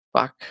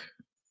Fuck.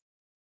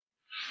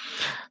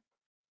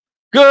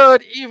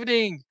 Good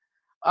evening.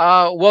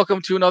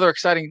 Welcome to another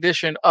exciting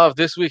edition of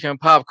This Week in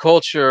Pop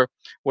Culture,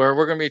 where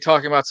we're going to be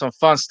talking about some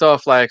fun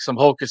stuff like some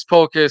Hocus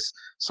Pocus,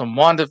 some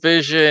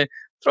WandaVision,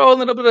 throw a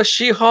little bit of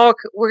She-Hulk.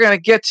 We're going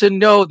to get to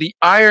know the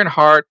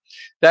Ironheart.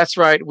 That's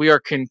right. We are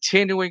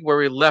continuing where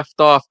we left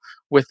off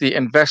with the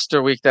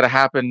Investor Week that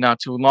happened not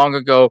too long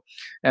ago.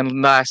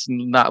 And last but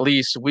not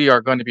least, we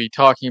are going to be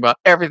talking about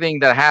everything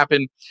that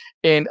happened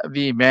in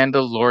the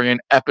Mandalorian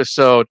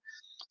episode.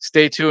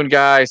 Stay tuned,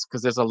 guys,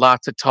 because there's a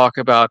lot to talk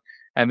about,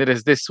 and it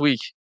is this week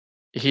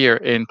here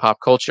in pop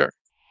culture.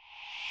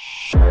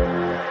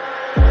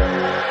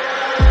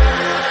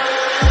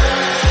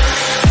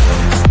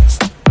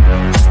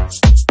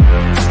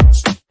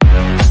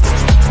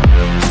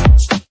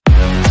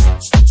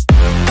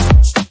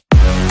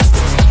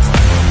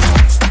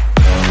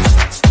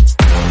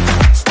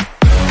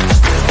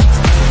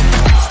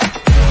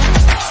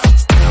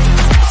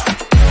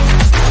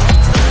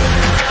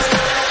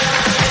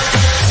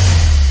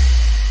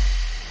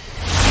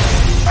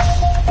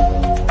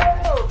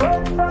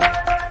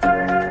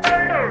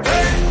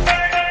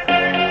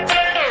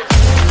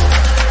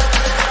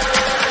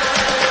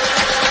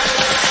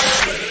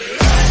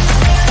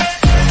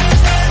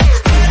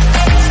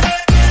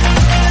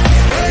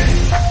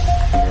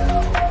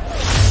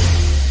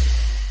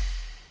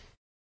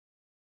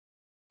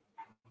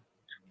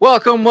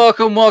 Welcome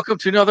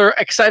to another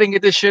exciting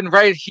edition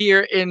right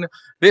here in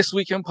This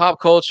Week in Pop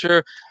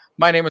Culture.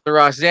 My name is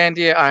Ross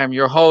Zandia. I am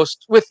your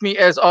host. With me,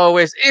 as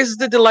always, is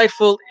the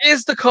delightful,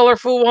 is the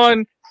colorful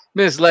one,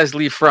 Ms.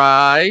 Leslie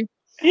Fry.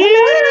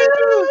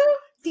 Hello.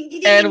 Ding,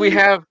 ding, And we ding.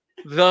 have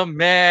the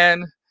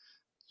man.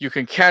 You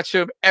can catch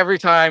him every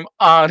time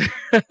on,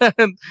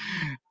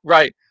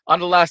 right, on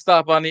the last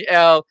stop on the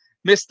L,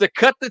 Mr.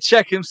 Cut the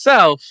Check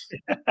himself,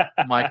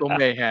 Michael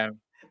Mayhem.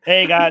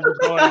 Hey guys, what's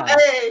going on?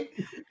 Hey.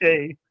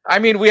 Hey, I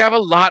mean, we have a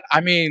lot. I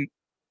mean,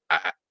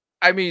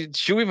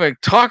 should we even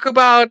talk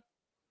about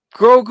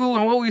Grogu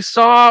and what we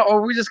saw,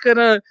 or we're just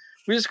gonna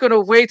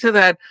wait to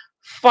that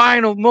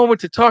final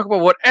moment to talk about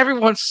what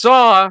everyone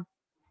saw?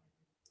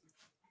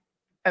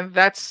 And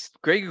that's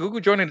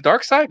Grogu joining the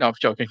dark side. No, I'm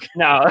joking.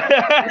 no,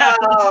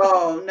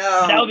 No,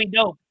 that would no. be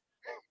dope.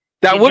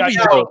 That Get would Jar be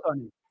Jar dope. Binks on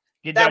it.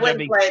 Get That Jar Jar wouldn't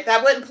Binks. play.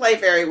 That wouldn't play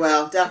very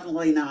well.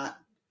 Definitely not.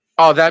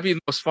 Oh, that'd be the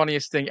most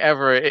funniest thing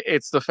ever.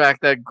 It's the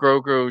fact that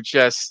Grogu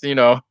just,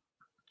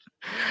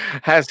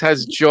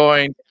 has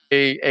joined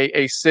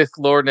a Sith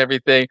Lord and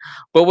everything.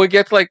 But we'll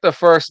get to like the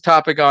first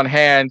topic on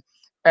hand,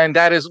 and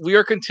that is we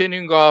are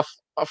continuing off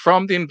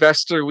from the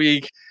Investor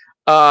Week.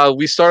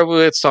 We started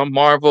with some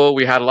Marvel.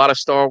 We had a lot of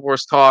Star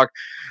Wars talk.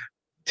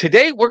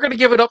 Today, we're going to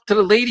give it up to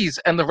the ladies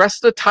and the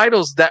rest of the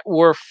titles that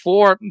were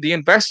for the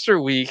Investor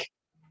Week.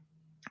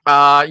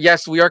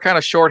 Yes, we are kind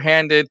of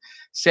shorthanded.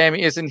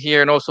 Sammy isn't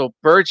here, and also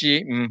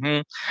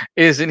Bergie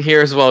isn't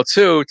here as well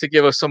too to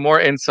give us some more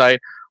insight.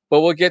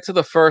 But we'll get to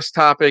the first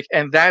topic,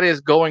 and that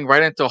is going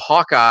right into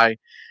Hawkeye,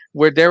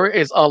 where there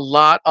is a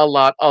lot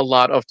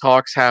of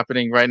talks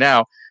happening right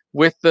now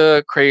with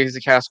the crazy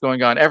cast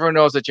going on. Everyone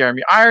knows that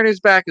Jeremy Iron is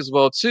back as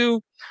well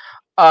too.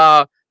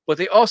 But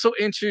they also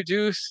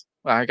introduced.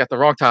 Well, I got the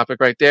wrong topic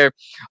right there.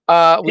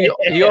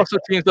 He also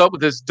teams up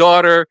with his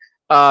daughter,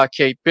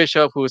 Kate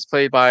Bishop, who is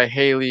played by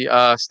Haley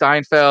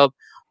Steinfeld,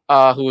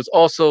 who is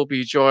also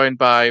be joined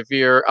by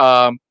Vera.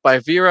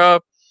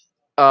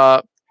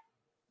 Uh,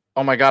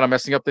 oh my God, I'm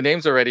messing up the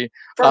names already.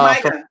 For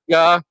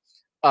Micah.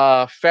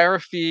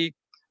 Farafi,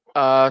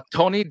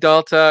 Tony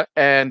Delta,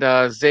 and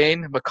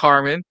Zane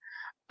McCarman.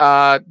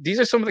 These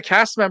are some of the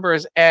cast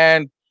members,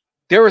 and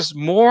there is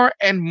more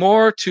and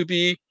more to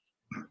be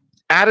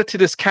added to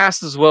this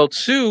cast as well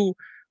too,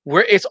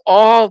 where it's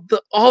all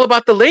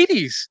about the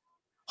ladies.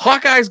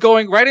 Hawkeye's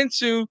going right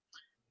into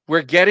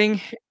we're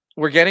getting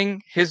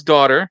his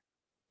daughter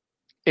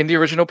in the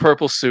original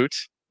purple suit.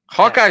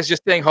 Hawkeye's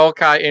just saying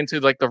Hawkeye into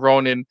like the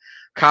Ronin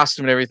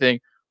costume and everything,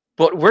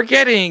 but we're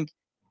getting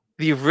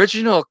the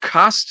original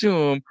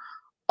costume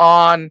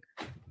on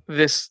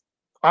this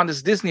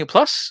Disney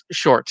Plus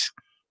short.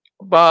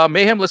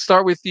 Mayhem, let's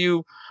start with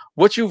you.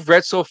 What you've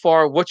read so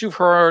far, what you've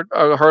heard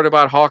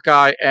about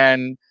Hawkeye,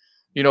 and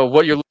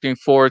what you're looking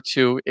forward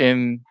to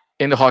in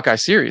the Hawkeye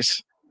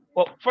series.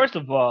 Well, first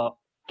of all,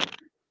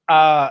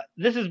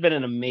 this has been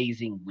an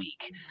amazing week.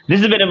 This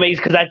has been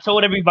amazing because I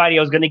told everybody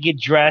I was gonna get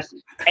dressed,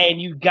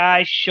 and you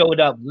guys showed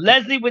up.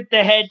 Leslie with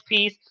the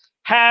headpiece,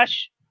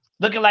 Hash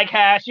looking like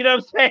Hash. You know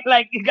what I'm saying?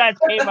 Like you guys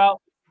came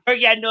out.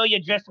 Fergie, I know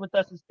you're dressed with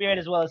us in spirit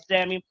as well as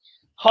Sammy.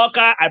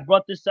 Hawkeye, I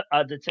brought this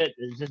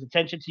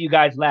attention to you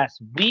guys last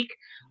week.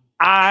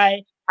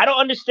 I don't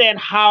understand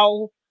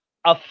how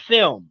a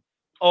film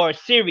or a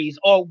series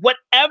or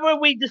whatever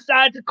we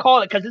decide to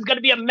call it, because it's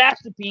gonna be a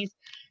masterpiece,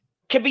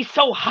 can be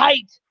so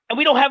hyped, and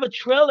we don't have a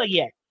trailer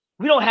yet.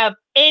 We don't have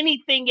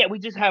anything yet. We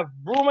just have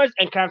rumors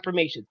and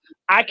confirmations.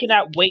 I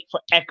cannot wait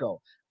for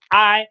Echo.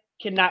 I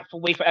cannot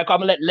wait for Echo. I'm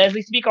gonna let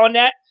Leslie speak on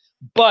that.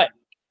 But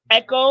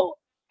Echo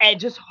and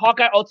just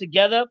Hawkeye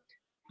altogether,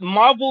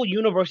 Marvel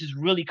Universe is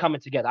really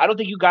coming together. I don't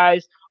think you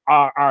guys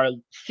are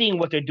seeing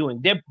what they're doing.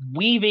 They're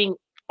weaving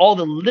all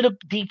the little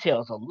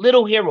details, the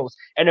little heroes,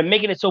 and they're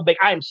making it so big.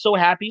 I am so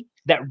happy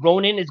that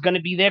Ronan is going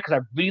to be there because I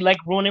really like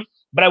Ronan,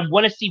 but I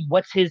want to see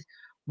what's his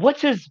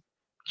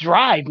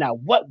drive now.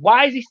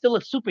 Why is he still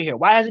a superhero?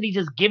 Why hasn't he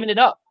just given it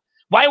up?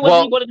 Why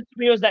wasn't he one of the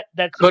superheroes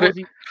that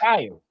supposedly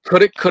retired?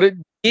 Could it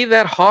be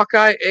that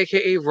Hawkeye,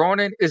 aka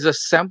Ronan, is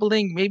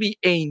assembling maybe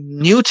a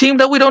new team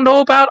that we don't know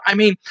about? I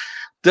mean,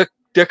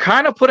 they're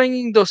kind of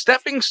putting those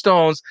stepping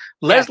stones.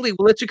 Yeah. Leslie,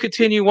 we'll let you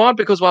continue on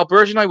because while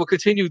Burge and I will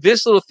continue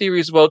this little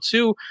theory as well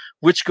too,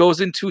 which goes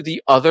into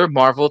the other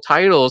Marvel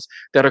titles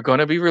that are going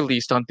to be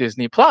released on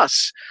Disney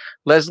Plus.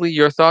 Leslie,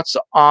 your thoughts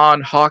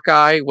on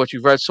Hawkeye, what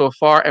you've read so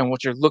far, and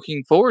what you're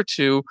looking forward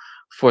to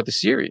for the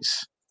series?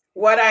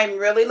 What I'm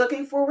really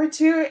looking forward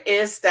to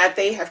is that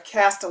they have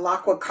cast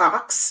Alaqua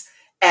Cox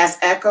as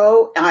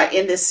Echo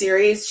in this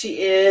series.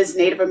 She is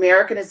Native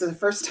American. It's the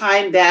first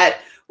time that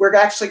we're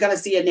actually going to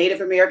see a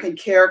Native American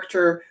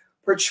character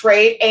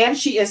portrayed, and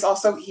she is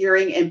also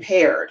hearing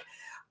impaired.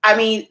 I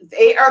mean,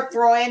 they are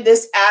throwing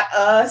this at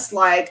us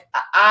like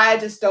I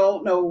just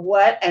don't know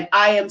what, and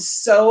I am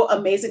so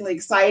amazingly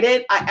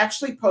excited. I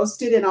actually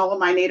posted in all of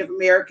my Native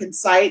American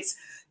sites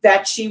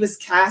that she was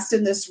cast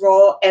in this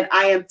role, and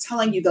I am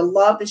telling you, the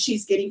love that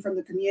she's getting from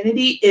the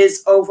community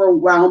is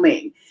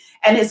overwhelming.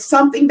 And it's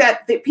something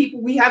that the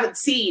people we haven't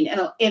seen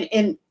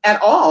in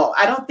at all.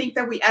 I don't think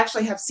that we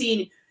actually have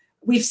seen.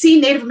 We've seen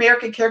Native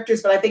American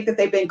characters, but I think that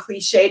they've been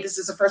cliched. This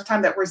is the first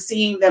time that we're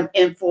seeing them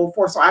in full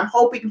force. So I'm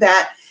hoping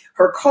that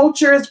her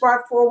culture is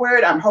brought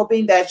forward. I'm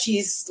hoping that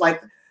she's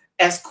like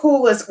as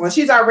cool as, well,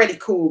 she's already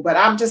cool,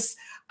 but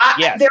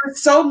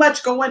there's so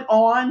much going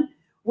on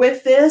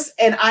with this,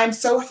 and I'm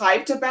so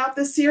hyped about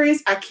this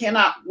series. I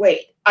cannot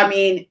wait. I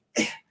mean,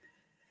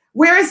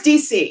 where is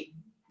DC?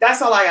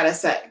 That's all I got to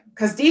say.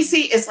 Because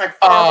DC is like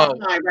far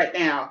behind right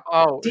now.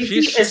 Oh,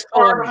 DC is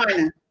far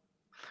behind.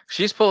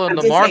 She's pulling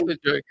the Martha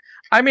joke.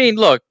 I mean,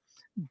 look,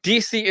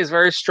 DC is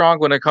very strong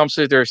when it comes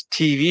to their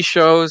TV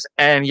shows.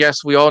 And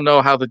yes, we all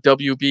know how the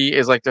WB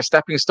is like their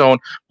stepping stone.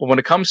 But when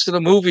it comes to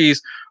the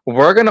movies,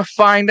 we're going to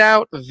find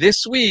out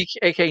this week,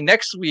 aka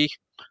next week,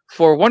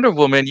 for Wonder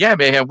Woman. Yeah,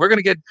 Mayhem, we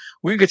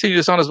can continue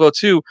this on as well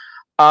too.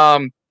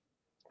 But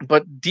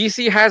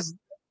DC has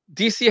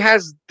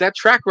that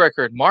track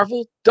record.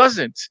 Marvel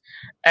doesn't.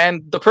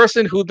 And the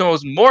person who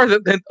knows more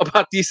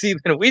about DC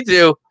than we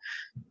do,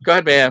 go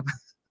ahead, Mayhem.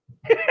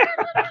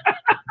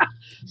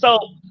 So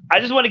I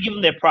just want to give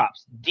them their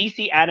props.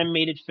 DC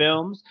animated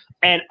films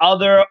and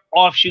other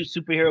offshoot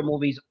superhero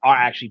movies are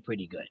actually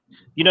pretty good.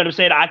 You know what I'm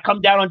saying? I come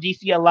down on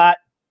DC a lot,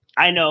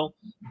 I know,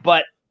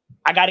 but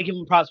I got to give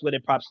them props where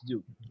their props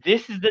do.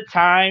 This is the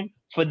time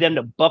for them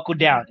to buckle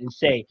down and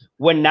say,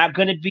 we're not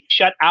going to be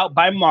shut out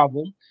by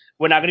Marvel.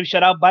 We're not going to be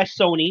shut out by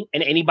Sony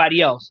and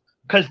anybody else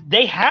because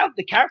they have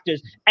the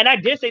characters. And I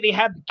dare say they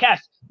have the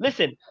cast.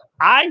 Listen,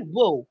 I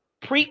will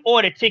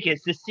pre-order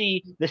tickets to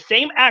see the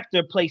same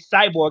actor play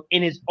Cyborg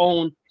in his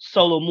own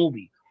solo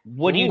movie.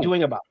 What are you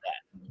doing about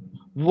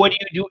that? What do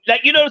you do?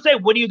 Like, you know what I'm saying?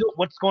 What do you do?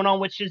 What's going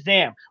on with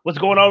Shazam? What's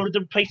going on with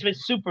the replacement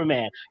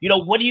Superman? You know,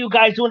 what are you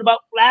guys doing about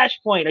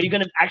Flashpoint? Are you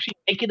going to actually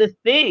make it a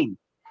thing?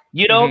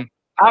 You know,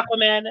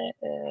 Aquaman,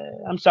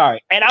 I'm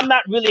sorry. And I'm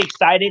not really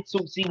excited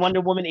to see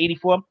Wonder Woman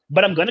 84,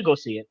 but I'm going to go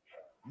see it.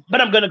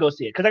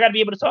 Because I got to be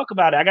able to talk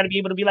about it. I got to be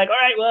able to be like, all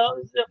right,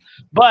 well,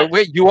 but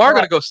wait, you are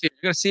going to go see it.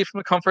 You're going to see it from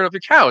the comfort of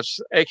your couch,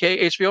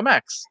 aka HBO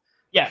Max.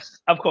 Yes,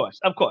 of course.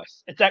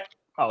 It's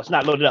it's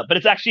not loaded up, but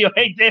it's actually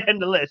right there in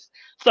the list.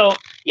 So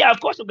yeah, of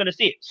course I'm going to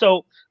see it.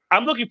 So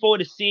I'm looking forward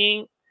to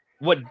seeing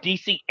what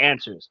DC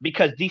answers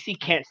because DC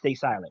can't stay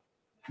silent.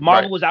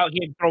 Marvel was out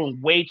here throwing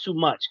way too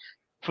much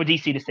for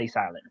DC to stay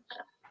silent.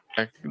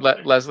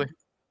 Leslie,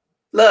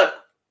 look,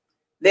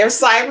 their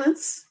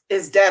silence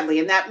is deadly,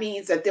 and that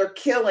means that they're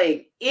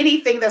killing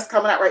anything that's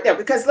coming out right now.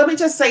 Because let me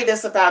just say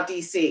this about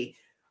DC.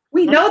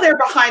 We know they're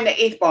behind the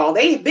 8th ball.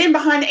 They've been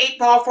behind the 8th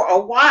ball for a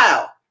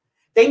while.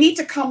 They need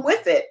to come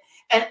with it.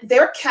 And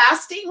their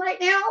casting right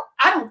now,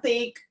 I don't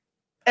think,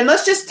 and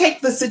let's just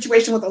take the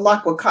situation with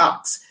Alaqua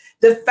Cox.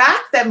 The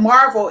fact that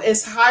Marvel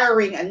is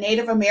hiring a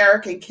Native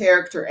American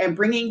character and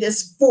bringing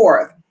this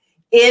forth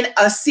in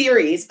a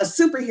series, a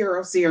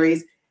superhero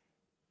series,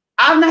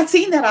 I've not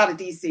seen that out of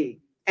DC.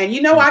 And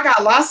you know, I got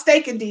a lot of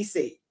stake in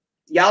DC.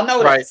 Y'all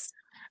know this.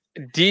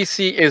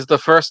 DC is the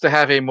first to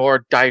have a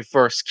more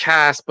diverse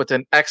cast, but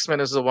then X-Men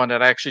is the one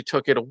that actually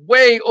took it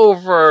way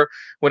over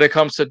when it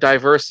comes to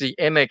diversity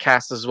in a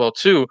cast as well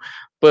too.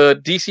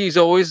 But DC's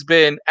always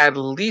been at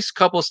least a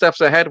couple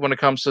steps ahead when it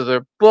comes to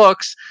their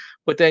books.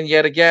 But then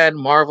yet again,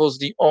 Marvel's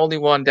the only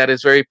one that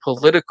is very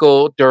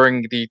political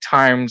during the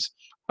times.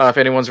 If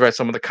anyone's read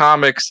some of the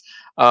comics,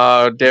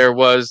 they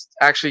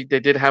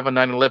did have a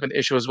 9/11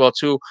 issue as well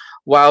too,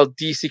 while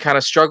DC kind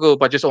of struggled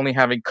by just only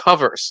having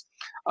covers.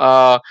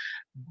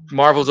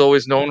 Marvel's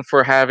always known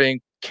for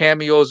having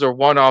cameos or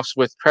one-offs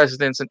with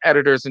presidents and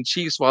editors in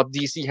chiefs, while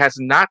DC has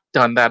not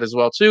done that as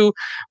well too.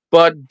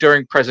 But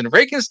during President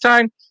Reagan's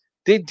time,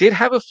 they did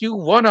have a few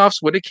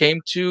one-offs when it came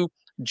to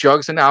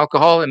drugs and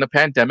alcohol in the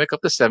pandemic of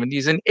the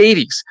 70s and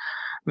 80s.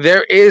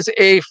 There is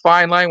a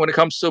fine line when it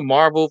comes to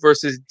Marvel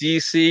versus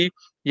DC.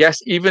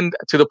 Yes, even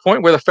to the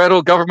point where the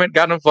federal government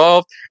got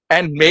involved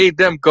and made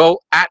them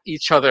go at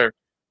each other.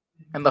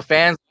 And the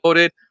fans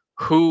voted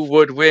who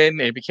would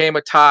win. It became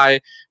a tie.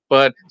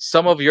 But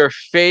some of your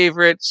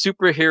favorite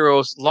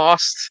superheroes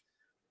lost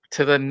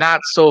to the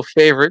not so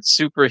favorite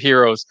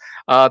superheroes.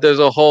 There's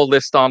a whole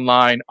list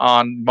online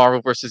on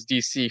Marvel versus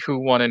DC, who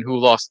won and who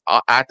lost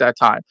at that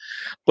time.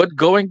 But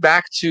going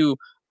back to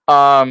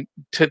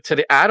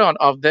the add-on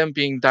of them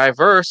being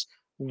diverse,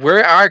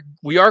 we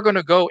are going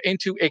to go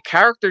into a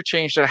character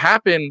change that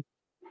happened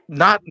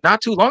not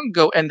too long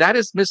ago, and that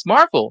is Miss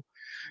Marvel.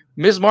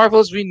 Miss Marvel,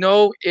 as we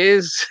know,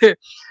 is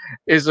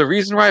is the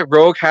reason why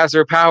Rogue has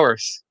her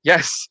powers.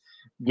 Yes,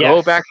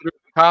 go back to the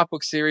comic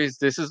book series.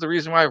 This is the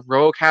reason why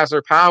Rogue has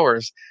her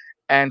powers,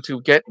 and to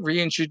get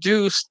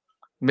reintroduced,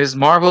 Ms.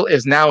 Marvel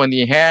is now in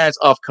the hands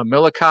of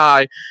Camilla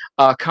Khan,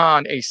 a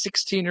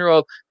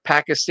 16-year-old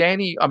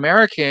Pakistani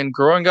American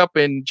growing up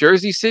in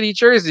Jersey City,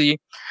 Jersey.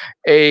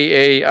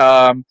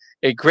 A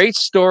great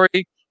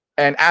story,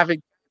 an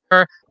avid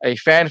gamer, a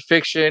fan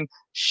fiction.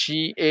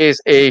 She is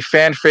a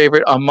fan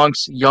favorite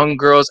amongst young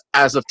girls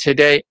as of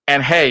today.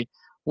 And hey,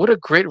 what a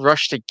great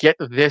rush to get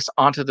this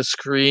onto the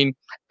screen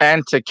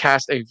and to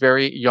cast a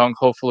very young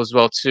hopeful as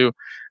well too.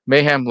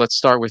 Mayhem, let's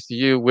start with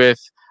you with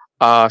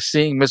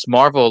seeing Miss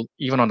Marvel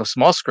even on the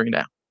small screen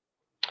now.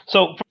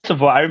 So first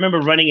of all, I remember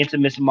running into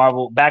Miss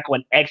Marvel back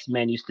when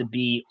X-Men used to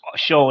be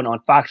shown on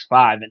Fox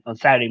 5 on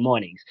Saturday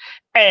mornings.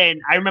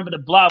 And I remember the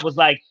blob was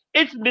like,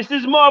 "It's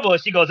Mrs. Marvel."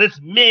 And she goes, "It's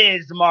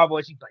Ms. Marvel."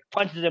 And she like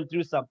punches him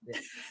through something.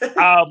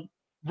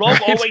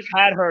 Rogue always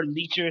had her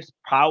leecher's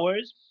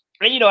powers.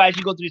 And, as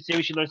you go through the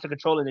series, she learns to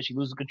control it and then she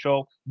loses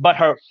control. But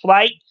her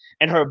flight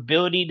and her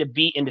ability to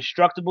be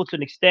indestructible to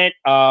an extent,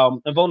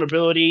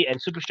 invulnerability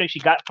and super strength she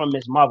got from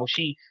Miss Marvel.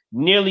 She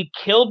nearly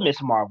killed Miss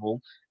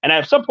Marvel. And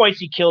at some point,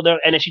 she killed her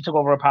and then she took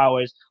over her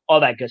powers, all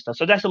that good stuff.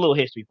 So that's a little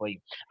history for you.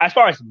 As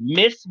far as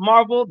Miss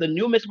Marvel, the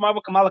new Miss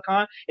Marvel, Kamala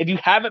Khan, if you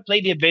haven't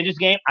played the Avengers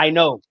game, I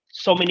know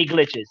so many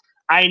glitches.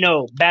 I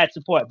know bad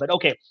support. But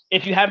okay,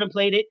 if you haven't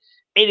played it,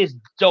 it is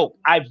dope.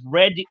 I've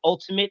read the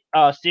Ultimate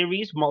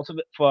series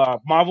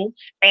for Marvel,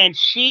 and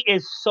she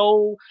is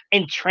so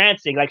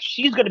entrancing. Like,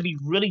 she's going to be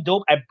really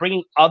dope at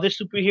bringing other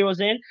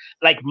superheroes in,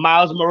 like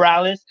Miles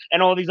Morales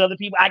and all these other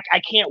people. I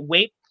can't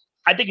wait.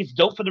 I think it's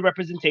dope for the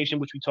representation,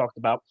 which we talked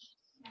about.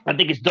 I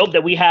think it's dope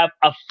that we have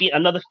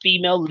another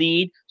female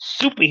lead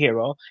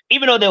superhero.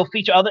 Even though they'll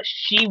feature others,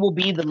 she will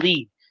be the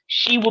lead.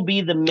 She will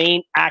be the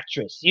main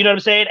actress. You know what I'm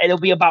saying? And it'll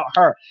be about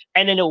her.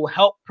 And then it will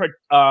help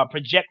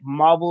project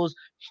Marvel's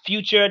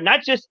future,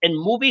 not just in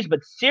movies, but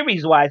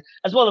series-wise,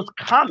 as well as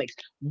comics.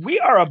 We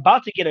are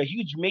about to get a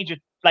huge major,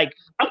 like,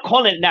 I'm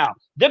calling it now.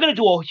 They're going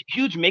to do a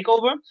huge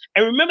makeover.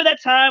 And remember that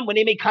time when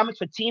they made comics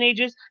for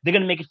teenagers? They're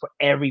going to make it for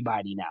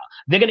everybody now.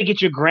 They're going to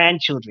get your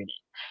grandchildren in.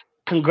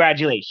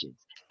 Congratulations.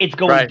 It's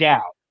going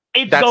down.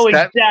 It's going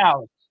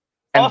down.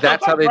 And also,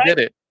 that's how they did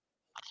it.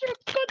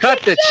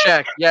 Cut the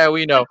check. Yeah,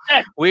 we know.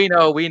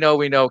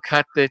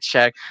 Cut the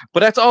check.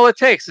 But that's all it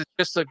takes. It's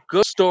just a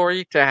good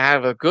story to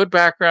have a good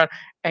background.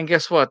 And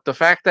guess what? The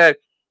fact that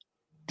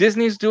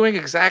Disney's doing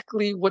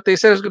exactly what they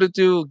said it was going to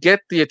do, get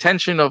the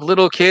attention of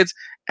little kids,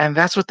 and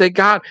that's what they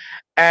got.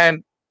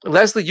 And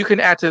Leslie, you can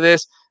add to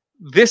this.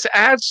 This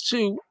adds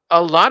to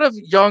a lot of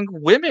young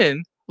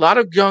women, a lot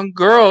of young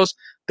girls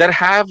that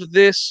have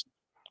this.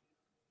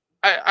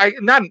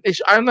 I'm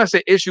not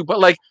saying issue, but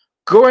like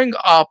growing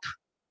up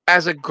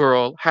as a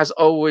girl has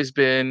always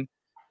been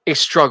a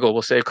struggle,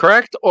 we'll say,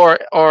 correct?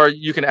 Or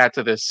you can add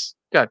to this.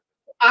 Good.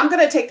 I'm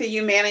going to take the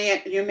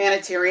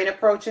humanitarian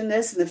approach in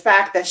this, and the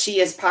fact that she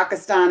is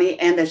Pakistani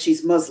and that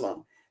she's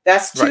Muslim.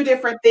 That's two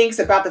different things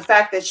about the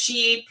fact that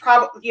she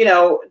probably,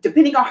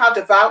 depending on how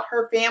devout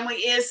her family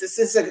is, this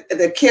is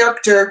the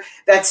character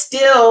that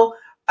still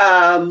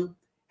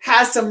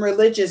has some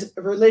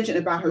religion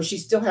about her. She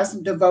still has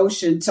some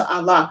devotion to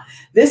Allah.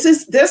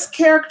 This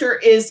character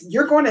is,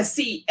 you're going to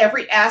see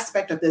every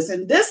aspect of this.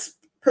 And this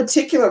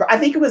particular, I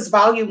think it was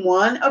volume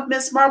 1 of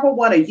Miss Marvel,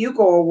 won a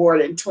Hugo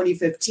Award in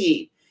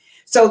 2015.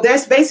 So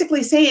that's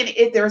basically saying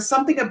if there's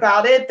something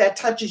about it that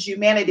touches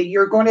humanity,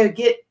 you're going to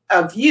get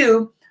a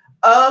view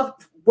of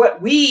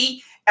what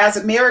we as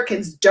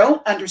Americans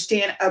don't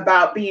understand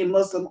about being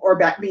Muslim or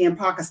about being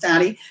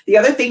Pakistani. The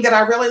other thing that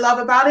I really love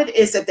about it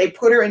is that they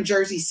put her in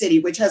Jersey City,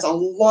 which has a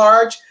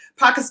large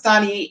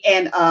Pakistani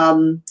and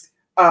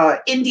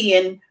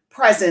Indian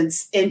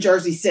presence in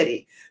Jersey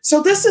City.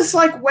 So this is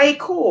like way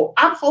cool.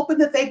 I'm hoping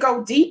that they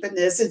go deep in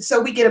this, and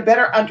so we get a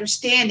better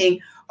understanding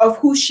of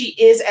who she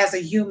is as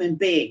a human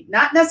being,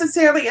 not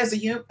necessarily as a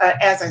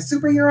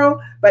superhero,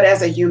 but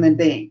as a human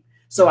being.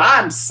 So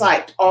I'm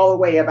psyched all the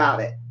way about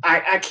it.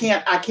 I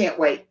can't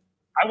wait.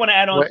 I want to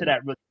add on to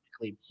that really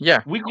quickly.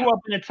 Yeah. We grew up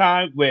in a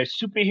time where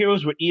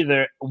superheroes were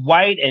either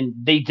white and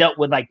they dealt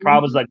with like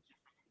problems like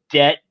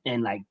debt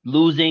and like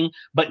losing,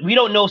 but we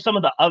don't know some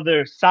of the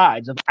other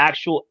sides of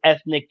actual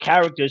ethnic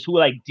characters who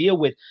like deal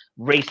with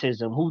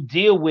racism, who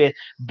deal with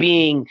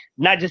being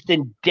not just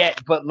in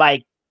debt, but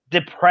like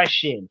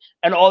depression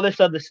and all this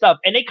other stuff.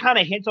 And they kind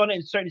of hint on it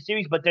in certain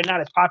series, but they're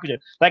not as popular.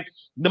 Like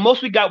the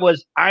most we got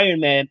was Iron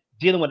Man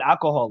dealing with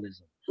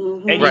alcoholism.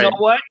 Mhm. And you Right. know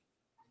what?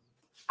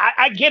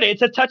 I get it.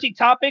 It's a touchy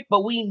topic,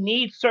 but we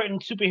need certain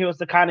superheroes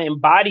to kind of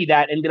embody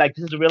that and be like,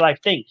 this is a real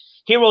life thing.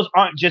 Heroes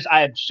aren't just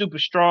I am super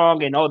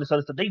strong and all this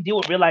other stuff. They deal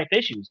with real life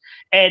issues.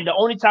 And the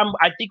only time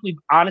I think we've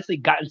honestly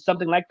gotten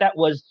something like that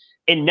was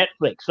in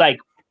Netflix, like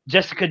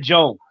Jessica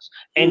Jones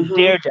and Mhm.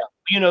 Daredevil.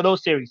 You know,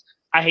 those series.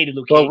 I hated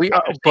Luke But Cage. we, I'm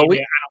just but saying we,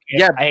 that. I don't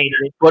yeah, care. I hated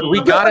it. but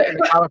we got it in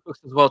the But- comic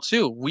books as well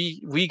too.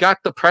 We got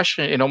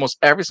depression in almost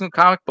every single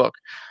comic book.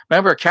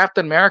 Remember,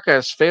 Captain America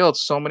has failed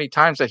so many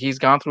times that he's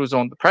gone through his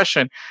own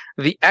depression.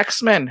 The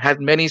X-Men had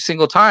many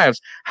single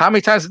times. How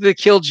many times did they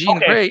kill Jean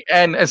Okay. Grey?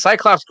 And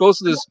Cyclops goes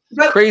to this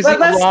but- crazy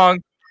but let's-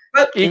 long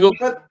but- eagle.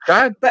 but-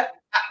 God, But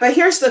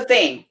here's the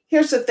thing.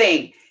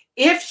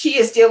 If she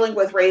is dealing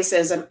with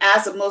racism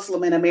as a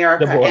Muslim in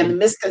America The boy. and the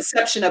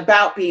misconception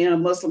about being a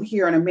Muslim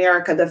here in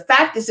America, the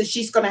fact is that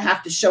she's going to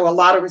have to show a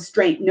lot of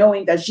restraint,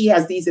 knowing that she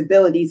has these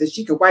abilities that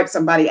she could wipe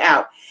somebody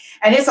out.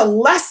 And it's a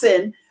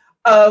lesson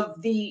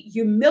of the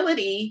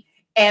humility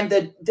and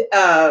the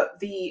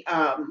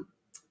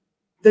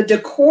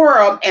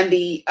decorum and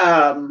the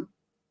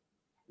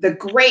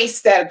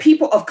grace that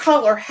people of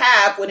color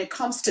have when it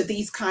comes to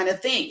these kind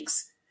of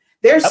things.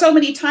 There's so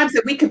many times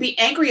that we could be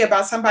angry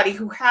about somebody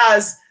who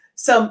has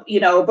some,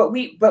 but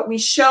we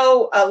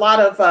show a lot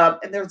of,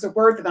 and there's a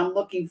word that I'm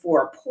looking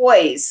for,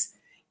 poise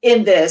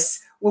in this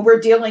when we're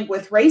dealing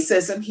with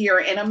racism here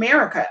in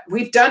America.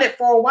 We've done it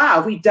for a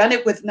while. We've done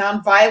it with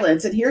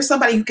nonviolence. And here's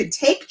somebody who can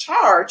take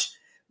charge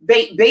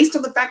based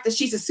on the fact that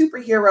she's a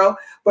superhero,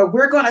 but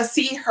we're going to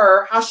see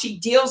how she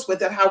deals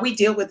with it, how we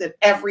deal with it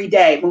every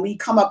day when we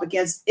come up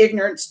against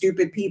ignorant,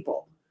 stupid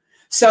people.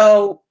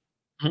 So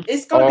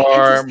it's going to be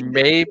or interesting.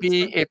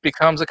 maybe it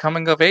becomes a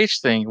coming of age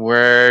thing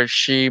where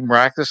she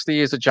miraculously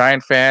is a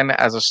giant fan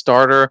as a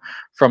starter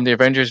from the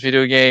Avengers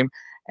video game,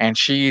 and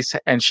she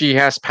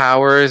has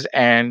powers,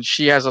 and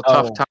she has a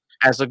tough time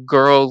as a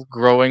girl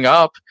growing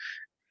up.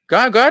 Go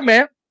ahead,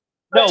 man.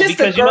 No, just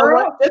because a you know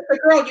girl, what? just a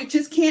girl. You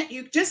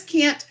just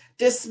can't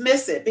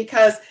dismiss it,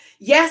 because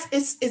yes,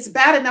 it's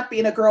bad enough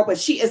being a girl, but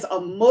she is a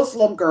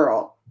Muslim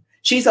girl.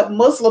 She's a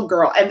Muslim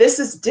girl, and this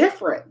is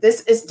different.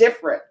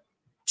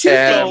 Two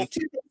things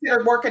that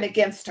are working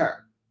against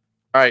her.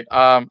 All right.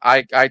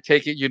 I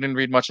take it you didn't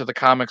read much of the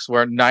comics,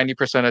 where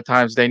 90% of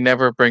times they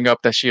never bring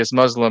up that she is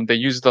Muslim. They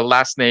use the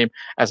last name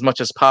as much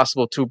as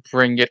possible to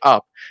bring it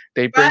up.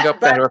 They bring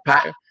up her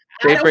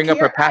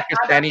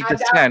Pakistani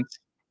descent.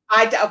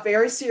 I doubt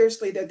very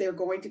seriously that they're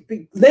going to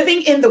be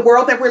living in the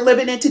world that we're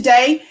living in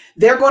today.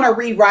 They're going to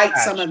rewrite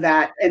some of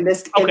that in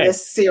this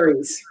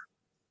series.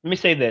 Let me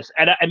say this,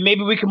 and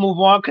maybe we can move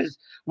on because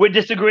we're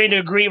disagreeing to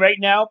agree right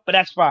now, but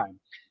that's fine.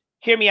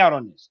 Hear me out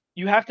on this.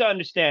 You have to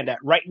understand that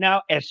right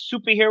now, as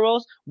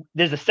superheroes,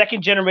 there's a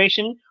second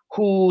generation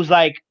who's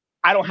like,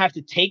 I don't have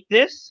to take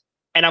this,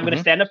 and I'm going to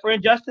stand up for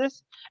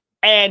injustice.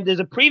 And there's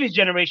a previous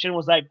generation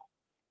was like,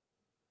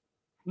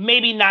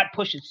 maybe not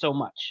push it so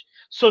much.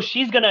 So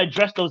she's going to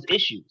address those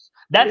issues.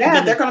 They're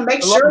going to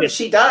make sure that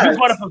she does. You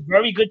brought up a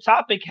very good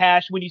topic,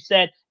 Hash, when you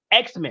said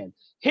X-Men.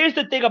 Here's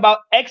the thing about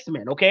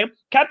X-Men, okay?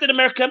 Captain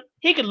America,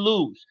 he could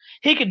lose.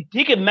 He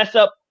could mess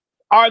up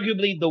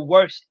arguably the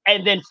worst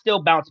and then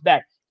still bounce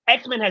back.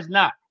 X-Men has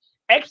not.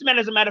 X-Men,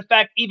 as a matter of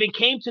fact, even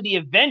came to the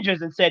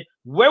Avengers and said,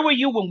 where were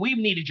you when we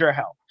needed your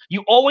help?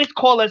 You always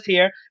call us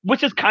here,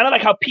 which is kind of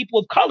like how people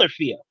of color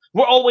feel.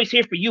 We're always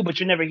here for you, but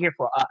you're never here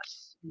for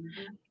us.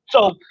 Mm-hmm.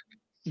 So,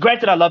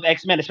 granted, I love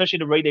X-Men, especially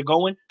the way they're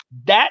going.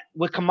 That,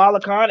 with Kamala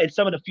Khan and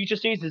some of the future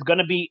series, is going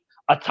to be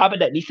a topic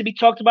that needs to be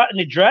talked about and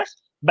addressed,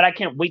 but I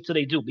can't wait till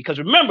they do. Because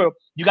remember,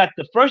 you got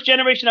the first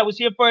generation that was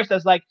here first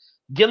that's like,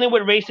 dealing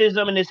with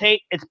racism and this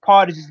hate, it's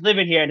part of just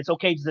living here and it's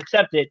okay, just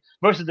accept it.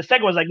 Versus the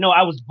second one's like, no,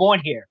 I was born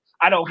here.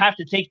 I don't have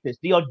to take this.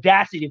 The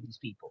audacity of these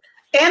people.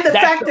 And the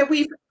fact that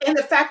we've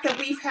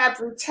had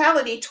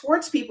brutality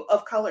towards people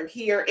of color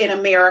here in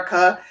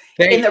America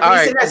in the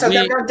recent years. So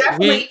they're going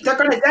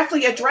to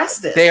definitely address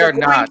this. They are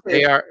not.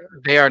 They are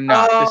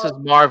not. This is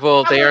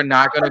Marvel. They are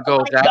not going to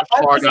go that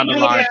far down the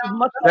line.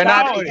 They're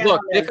not.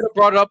 Look, they could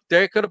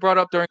have brought it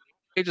up during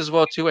Age as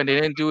well too, and they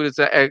didn't do it as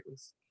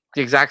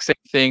the exact same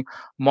thing.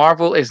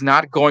 Marvel is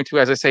not going to,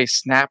 as I say,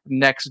 snap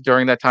necks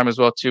during that time as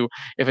well too.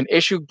 If an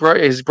issue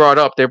is brought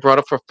up, they're brought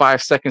up for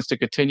 5 seconds to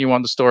continue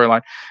on the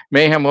storyline.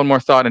 Mayhem, one more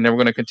thought, and then we're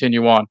going to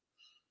continue on.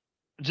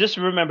 Just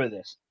remember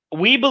this.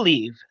 We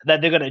believe that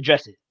they're going to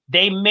address it.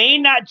 They may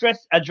not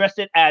address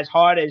it as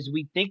hard as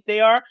we think they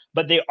are,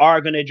 but they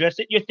are going to address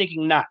it. You're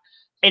thinking not.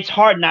 It's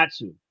hard not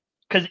to.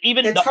 Because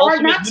even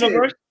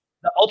the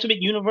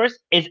Ultimate Universe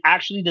is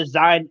actually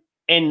designed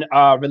in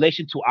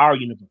relation to our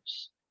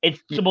universe. It's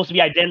supposed to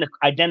be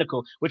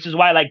identical, which is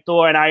why like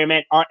Thor and Iron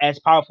Man aren't as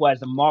powerful as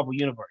the Marvel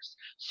universe.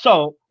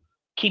 So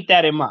keep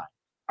that in mind.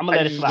 I'm gonna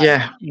let it slide.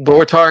 Yeah, but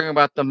we're talking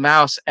about the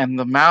mouse, and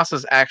the mouse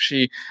has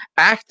actually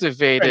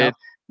activated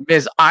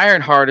Ms.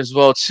 Ironheart as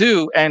well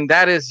too, and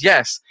that is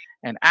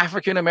an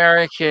African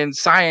American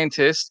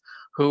scientist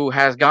who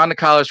has gone to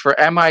college for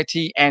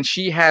MIT, and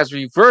she has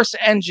reverse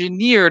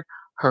engineered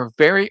her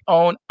very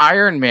own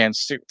Iron Man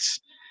suits.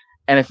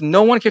 And if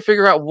no one can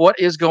figure out what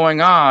is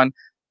going on,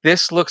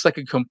 this looks like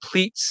a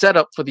complete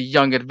setup for the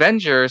Young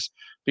Avengers.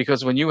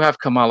 Because when you have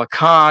Kamala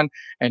Khan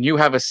and you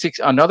have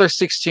another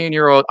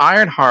 16-year-old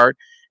Ironheart,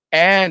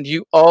 and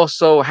you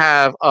also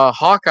have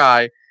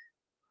Hawkeye,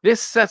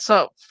 this sets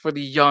up for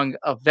the Young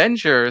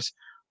Avengers,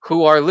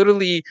 who are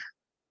literally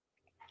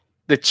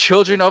the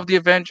children of the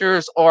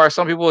Avengers, or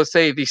some people would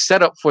say the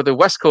setup for the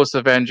West Coast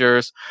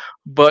Avengers.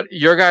 But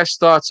your guys'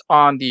 thoughts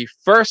on the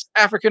first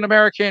African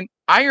American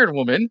Iron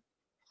Woman,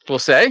 we'll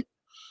say.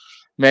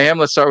 Mayhem,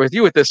 let's start with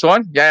you with this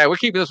one. Yeah, we're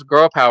keeping this with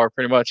girl power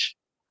pretty much.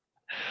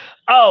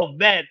 Oh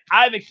man,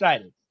 I'm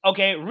excited.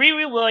 Okay,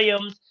 Riri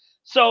Williams.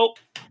 So,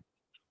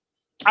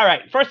 all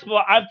right. First of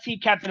all, I'm Team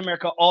Captain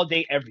America all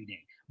day, every day.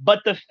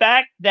 But the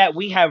fact that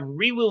we have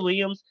Riri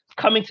Williams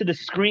coming to the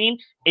screen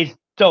is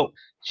dope.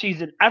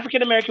 She's an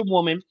African American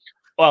woman,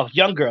 well,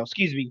 young girl,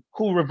 excuse me,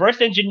 who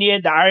reverse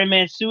engineered the Iron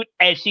Man suit,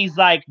 and she's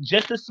like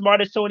just as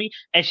smart as Tony,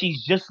 and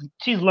she's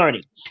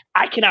learning.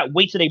 I cannot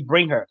wait till they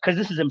bring her because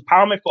this is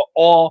empowerment for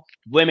all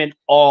women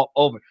all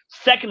over.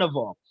 Second of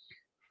all,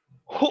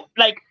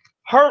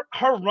 her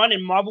run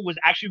in Marvel was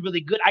actually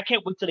really good. I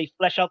can't wait till they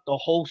flesh out the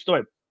whole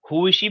story.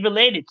 Who is she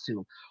related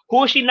to?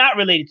 Who is she not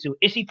related to?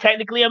 Is she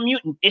technically a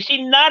mutant? Is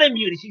she not a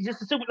mutant? She's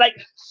just a super, like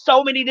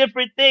so many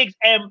different things.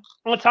 And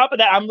on top of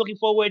that, I'm looking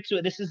forward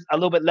to, this is a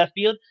little bit left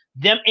field,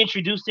 them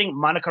introducing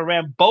Monica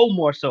Rambeau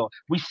more so.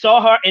 We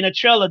saw her in a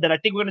trailer that I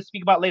think we're going to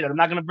speak about later. I'm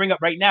not going to bring up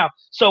right now.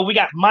 So we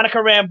got Monica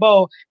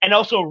Rambeau and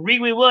also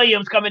Riri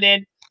Williams coming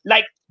in.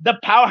 Like, the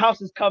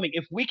powerhouse is coming.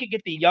 If we could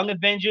get the Young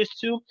Avengers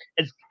too,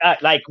 it's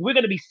like we're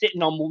going to be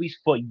sitting on movies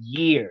for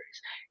years.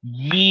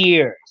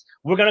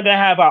 We're gonna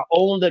have our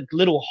own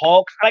little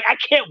Hulks. Like, I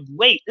can't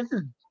wait. This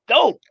is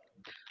dope.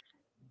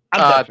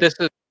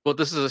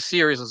 This is a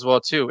series as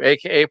well too,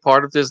 aka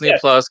part of Disney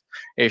Plus,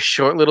 a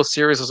short little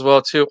series as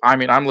well too. I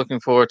mean, I'm looking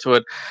forward to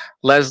it.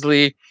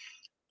 Leslie,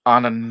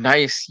 on a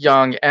nice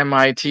young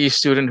MIT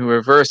student who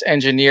reverse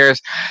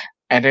engineers,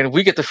 and then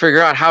we get to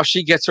figure out how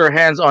she gets her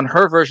hands on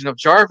her version of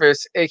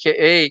Jarvis,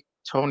 aka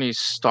Tony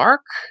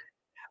Stark.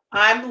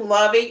 I'm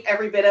loving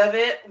every bit of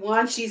it.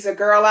 One, she's a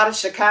girl out of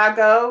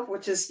Chicago,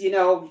 which is,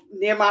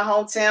 near my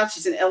hometown.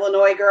 She's an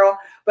Illinois girl.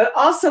 But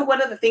also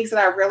one of the things that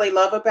I really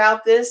love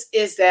about this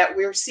is that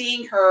we're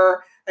seeing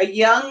her, a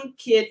young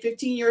kid,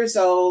 15 years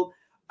old.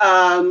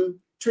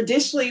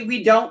 Traditionally,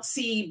 we don't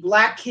see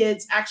Black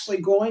kids actually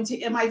going to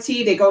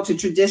MIT. They go to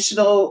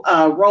traditional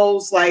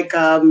roles like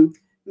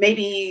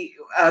maybe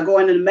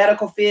going in the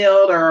medical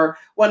field or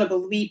want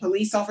to be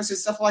police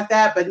officers, stuff like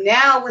that. But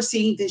now we're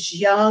seeing this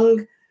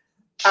young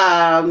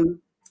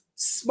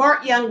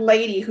smart young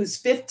lady who's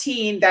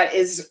 15 that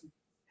is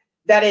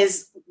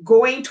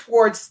going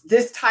towards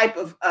this type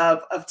of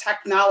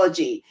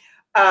technology.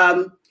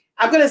 I'm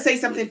going to say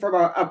something from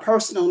a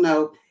personal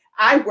note.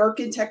 I work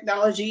in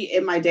technology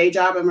in my day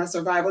job and my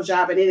survival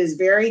job, and it is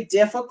very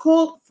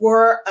difficult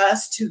for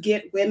us to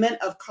get women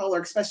of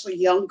color, especially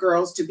young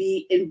girls, to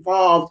be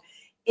involved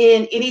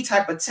in any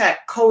type of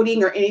tech,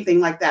 coding, or anything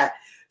like that.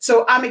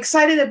 So I'm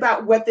excited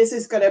about what this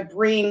is going to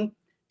bring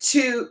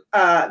to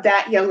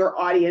that younger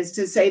audience,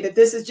 to say that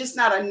this is just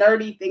not a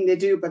nerdy thing to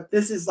do, but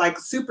this is like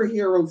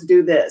superheroes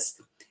do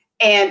this.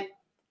 And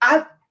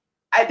I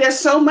there's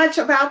so much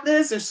about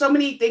this. There's so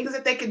many things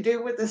that they can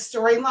do with the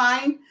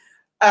storyline.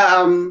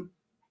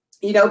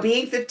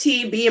 Being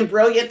 15, being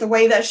brilliant the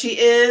way that she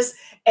is,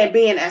 and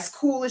being as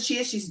cool as she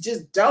is, she's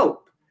just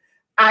dope.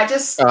 I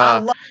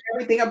love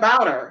everything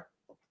about her.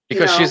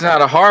 Because she's not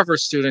a Harvard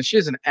student,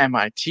 she's an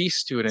MIT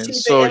student.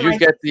 So you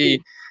get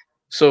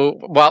So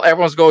while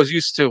everyone's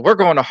used to, we're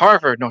going to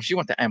Harvard, no, she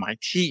went to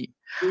MIT.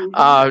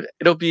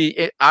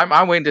 Mm-hmm.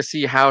 I'm waiting to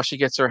see how she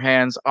gets her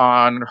hands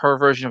on her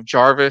version of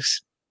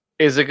Jarvis.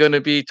 Is it going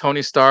to be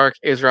Tony Stark?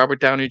 Is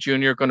Robert Downey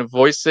Jr. going to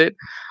voice it?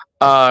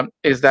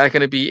 Is that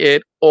going to be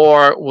it?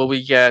 Or will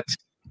we get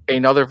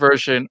another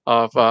version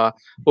of,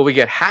 will we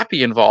get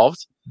Happy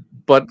involved?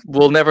 But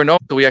we'll never know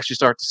until we actually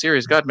start the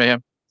series. God,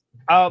 Mayhem.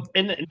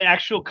 In the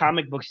actual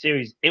comic book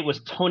series, it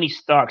was Tony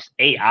Stark's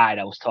AI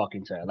that was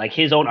talking to her, like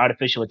his own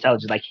artificial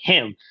intelligence, like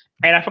him.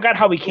 And I forgot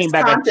how he came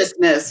back. His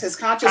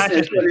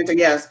consciousness.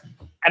 Yes.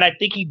 And I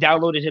think he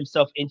downloaded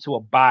himself into a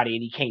body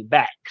and he came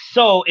back.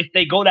 So if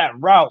they go that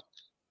route,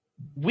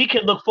 we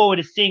can look forward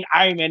to seeing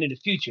Iron Man in the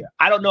future.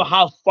 I don't know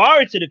how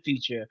far into the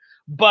future,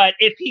 but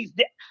if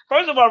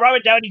first of all,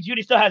 Robert Downey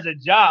Jr. still has a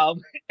job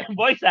in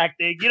voice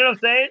acting. You know what I'm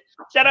saying?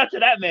 Shout out to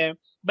that man.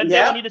 But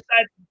then when he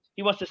decides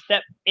he wants to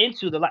step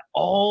into the light.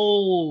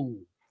 Oh,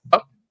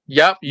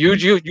 yep.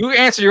 You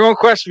answer your own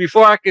question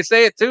before I can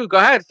say it too. Go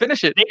ahead,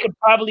 finish it. They could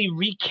probably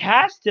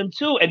recast him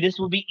too, and this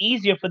would be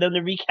easier for them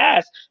to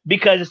recast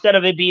because instead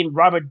of it being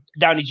Robert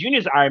Downey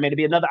Jr.'s Iron Man, it'd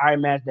be another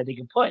Iron Man that they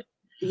can put.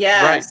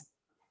 Yes. Right.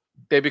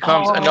 There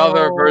becomes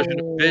another version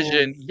of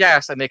Vision.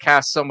 Yes, and they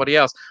cast somebody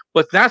else.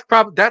 But that's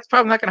probably not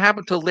going to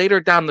happen until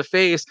later down the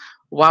phase.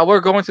 While we're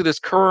going through this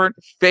current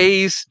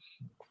phase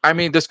I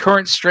mean, this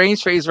current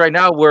Strange phase right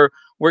now, where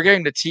we're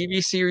getting the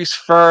TV series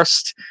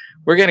first.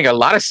 We're getting a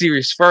lot of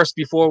series first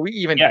before we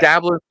even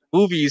dabble in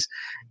movies.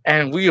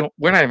 And we're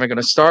not even going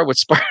to start with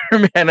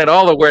Spider-Man at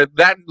all, or where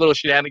that little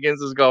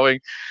shenanigans is going.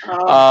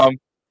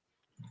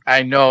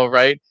 I know,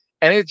 right?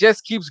 And it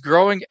just keeps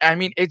growing. I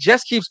mean, it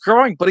just keeps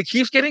growing, but it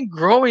keeps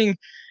growing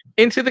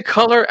into the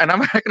color. And I'm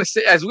not going to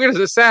say, as weird as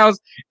it sounds,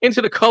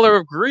 into the color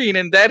of green.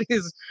 And that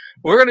is,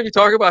 we're going to be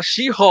talking about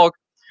She-Hulk.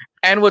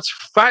 And what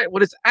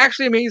is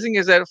actually amazing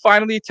is that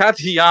finally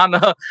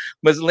Tatiana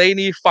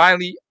Maslany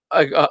finally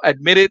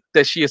admitted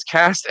that she is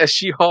cast as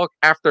She-Hulk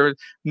after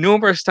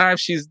numerous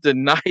times she's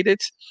denied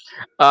it.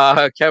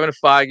 Kevin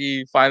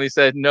Feige finally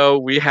said, no,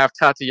 we have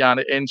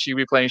Tatiana and she'll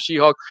be playing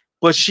She-Hulk,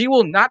 but she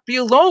will not be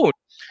alone.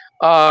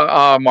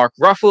 Mark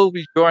Ruffalo will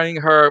be joining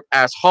her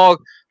as Hulk.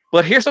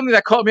 But here's something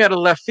that caught me out of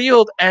left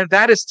field, and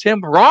that is Tim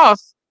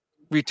Roth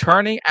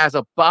returning as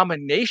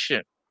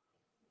Abomination.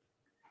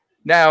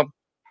 Now,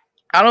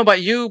 I don't know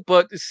about you,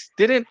 but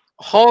didn't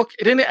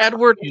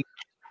Edward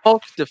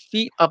Hulk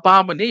defeat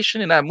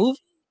Abomination in that movie?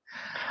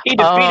 He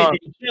defeated.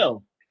 Did he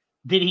kill?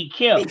 Did he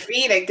kill?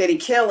 Defeating? Did he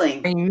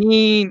killing?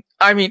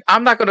 I mean,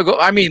 I'm not gonna go.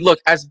 I mean, look,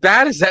 as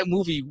bad as that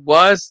movie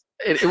was,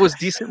 it was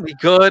decently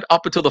good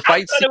up until the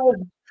fight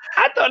scene.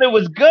 I thought it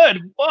was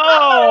good. Whoa!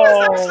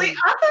 I thought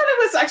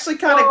it was actually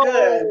kind of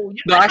good.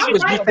 No, that's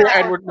because you two are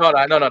Edward.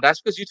 No.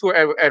 That's because you two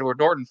are Edward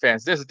Norton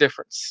fans. There's a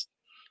difference.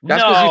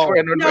 That's because you two are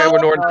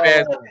Edward Norton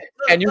fans,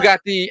 and you got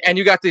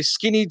the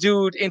skinny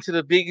dude into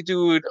the big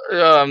dude,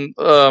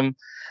 the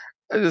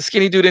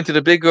skinny dude into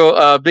the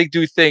big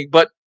dude thing.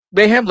 But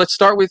Mayhem, let's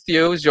start with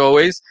you as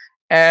always,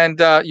 and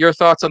your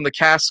thoughts on the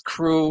cast,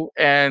 crew,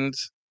 and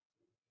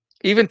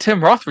even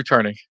Tim Roth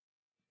returning.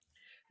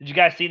 Did you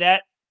guys see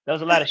that? There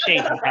was a lot of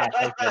shade from Pat.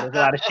 There was a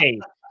lot of shade.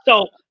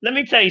 So let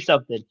me tell you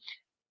something.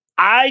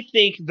 I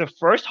think the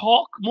first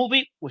Hulk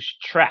movie was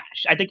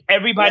trash. I think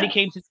everybody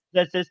came to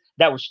consensus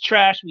that was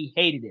trash. We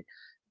hated it.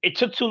 It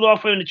took too long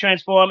for him to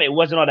transform. It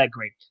wasn't all that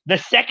great. The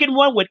second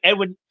one with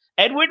Edward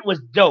was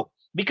dope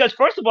because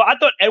first of all, I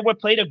thought Edward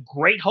played a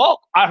great Hulk.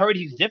 I heard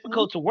he's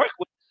difficult to work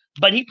with,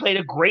 but he played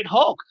a great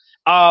Hulk.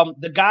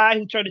 The guy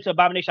who turned into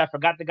Abomination, I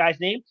forgot the guy's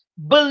name.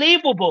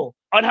 Believable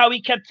on how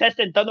he kept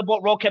testing.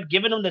 Thunderbolt Roll kept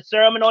giving him the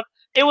serum and all.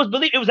 It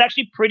was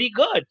actually pretty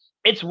good.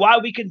 It's why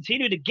we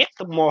continue to get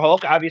some more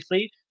Hulk,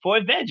 obviously, for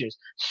Avengers.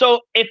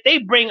 So if they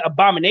bring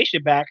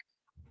Abomination back,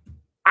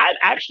 I'm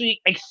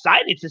actually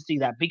excited to see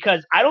that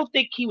because I don't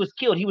think he was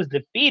killed. He was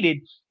defeated,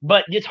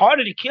 but it's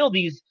harder to kill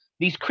these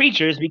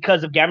creatures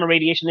because of gamma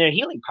radiation and their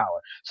healing power.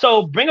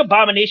 So bring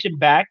Abomination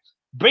back,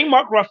 bring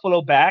Mark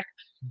Ruffalo back,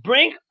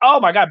 bring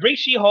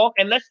She-Hulk,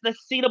 and let's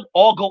see them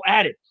all go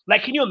at it.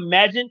 Like, can you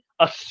imagine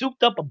a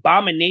souped up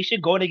Abomination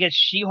going against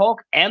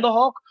She-Hulk and the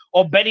Hulk?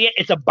 Or better yet,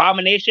 it's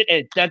Abomination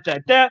and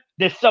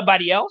there's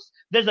somebody else.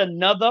 There's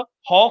another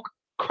Hulk.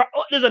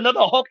 There's another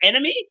Hulk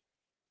enemy.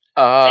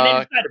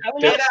 Could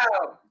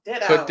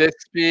this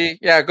be?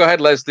 Yeah, go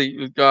ahead,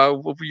 Leslie.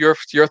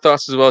 Your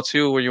thoughts as well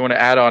too. Where you want to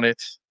add on it?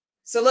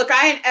 So look,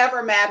 I ain't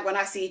ever mad when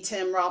I see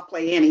Tim Roth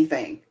play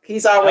anything.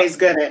 He's always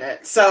good at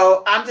it.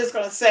 So I'm just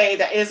going to say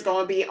that it's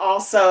going to be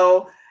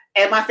also,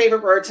 and my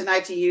favorite word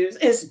tonight to use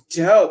is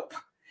dope.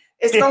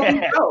 It's going to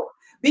be dope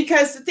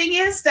because the thing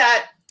is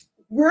that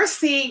we're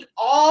seeing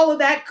all of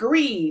that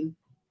green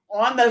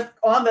on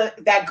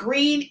that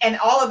green and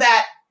all of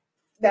that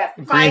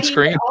green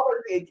screen.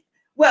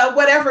 Well,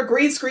 whatever,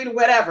 green screen,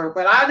 whatever.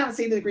 But I've never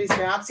seen the green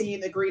screen. I'm seeing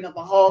the green of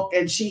the Hulk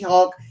and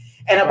She-Hulk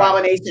and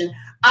Abomination.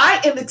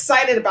 I am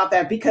excited about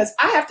that because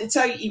I have to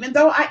tell you, even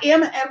though I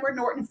am an Edward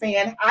Norton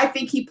fan, I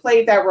think he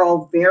played that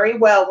role very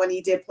well when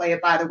he did play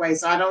it, by the way.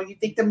 So I know you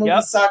think the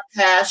movie sucked,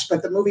 Cash,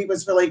 but the movie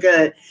was really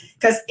good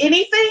because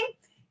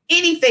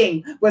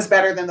anything was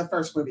better than the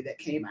first movie that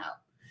came out.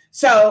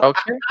 So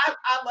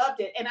I loved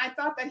it. And I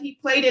thought that he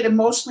played it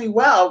emotionally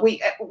well.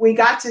 We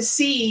got to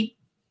see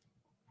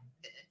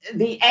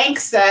the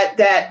angst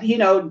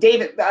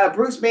that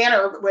Bruce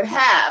Banner would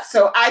have.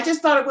 So I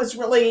just thought it was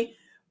really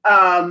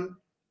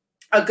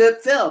a good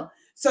film.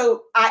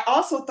 So I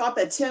also thought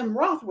that Tim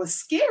Roth was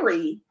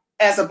scary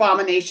as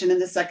Abomination in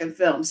the second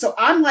film. So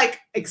I'm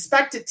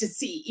expected to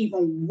see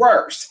even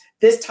worse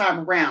this time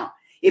around.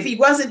 If he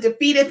wasn't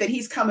defeated, then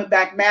he's coming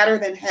back madder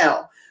than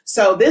hell.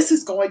 So this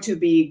is going to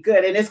be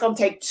good. And it's going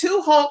to take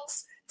two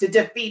Hulks to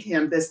defeat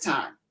him this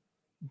time.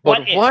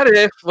 But what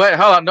if hold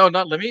on, no,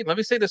 let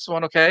me say this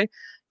one, okay?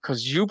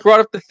 Because you brought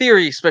up the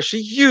theory,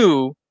 especially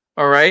you,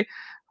 all right?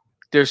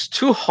 There's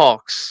two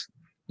Hulks.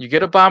 You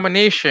get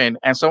Abomination,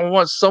 and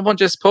someone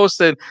just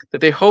posted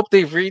that they hope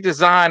they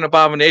redesign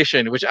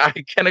Abomination, which I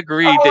can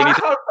agree they need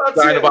to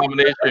design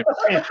Abomination.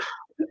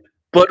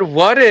 But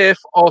what if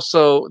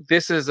also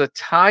this is a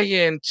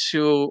tie-in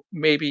to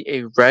maybe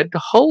a Red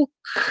Hulk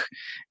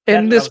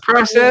in this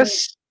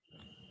process?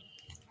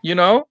 You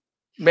know,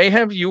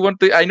 Mayhem,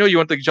 I know you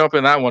want to jump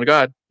in that one. Go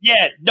ahead.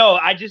 Yeah, no,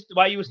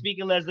 while you were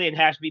speaking, Leslie, and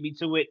Hash beat me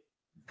to it,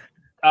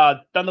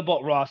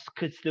 Thunderbolt Ross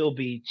could still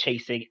be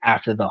chasing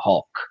after the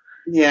Hulk.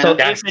 Yeah. So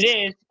if it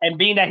is, and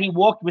being that he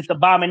walked with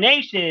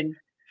Abomination,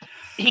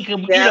 he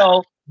could,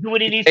 do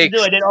what he needs to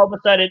do, and then all of a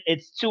sudden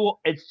it's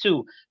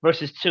two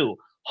versus two.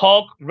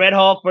 Hulk, Red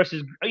Hulk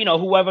versus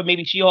whoever,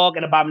 maybe She-Hulk,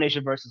 and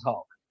Abomination versus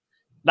Hulk.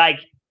 Like,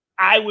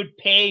 I would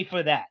pay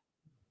for that.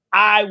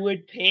 We're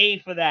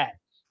paying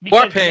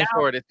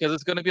for it because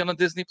it's going to be on the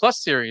Disney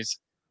Plus series.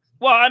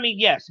 Well, I mean,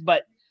 yes,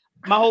 but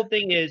my whole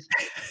thing is,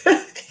 you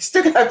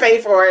still gotta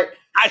pay for it.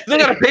 I still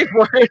gotta pay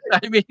for it.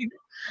 I mean,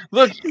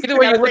 look, either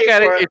way you look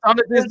at it, it's on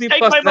the Disney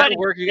Plus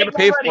network. You gotta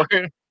pay for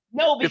it.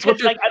 No,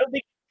 because I don't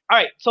think. All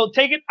right, so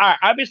take it. All right,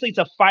 obviously it's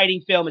a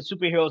fighting film and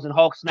superheroes and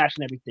Hulk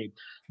smashing everything,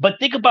 but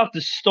think about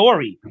the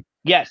story.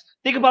 Yes,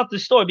 think about the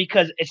story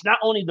because it's not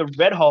only the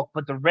Red Hulk,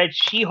 but the Red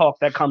She-Hulk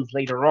that comes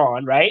later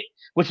on, right?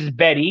 Which is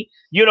Betty,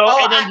 and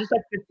then just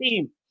like the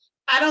theme.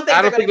 I don't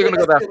think they're going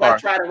to go that far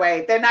right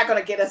away. They're not going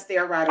to get us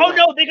there right away. Oh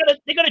no,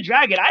 they're gonna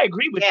drag it. I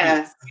agree with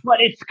you,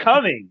 but it's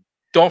coming.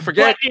 Don't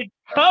forget, it's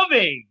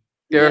coming.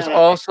 There's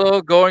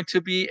also going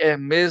to be a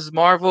Ms.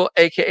 Marvel,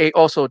 aka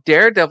also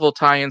Daredevil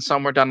tie-in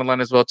somewhere down the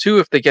line as well too.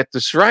 If they get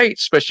this right,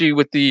 especially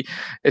with the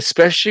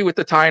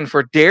tie-in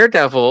for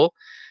Daredevil,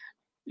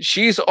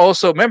 she's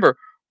also, remember,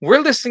 we're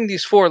listing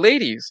these 4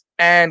 ladies,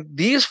 and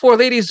these 4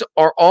 ladies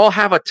all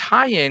have a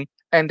tie-in,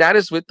 and that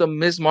is with the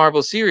Ms.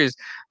 Marvel series.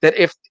 That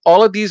if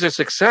all of these are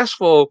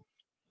successful,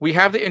 we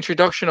have the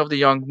introduction of the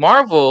Young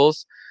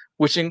Marvels,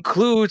 which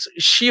includes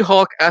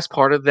She-Hulk as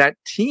part of that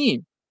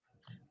team.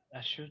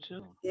 That's true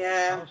too.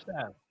 Yeah.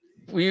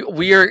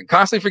 We are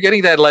constantly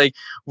forgetting that. Like,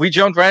 we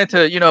jumped right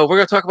into, we're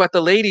gonna talk about the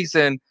ladies,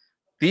 and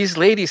these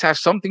ladies have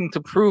something to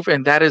prove,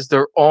 and that is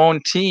their own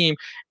team.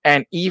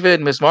 And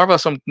even Ms. Marvel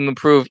has something to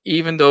prove,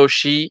 even though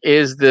she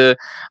is the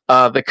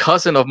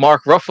cousin of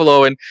Mark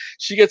Ruffalo, and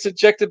she gets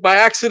ejected by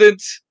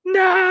accident.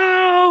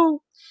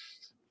 No.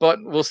 But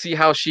we'll see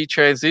how she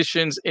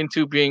transitions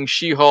into being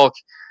She-Hulk.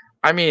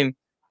 I mean,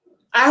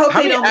 I hope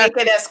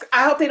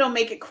they don't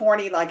make it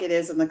corny like it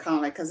is in the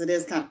comic, because it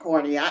is kind of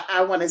corny.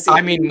 I want to see.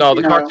 I mean, no,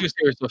 the cartoon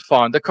series was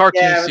fun. The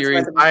cartoon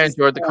series, I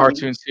enjoyed the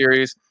cartoon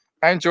series.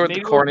 I enjoyed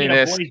the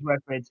corniness.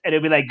 Reference, and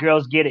it'll be like,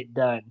 "Girls, get it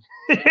done."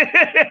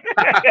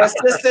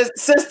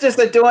 sisters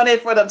are doing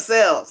it for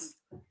themselves.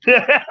 All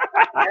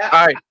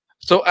right.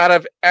 So, out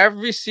of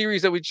every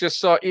series that we just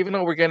saw, even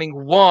though we're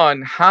getting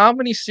 1, how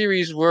many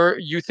series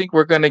you think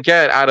we're going to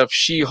get out of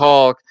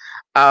She-Hulk,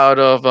 out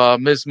of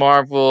Ms.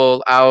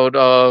 Marvel, out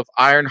of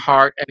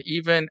Ironheart, and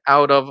even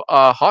out of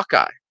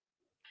Hawkeye?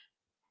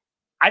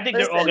 I think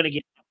they're all going to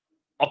get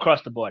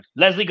across the board.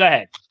 Leslie, go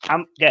ahead.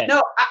 Go ahead.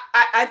 No,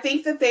 I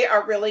think that they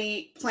are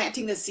really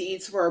planting the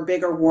seeds for a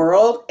bigger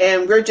world,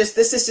 and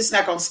this is just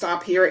not going to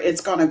stop here.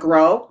 It's going to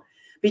grow,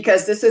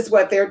 because this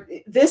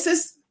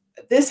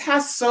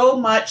has so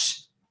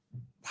much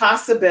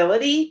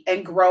possibility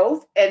and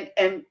growth,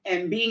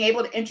 and being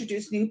able to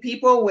introduce new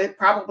people with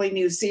probably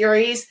new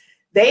series.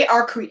 They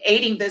are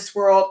creating this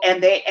world,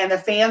 and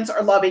the fans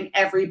are loving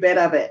every bit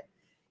of it.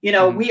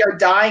 We are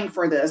dying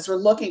for this. We're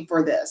looking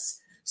for this.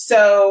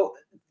 So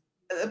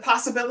the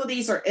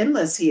possibilities are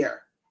endless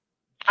here.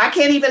 I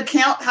can't even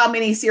count how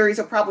many series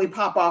will probably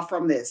pop off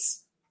from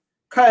this.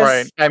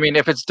 Right. I mean,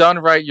 if it's done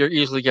right, you're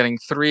easily getting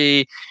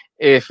 3.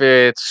 If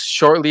it's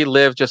shortly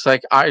lived, just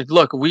like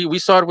we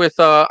started with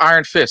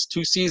Iron Fist,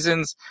 2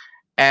 seasons,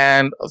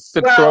 and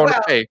thrown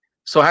away.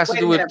 So it has to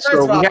do with.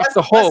 So we have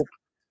to hope.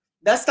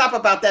 Let's stop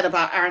about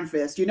Iron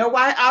Fist. You know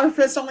why Iron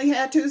Fist only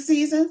had 2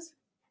 seasons?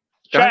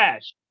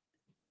 Trash.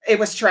 It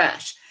was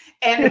trash,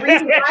 and the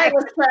reason why it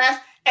was trash.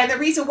 And the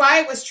reason why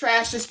it was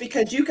trash is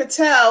because you could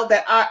tell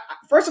that,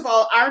 first of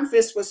all, Iron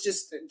Fist was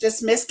just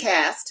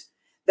miscast.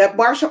 The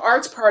martial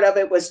arts part of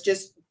it was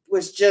just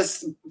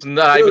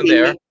not even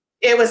there.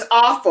 It was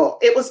awful.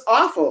 It was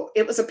awful.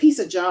 It was a piece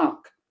of junk.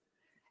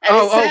 And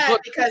it's sad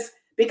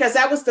because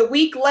that was the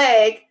weak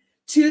leg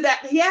to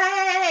that.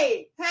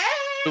 Yay!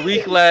 Hey! The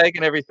weak leg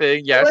and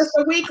everything. Yes. It was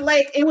the weak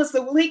leg. It was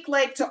the weak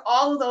leg to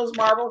all of those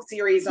Marvel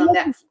series on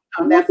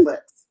Netflix.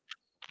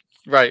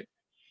 Right.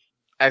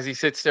 As he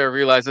sits there and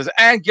realizes,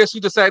 and guess who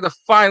decided to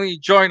finally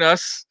join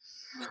us,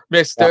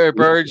 Mr.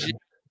 Burge.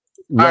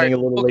 Running a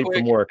little late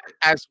from work.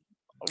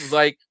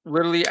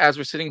 Literally, as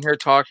we're sitting here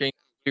talking,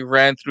 we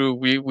ran through,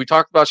 we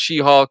talked about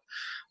She-Hulk,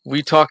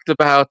 we talked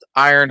about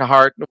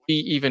Ironheart, we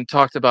even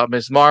talked about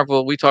Ms.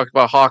 Marvel, we talked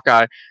about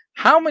Hawkeye.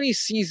 How many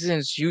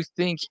seasons you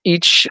think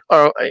each,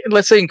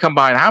 let's say in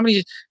combined, how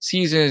many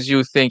seasons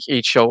you think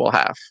each show will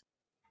have?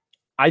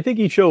 I think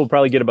each show will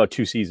probably get about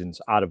 2 seasons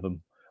out of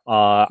them.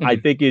 I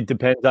think it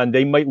depends on,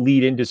 they might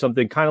lead into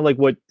something kind of like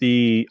what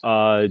the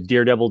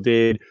Daredevil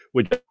did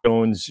with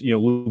Jones,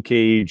 Luke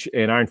Cage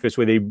and Iron Fist,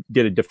 where they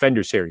did a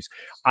Defender series.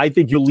 I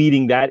think you're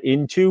leading that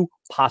into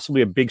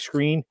possibly a big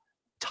screen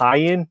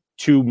tie-in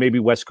to maybe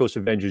West Coast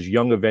Avengers,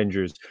 Young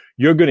Avengers.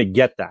 You're going to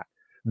get that.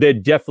 They're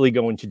definitely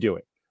going to do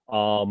it.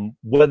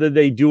 Whether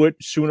they do it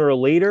sooner or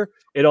later,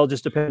 it all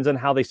just depends on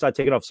how they start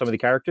taking off some of the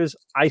characters.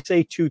 I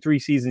say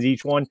 2-3 seasons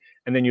each one,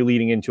 and then you're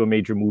leading into a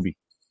major movie.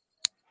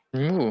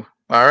 Ooh.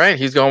 All right,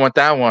 he's going with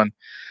that one.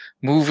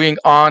 Moving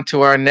on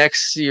to our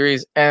next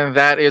series, and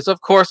that is, of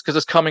course, because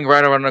it's coming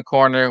right around the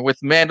corner with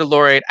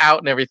Mandalorian out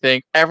and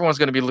everything, everyone's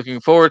going to be looking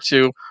forward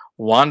to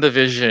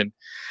WandaVision.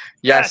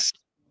 Yes,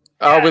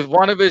 With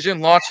WandaVision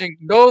launching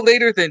no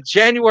later than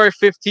January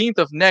 15th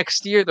of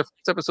next year. The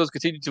first episodes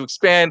continue to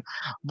expand.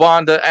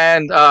 Wanda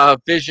and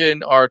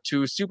Vision are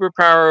two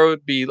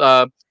superpowered, be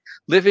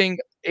living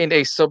in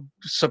a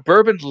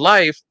suburban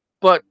life,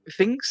 but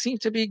things seem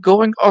to be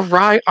going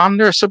awry on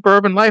their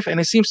suburban life, and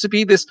it seems to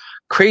be this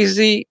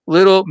crazy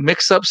little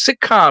mix-up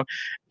sitcom.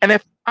 And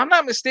if I'm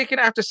not mistaken,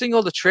 after seeing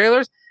all the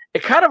trailers,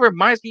 it kind of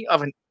reminds me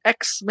of an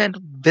X-Men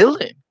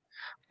villain.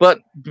 But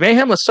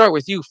Mayhem, let's start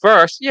with you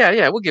first.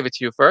 Yeah, we'll give it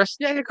to you first.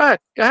 Yeah, go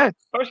ahead.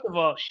 First of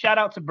all, shout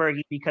out to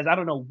Bergie, because I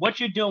don't know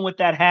what you're doing with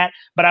that hat,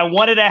 but I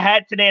wanted a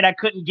hat today and I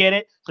couldn't get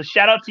it. So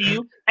shout out to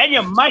you. And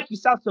your mic, you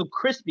sound so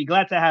crispy.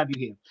 Glad to have you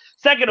here.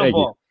 Second of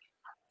all,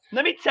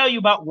 let me tell you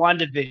about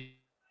WandaVision.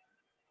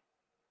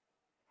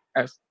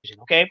 Yes.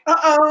 Okay.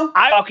 Uh-oh.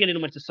 I walk in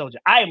and Winter Soldier.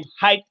 I am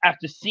hyped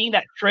after seeing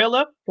that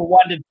trailer for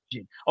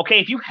WandaVision. Okay,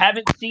 if you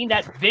haven't seen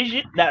that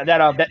vision, that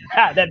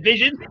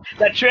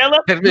trailer,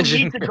 you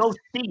need to go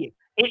see it.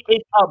 It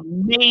is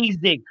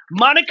amazing.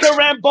 Monica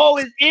Rambeau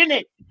is in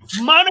it.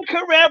 Monica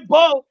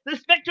Rambeau, the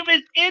Spectrum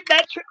is in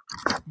that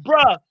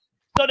bruh.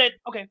 So that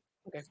okay.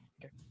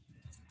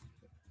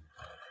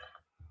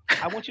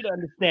 I want you to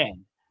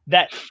understand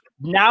that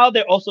now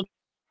they're also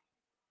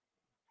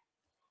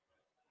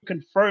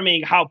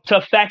confirming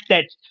the fact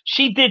that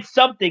she did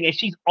something and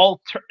she's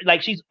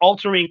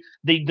altering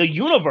the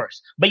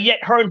universe, but yet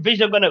her and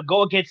Vision are gonna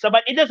go against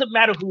somebody. It doesn't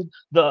matter who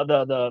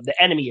the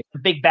enemy is, the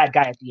big bad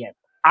guy at the end.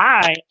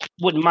 I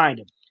wouldn't mind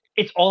him.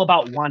 It's all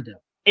about Wanda.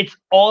 It's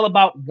all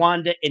about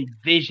Wanda and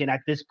Vision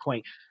at this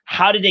point.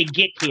 How did they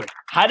get here?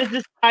 How does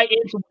this tie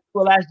into what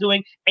we're last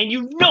doing? And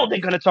you know they're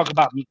gonna talk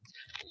about mutants.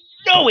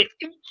 You know it.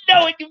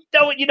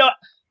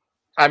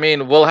 I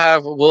mean, we'll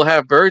have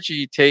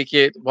Bergie take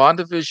it.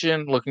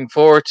 WandaVision, looking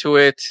forward to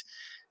it.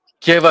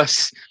 Give it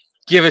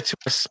to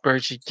us,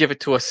 Bergie. Give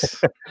it to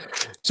us.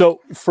 So,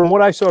 from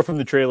what I saw from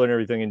the trailer and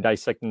everything, and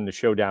dissecting the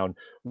showdown,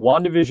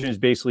 WandaVision is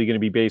basically going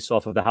to be based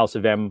off of the House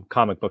of M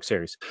comic book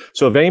series.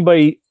 So, if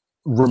anybody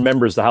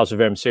remembers the House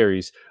of M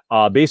series,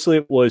 basically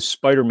it was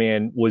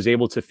Spider-Man was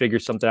able to figure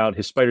something out.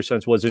 His spider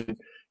sense wasn't,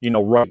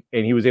 right,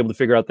 and he was able to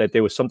figure out that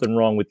there was something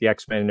wrong with the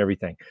X-Men and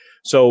everything.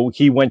 So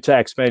he went to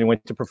X-Men, he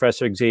went to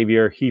Professor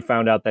Xavier. He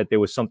found out that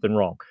there was something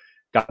wrong.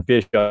 Got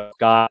Bishop,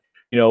 got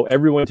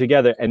everyone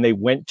together, and they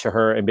went to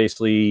her and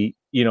basically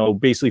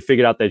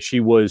figured out that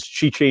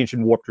she changed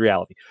and warped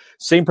reality.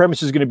 Same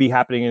premise is going to be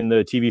happening in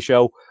the TV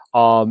show.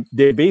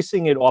 They're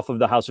basing it off of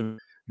the House of.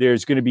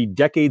 There's going to be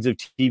decades of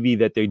TV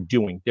that they're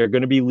doing. They're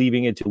going to be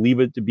leaving it to Leave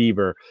It to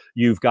Beaver.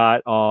 You've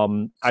got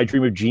I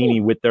Dream of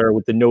Jeannie with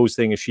the nose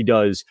thing as she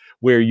does,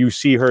 where you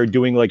see her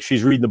doing like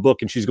she's reading the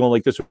book and she's going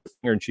like this with her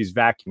finger and she's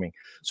vacuuming.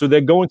 So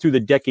they're going through the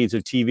decades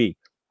of TV.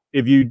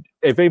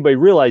 If anybody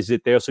realizes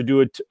it, they also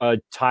do a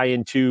tie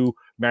into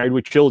Married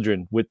with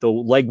Children with the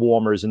leg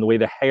warmers and the way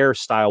the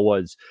hairstyle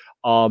was.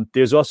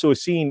 There's also a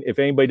scene, if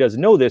anybody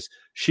doesn't know this,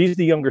 she's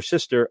the younger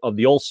sister of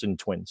the Olsen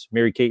twins,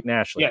 Mary-Kate and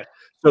Ashley. Yeah.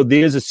 So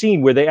there's a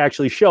scene where they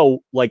actually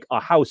show like a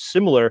house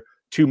similar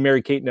to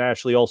Mary-Kate and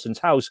Ashley Olsen's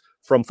house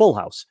from Full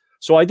House.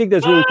 So I think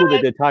that's really cool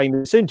that they're tying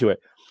this into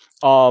it.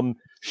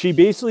 She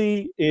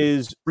basically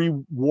is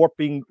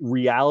rewarping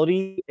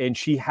reality, and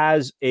she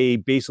has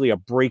basically a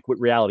break with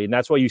reality. And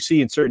that's why you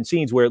see in certain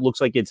scenes where it looks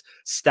like it's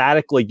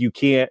static, like you're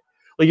trying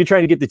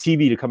to get the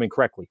TV to come in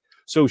correctly.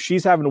 So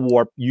she's having a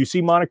warp. You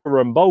see Monica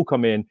Rambeau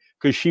come in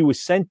because she was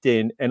sent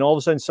in, and all of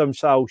a sudden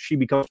somehow she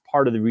becomes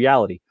part of the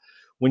reality.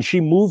 When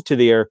she moved to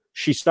there,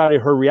 she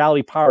started her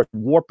reality power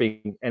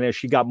warping, and as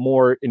she got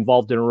more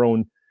involved in her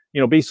own,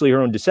 basically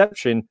her own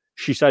deception,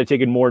 she started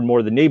taking more and more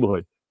of the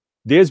neighborhood.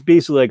 There's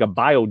basically like a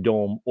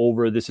biodome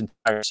over this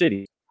entire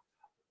city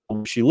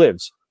where she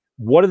lives.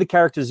 One of the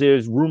characters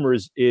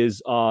rumors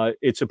is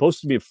it's supposed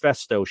to be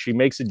Mephisto. She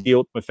makes a deal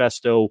with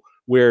Mephisto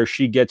where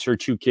she gets her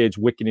two kids,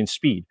 Wiccan and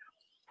Speed.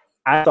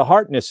 Agatha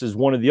Harkness is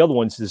one of the other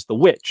ones, is the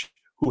witch,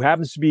 who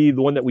happens to be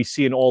the one that we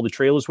see in all the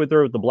trailers with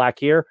her, with the black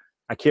hair.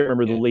 I can't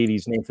remember the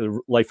lady's name for the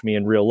life of me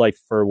in real life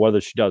for whether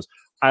she does.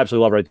 I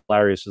absolutely love her.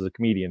 Hilarious as a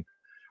comedian.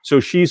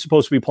 So she's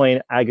supposed to be playing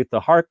Agatha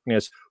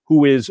Harkness,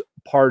 who is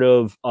part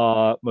of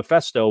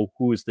Mephisto,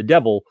 who is the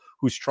devil,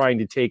 who's trying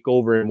to take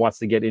over and wants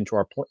to get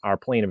into our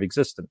plane of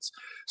existence.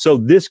 So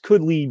this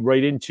could lead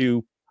right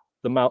into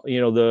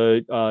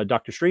the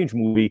Doctor Strange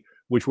movie,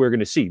 which we're going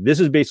to see. This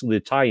is basically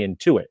the tie-in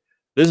to it.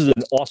 This is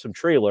an awesome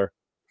trailer,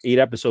 8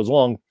 episodes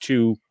long,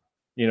 to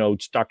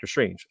Doctor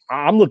Strange.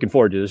 I'm looking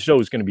forward to this. Show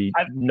is going to be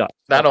nuts.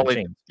 Not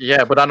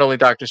only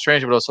Doctor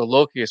Strange, but also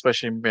Loki,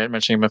 especially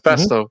mentioning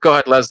Mephisto. Mm-hmm. Go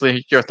ahead,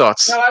 Leslie. Your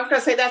thoughts? No, I was going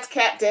to say that's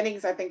Kat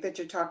Dennings. I think that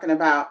you're talking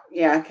about.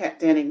 Yeah, Kat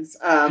Dennings.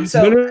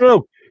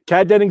 No.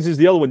 Kat Dennings is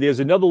the other one. There's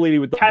another lady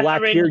with the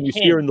black hair. You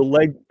see her in the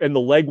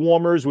leg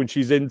warmers when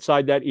she's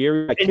inside that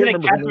area. I can't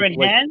remember.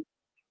 Catherine Hahn?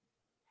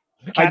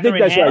 I think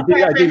that's right.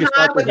 I think it's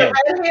Catherine with the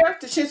red hair.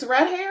 Does she have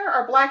red hair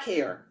or black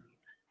hair?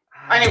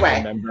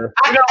 Anyway,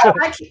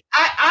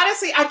 I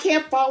honestly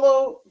can't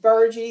follow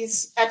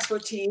Bergie's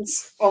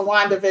expertise on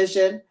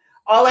WandaVision.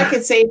 All I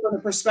can say from the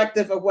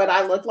perspective of what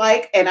I look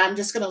like, and I'm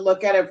just going to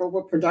look at it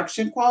for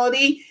production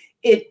quality.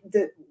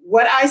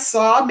 what I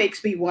saw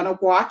makes me want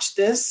to watch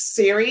this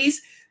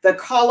series. The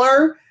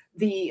color,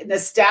 the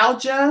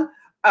nostalgia,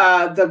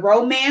 the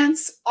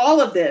romance, all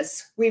of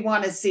this we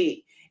want to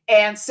see.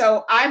 And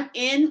so I'm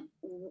in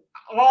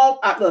all.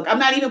 Look, I'm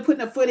not even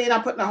putting a foot in.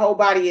 I'm putting a whole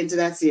body into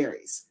that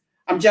series.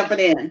 I'm jumping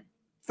in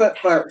foot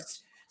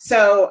first.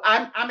 So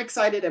I'm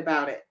excited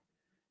about it.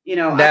 You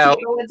know, Now, I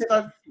can go into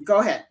the. Go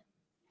ahead.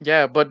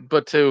 yeah,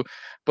 but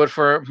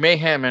for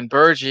Mayhem and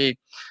Burgie,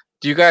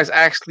 do you guys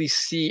actually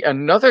see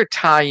another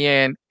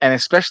tie-in, and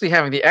especially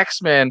having the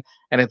X-Men,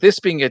 and if this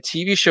being a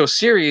TV show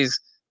series,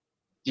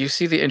 do you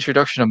see the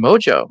introduction of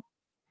Mojo?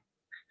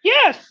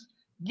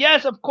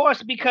 Yes, of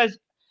course, because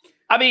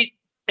I mean,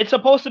 it's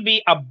supposed to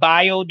be a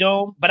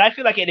biodome, but I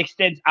feel like it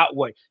extends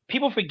outward.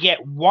 People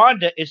forget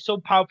Wanda is so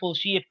powerful,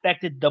 she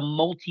affected the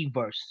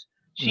multiverse.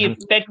 She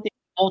affected the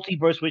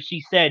multiverse where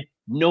she said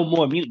no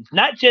more mutants,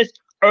 not just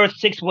Earth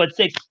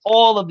 616,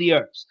 all of the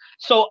Earths.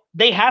 So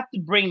they have to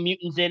bring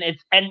mutants in.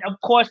 And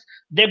of course,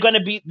 they're gonna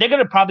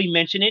probably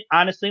mention it,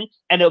 honestly,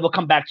 and it will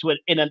come back to it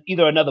in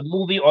either another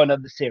movie or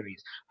another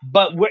series.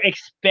 But we're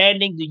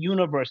expanding the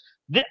universe.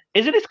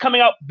 Isn't this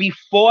coming out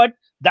before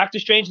Doctor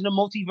Strange in the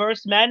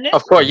Multiverse Madness?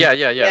 Of course, yeah.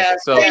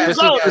 So Yeah, this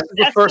is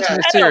the first in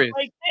the series.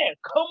 Right there.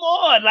 Come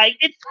on, like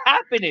it's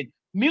happening.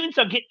 Mutants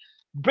are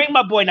bring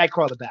my boy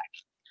Nightcrawler back.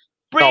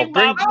 Bring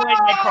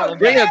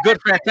a good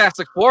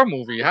Fantastic Four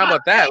movie. How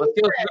about that? Let's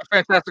get a good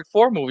Fantastic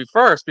Four movie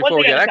first before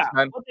we get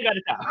X-Men.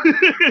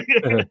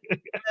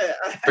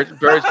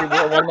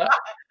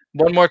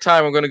 One more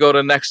time, we're going to go to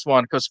the next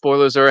one because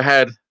spoilers are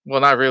ahead.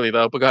 Well, not really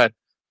though, but go ahead.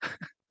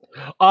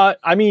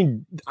 I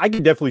mean, I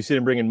could definitely see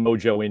them bringing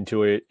Mojo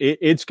into it.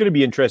 It's going to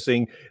be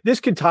interesting. This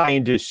could tie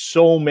into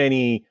so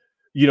many,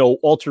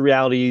 alter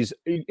realities,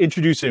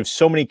 introducing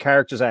so many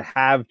characters that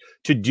have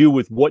to do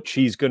with what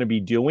she's going to be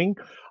doing.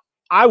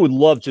 I would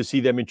love to see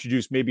them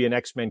introduce maybe an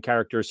X-Men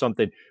character or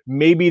something.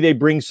 Maybe they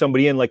bring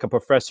somebody in like a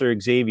Professor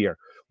Xavier,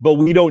 but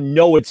we don't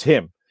know it's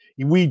him.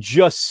 We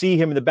just see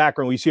him in the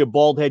background. We see a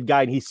bald head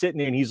guy and he's sitting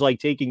there and he's like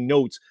taking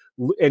notes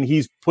and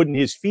he's putting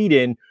his feet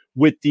in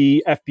with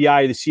the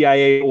FBI, the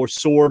CIA, or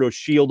SWORD or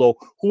SHIELD or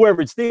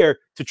whoever it's there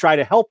to try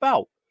to help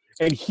out.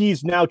 And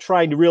he's now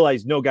trying to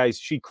realize, no, guys,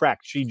 she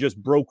cracked. She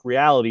just broke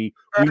reality.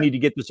 We need to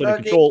get this under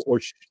control or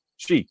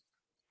she.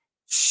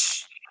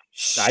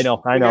 I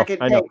know. We're not getting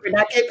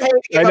paid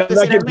to give up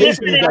this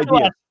information.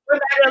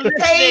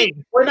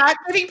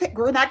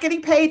 We're not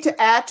getting paid to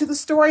add to the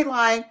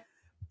storyline.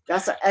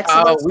 That's an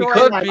excellent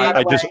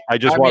storyline. I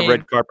just want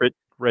red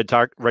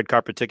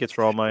carpet tickets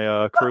for all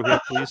my crew here,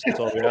 please. That's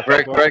all we have.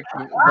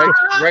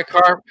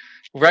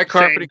 Red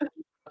carpeting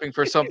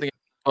for something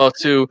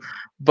too.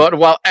 But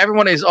while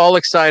everyone is all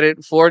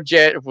excited for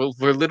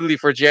we're literally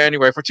for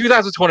January, for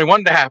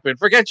 2021 to happen.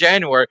 Forget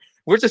January.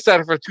 We're just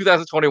excited for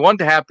 2021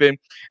 to happen.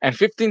 And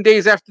 15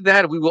 days after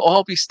that, we will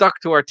all be stuck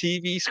to our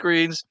TV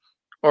screens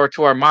or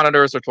to our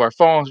monitors or to our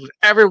phones,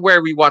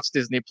 everywhere we watch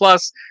Disney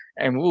Plus.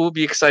 And we will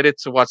be excited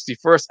to watch the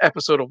first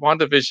episode of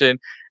WandaVision.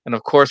 And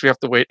of course, we have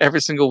to wait every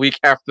single week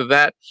after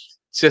that,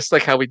 just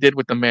like how we did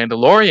with The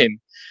Mandalorian.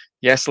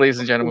 Yes, ladies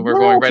and gentlemen, we're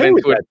going right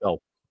into it.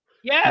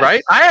 Yeah,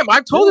 right.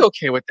 I'm totally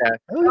okay with that.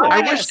 I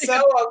wish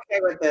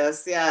okay with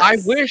this. Yeah.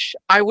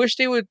 I wish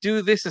they would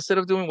do this instead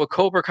of doing what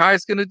Cobra Kai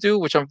is going to do,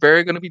 which I'm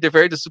very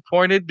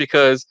disappointed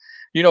because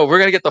we're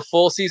going to get the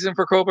full season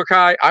for Cobra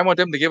Kai. I want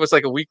them to give us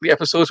like a weekly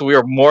episode so we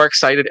are more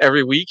excited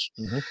every week.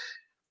 Mm-hmm.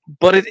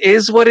 But it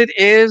is what it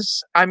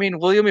is. I mean,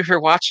 William, if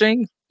you're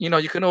watching,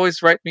 you can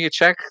always write me a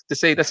check to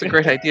say that's a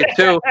great idea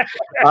too.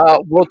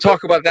 We'll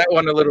talk about that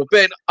one a little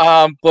bit.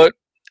 But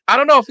I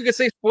don't know if we could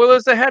say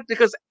spoilers ahead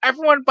because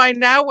everyone by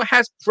now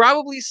has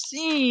probably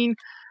seen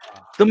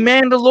The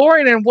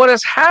Mandalorian and what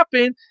has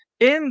happened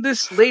in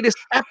this latest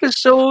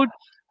episode,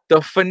 the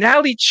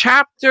finale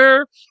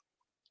chapter.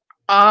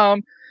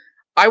 I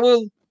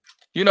will,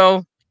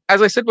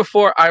 as I said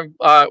before,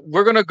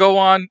 we're gonna go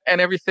on and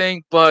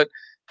everything, but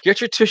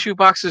get your tissue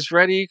boxes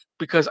ready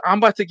because I'm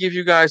about to give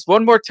you guys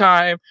one more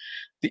time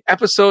the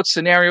episode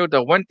scenario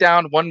that went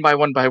down one by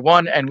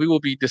one, and we will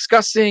be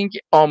discussing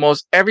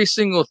almost every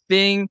single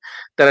thing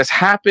that has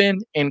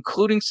happened,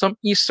 including some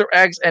Easter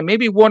eggs and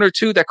maybe one or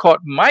two that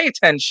caught my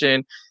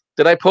attention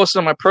that I posted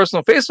on my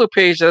personal Facebook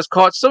page that has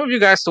caught some of you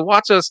guys to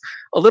watch us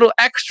a little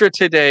extra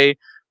today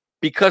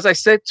because I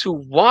said to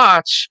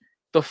watch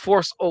The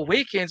Force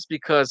Awakens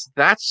because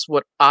that's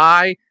what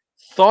I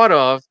thought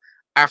of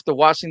after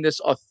watching this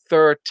a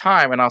third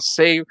time, and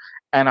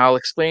I'll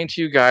explain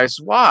to you guys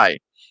why.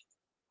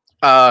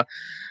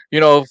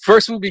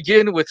 First we'll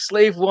begin with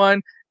Slave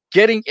One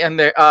getting on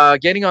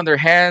their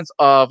hands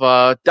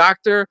of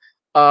Dr.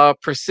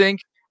 Persink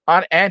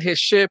and his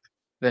ship.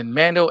 Then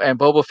Mando and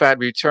Boba Fett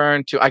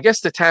return to, I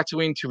guess, the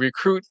Tatooine to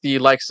recruit the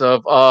likes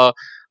of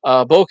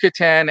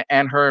Bo-Katan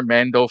and her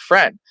Mando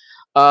friend.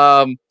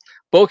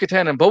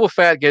 Bo-Katan and Boba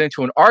Fett get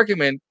into an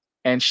argument,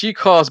 and she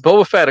calls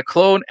Boba Fett a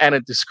clone and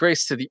a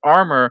disgrace to the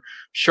armor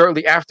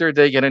shortly after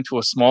they get into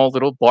a small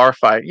little bar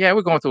fight. Yeah,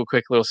 we're going through a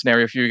quick little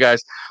scenario for you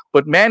guys.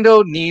 But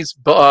Mando needs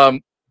Boba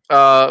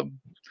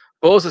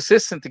Bo's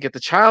assistant to get the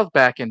child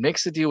back and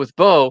makes a deal with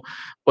Bo,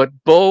 but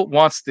Bo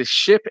wants the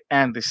ship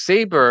and the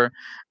saber.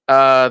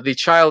 The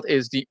child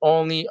is the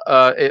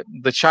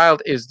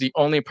child is the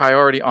only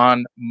priority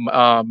on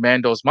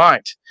Mando's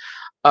mind.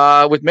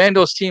 With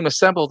Mando's team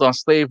assembled on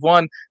Slave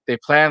One, they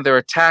plan their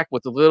attack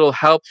with a little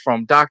help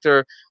from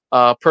Doctor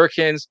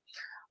Perkins,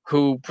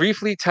 who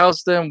briefly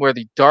tells them where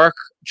the Dark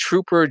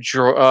Trooper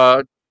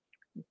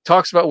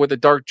talks about where the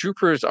Dark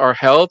Troopers are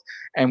held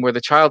and where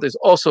the child is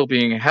also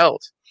being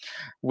held.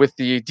 With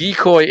the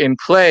decoy in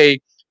play,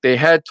 they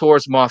head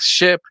towards Moth's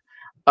ship.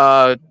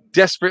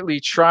 Desperately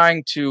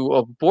trying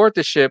to board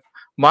the ship,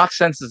 Moth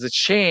senses a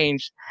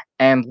change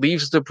and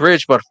leaves the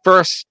bridge, but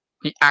first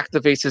he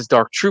activates his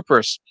Dark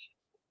Troopers.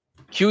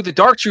 Cue the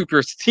Dark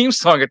Troopers theme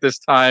song at this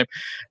time.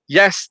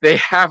 Yes, they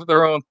have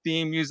their own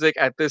theme music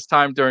at this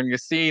time during the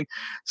scene.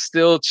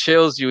 Still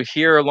chills. You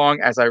hear along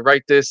as I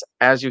write this,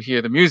 as you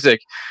hear the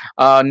music.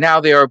 Now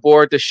they are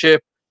aboard the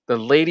ship. The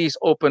ladies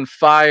open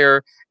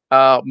fire.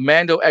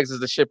 Mando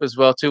exits the ship as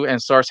well too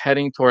and starts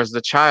heading towards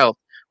the child.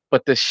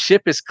 But the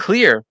ship is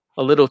clear,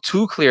 a little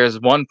too clear, as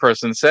one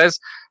person says.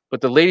 But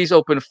the ladies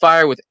open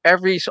fire on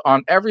every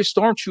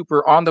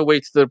stormtrooper on the way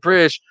to the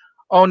bridge.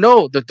 Oh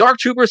no, the Dark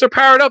Troopers are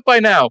powered up by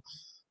now.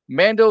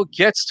 Mando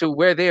gets to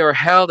where they are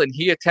held and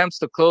he attempts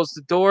to close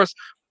the doors,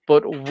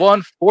 but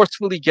one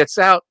forcefully gets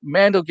out.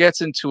 Mando gets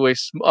into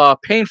a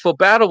painful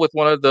battle with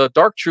one of the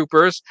Dark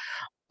Troopers,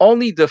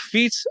 only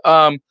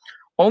defeating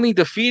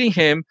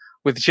him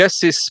with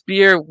just his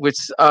spear,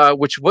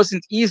 which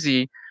wasn't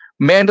easy.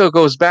 Mando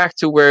goes back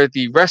to where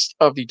the rest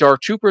of the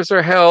Dark Troopers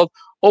are held,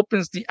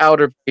 opens the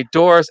outer bay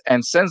doors,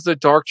 and sends the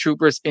Dark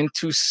Troopers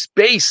into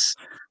space.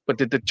 But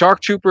did the Dark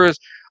Troopers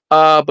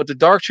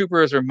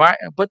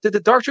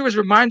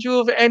remind you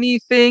of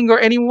anything or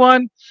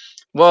anyone?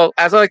 Well,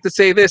 as I like to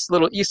say this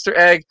little Easter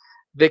egg,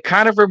 they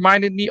kind of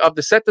reminded me of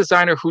the set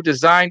designer who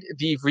designed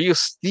the Real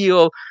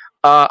Steel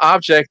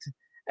object.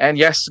 And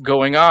yes,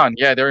 going on.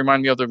 Yeah, they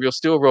remind me of the Real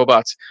Steel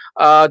robots.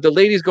 The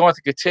ladies go on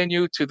to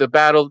continue to the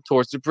battle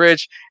towards the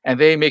bridge, and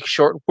they make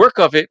short work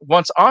of it.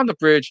 Once on the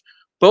bridge,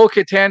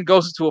 Bo-Katan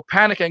goes into a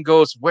panic and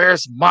goes,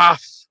 "Where's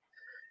Moth?"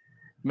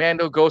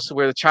 Mando goes to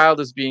where the child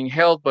is being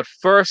held, but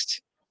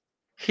first,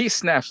 he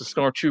snaps the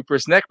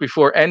stormtrooper's neck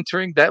before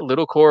entering that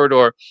little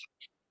corridor.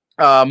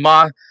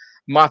 Moth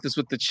is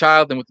with the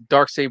child and with the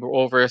Darksaber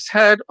over his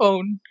head.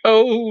 Oh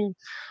no!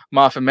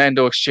 Moth and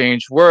Mando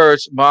exchange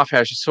words.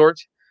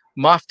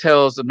 Moth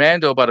tells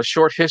Mando about a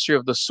short history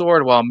of the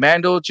sword, while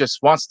Mando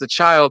just wants the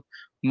child.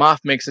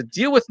 Moth makes a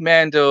deal with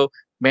Mando.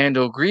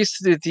 Mando agrees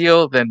to the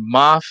deal. Then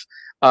Moth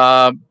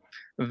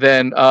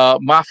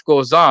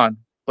goes on,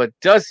 but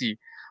does he?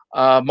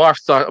 Moth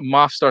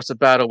starts a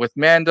battle with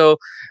Mando.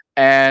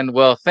 And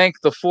well,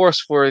 thank the Force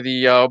for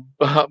the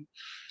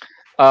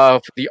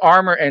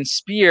armor and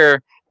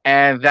spear,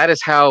 and that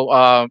is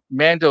how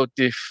Mando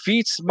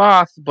defeats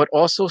Moth, but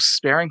also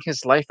sparing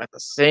his life at the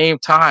same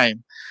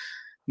time.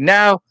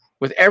 Now,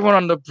 with everyone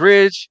on the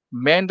bridge,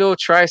 Mando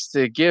tries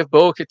to give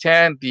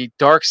Bo-Katan the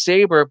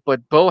Darksaber,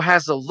 but Bo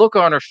has a look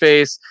on her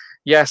face.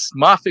 Yes,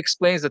 Moth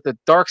explains that the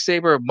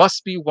Darksaber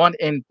must be won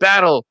in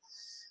battle.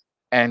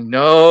 And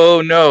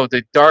no,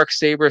 the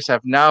Darksabers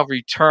have now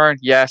returned.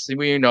 Yes, and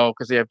we know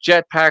because they have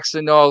jetpacks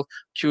and all.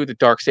 Cue the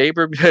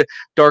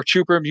Dark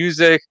Trooper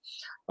music.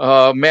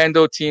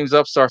 Mando teams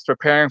up, starts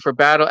preparing for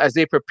battle. As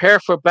they prepare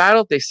for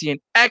battle, they see an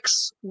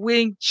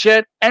X-wing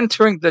jet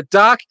entering the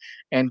dock,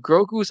 and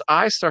Grogu's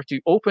eyes start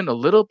to open a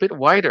little bit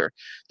wider.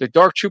 The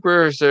Dark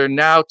Troopers are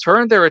now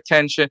turned their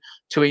attention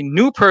to a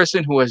new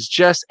person who has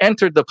just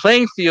entered the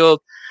playing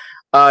field.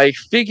 A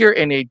figure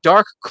in a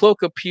dark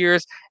cloak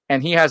appears,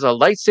 and he has a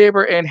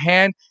lightsaber in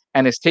hand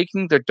and is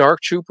taking the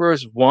Dark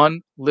Troopers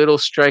one little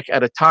strike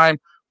at a time.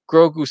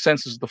 Grogu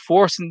senses the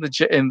Force in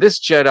this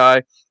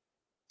Jedi,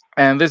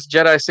 and this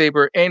Jedi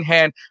saber in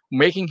hand,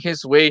 making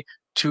his way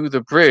to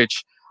the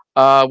bridge.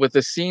 With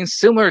a scene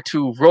similar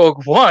to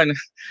Rogue One,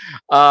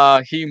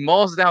 he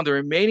mauls down the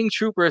remaining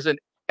troopers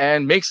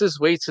and makes his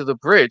way to the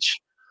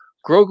bridge.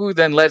 Grogu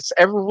then lets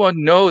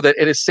everyone know that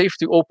it is safe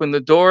to open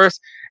the doors,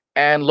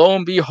 and lo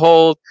and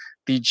behold,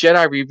 the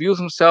Jedi reveals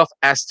himself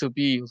as to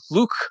be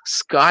Luke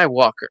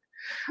Skywalker.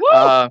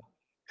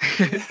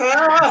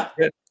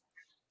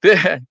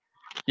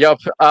 Yep.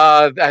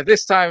 At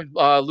this time,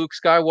 Luke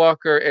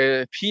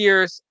Skywalker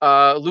appears.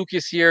 Luke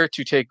is here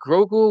to take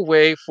Grogu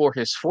away for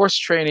his Force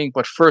training,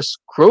 but first,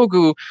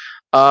 Grogu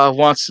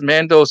wants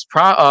Mando's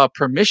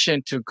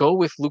permission to go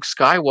with Luke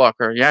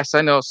Skywalker. Yes,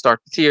 I know.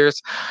 Start the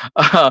tears.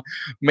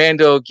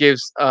 Mando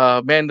gives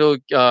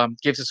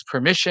his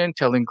permission,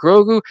 telling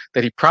Grogu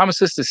that he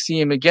promises to see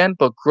him again.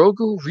 But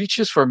Grogu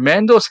reaches for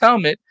Mando's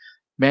helmet.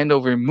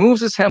 Mando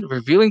removes his helmet,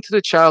 revealing to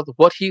the child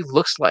what he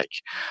looks like.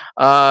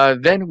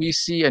 Then we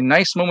see a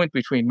nice moment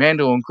between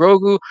Mando and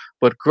Grogu,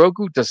 but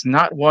Grogu does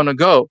not want to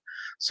go.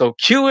 So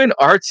cue in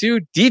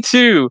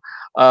R2-D2.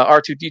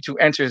 R2-D2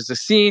 enters the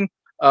scene.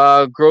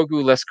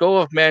 Grogu lets go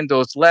of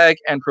Mando's leg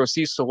and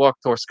proceeds to walk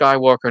towards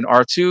Skywalker and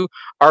R2.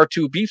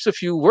 R2 beeps a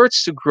few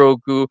words to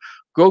Grogu.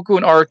 Grogu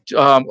and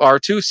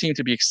R2 seem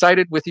to be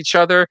excited with each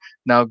other.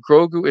 Now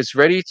Grogu is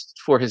ready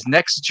for his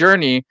next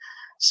journey.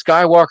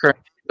 Skywalker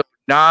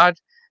nod.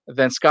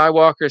 Then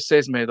Skywalker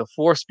says, "May the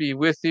Force be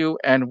with you."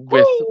 And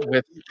with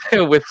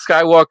with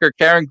Skywalker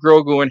carrying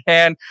Grogu in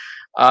hand,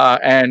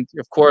 and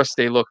of course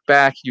they look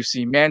back. You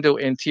see Mando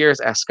in tears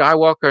as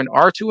Skywalker and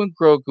R2 and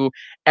Grogu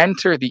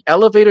enter the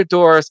elevator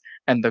doors,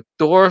 and the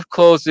door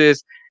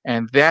closes,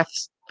 and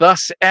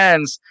thus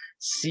ends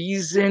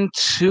season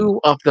 2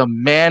 of The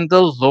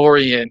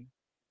Mandalorian.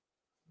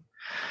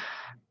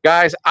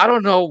 Guys, I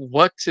don't know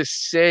what to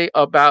say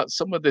about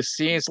some of the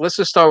scenes. Let's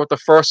just start with the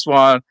first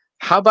one.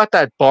 How about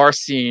that bar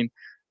scene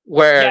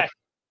where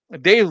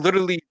they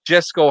literally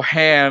just go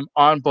ham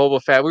on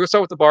Boba Fett? We're gonna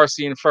start with the bar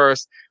scene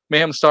first.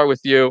 Mayhem, start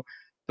with you.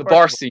 The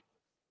bar scene.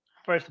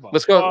 First of all,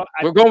 let's go.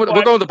 We're going with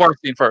the bar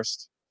scene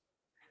first.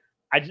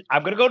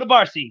 I'm gonna go to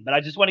bar scene, but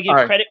I just want to give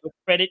credit where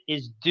credit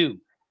is due.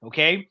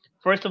 Okay.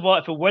 First of all,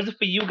 if it wasn't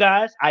for you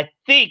guys, I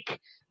think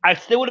I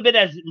still would have been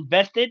as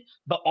invested,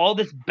 but all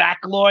this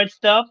backlore and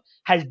stuff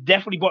has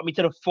definitely brought me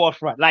to the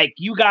forefront. Like,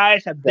 you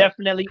guys have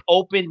definitely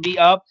opened me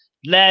up.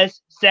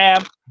 Les,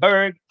 Sam,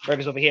 Berg's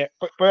over here.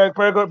 Berg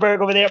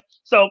over there.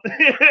 So,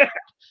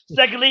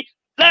 secondly,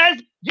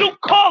 Les, you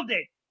called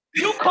it.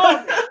 You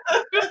called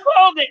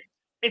it.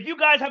 If you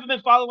guys haven't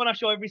been following our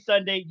show every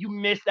Sunday, you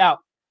missed out.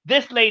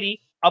 This lady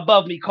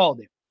above me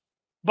called it.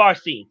 Bar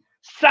scene.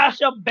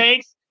 Sasha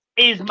Banks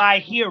is my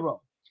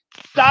hero.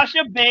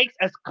 Sasha Banks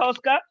as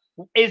Koska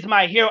is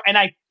my hero. And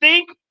I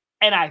think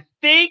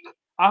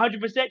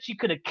 100% she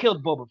could have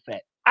killed Boba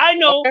Fett. I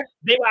know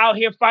they were out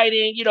here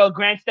fighting,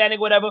 grandstanding,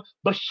 whatever,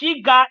 but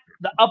she got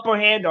the upper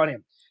hand on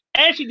him.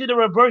 And she did a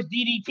reverse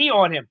DDT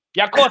on him.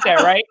 Y'all caught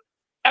that, right?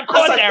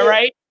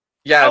 Right?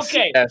 Yes.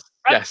 Okay.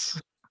 Yes.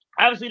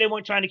 Obviously, they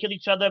weren't trying to kill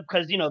each other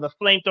because, the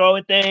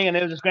flamethrower thing, and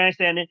it was just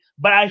grandstanding.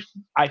 But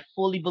I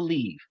fully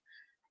believe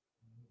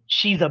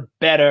she's a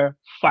better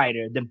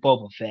fighter than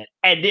Boba Fett.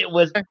 And it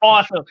was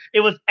awesome. It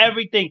was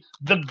everything.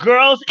 The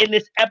girls in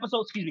this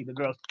episode,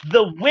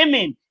 the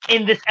women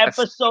in this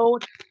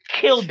episode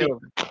killed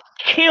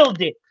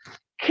it.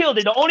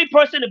 The only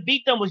person to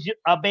beat them was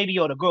Baby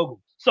Yoda, Grogu.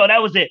 So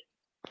that was it.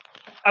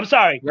 I'm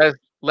sorry.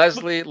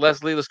 Leslie,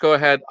 let's go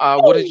ahead.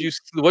 What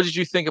did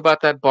you think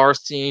about that bar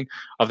scene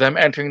of them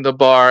entering the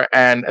bar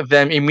and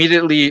them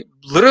immediately,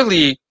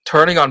 literally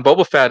turning on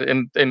Boba Fett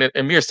in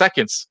mere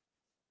seconds?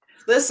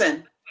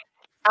 Listen,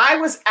 I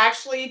was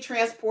actually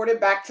transported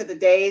back to the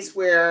days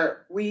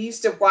where we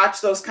used to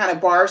watch those kind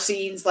of bar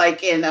scenes,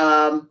 like in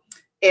a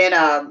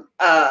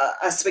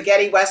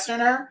spaghetti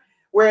westerner,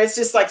 where it's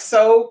just like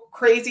so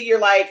crazy. You're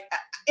like,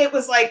 it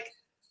was like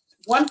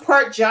one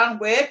part John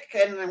Wick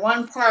and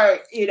one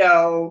part,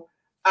 the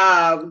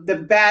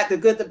bad, the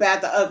good, the bad,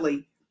 the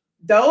ugly.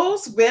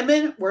 Those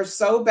women were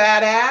so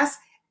badass,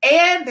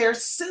 and their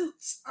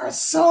suits are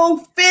so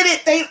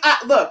fitted.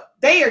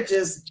 They are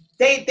just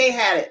they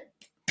had it.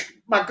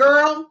 My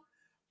girl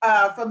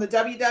from the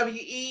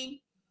WWE,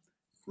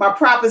 my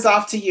prop is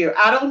off to you.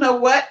 I don't know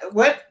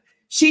what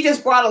she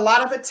just brought a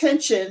lot of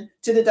attention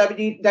to the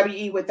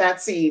WWE with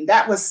that scene.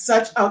 That was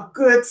such a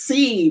good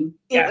scene.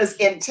 It was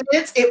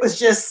intense. It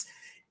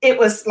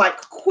was like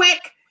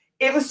quick.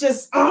 It was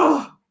just,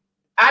 I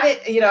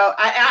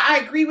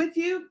agree with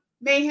you,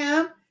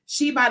 Mayhem.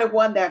 She might have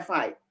won that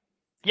fight.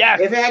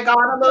 Yes. If it had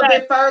gone a little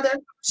bit further,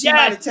 she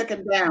might have taken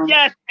him down.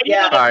 Yes. And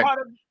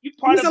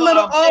He's a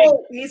little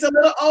old. He's a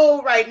little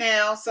old right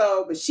now.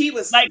 So, but she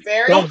was like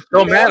very.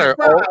 Don't matter.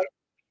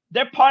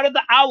 They're part of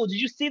the owl. Did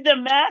you see their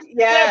mask?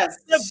 Yes.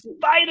 They're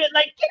fighting.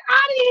 Like, get out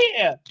of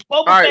here.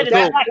 All right,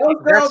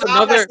 those girls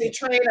obviously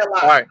train a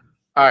lot.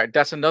 All right.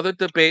 That's another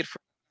debate for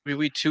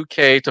WWE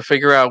 2K to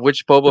figure out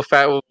which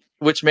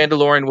which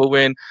Mandalorian will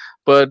win.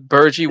 But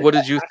Bergie, what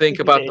did you think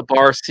about the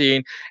bar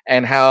scene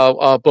and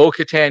how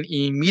Bo-Katan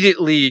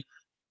immediately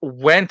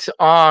went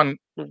on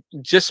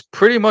just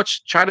pretty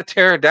much try to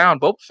tear down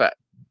Boba Fett?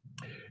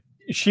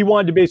 She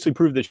wanted to basically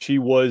prove that she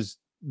was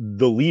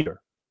the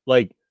leader.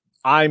 Like,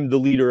 I'm the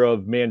leader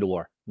of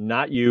Mandalore,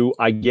 not you.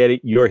 I get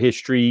it. Your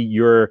history,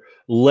 your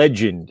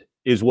legend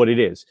is what it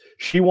is.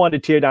 She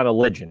wanted to tear down a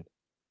legend.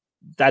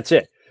 That's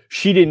it.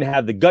 She didn't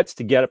have the guts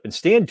to get up and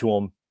stand to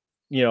him.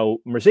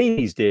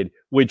 Mercedes did,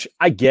 which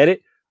I get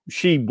it.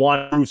 She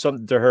wanted to prove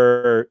something to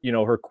her,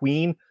 her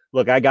queen.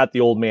 Look, I got the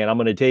old man. I'm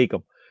going to take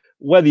him.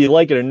 Whether you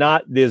like it or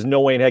not, there's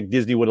no way in heck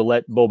Disney would have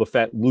let Boba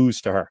Fett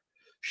lose to her.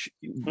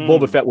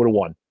 Boba Fett would have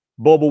won.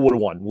 Boba would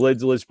have won.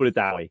 Let's put it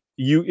that way.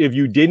 If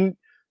you didn't,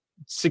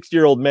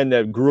 60-year-old men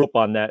that grew up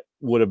on that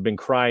would have been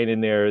crying in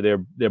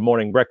their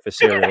morning breakfast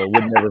cereal. It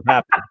would never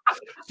happen.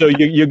 So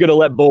you're going to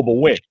let Boba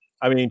win.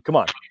 I mean, come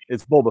on.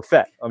 It's Boba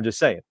Fett. I'm just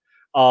saying.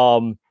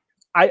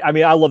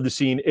 I love the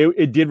scene.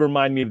 It did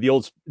remind me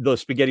of the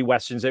spaghetti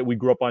westerns that we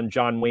grew up on.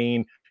 John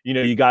Wayne.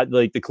 You got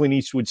like the Clint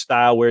Eastwood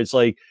style where it's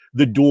like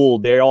the duel.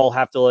 They all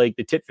have to like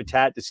the tit for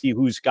tat to see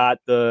who's got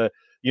the,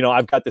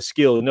 I've got the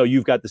skill. No,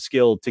 you've got the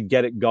skill to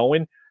get it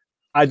going.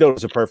 I thought it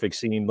was a perfect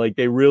scene. Like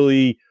they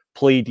really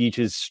played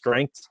each's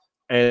strengths,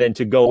 and then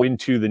to go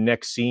into the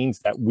next scenes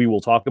that we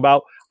will talk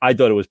about, I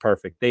thought it was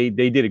perfect. They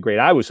did it great.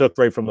 I was hooked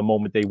right from the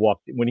moment they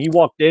walked in. When he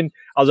walked in,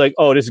 I was like,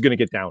 oh, this is going to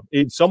get down.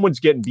 Someone's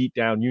getting beat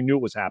down. You knew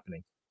it was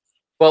happening.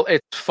 Well,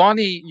 it's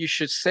funny you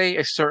should say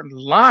a certain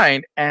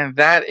line, and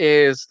that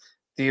is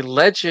the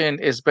legend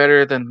is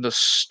better than the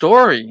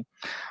story.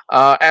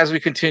 As we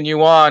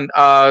continue on,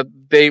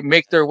 they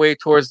make their way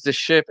towards the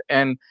ship,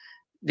 and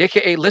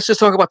AKA, let's just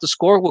talk about the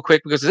score real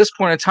quick, because at this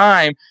point in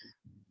time,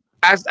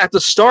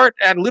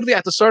 literally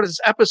at the start of this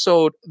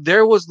episode,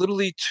 there was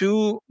literally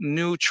 2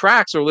 new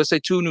tracks, or let's say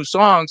 2 new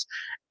songs,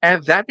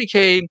 and that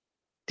became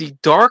the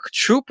Dark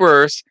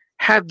Troopers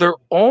had their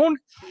own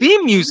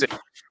theme music.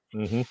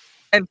 Mm-hmm.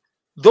 And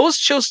those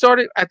chills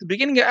started at the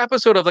beginning of the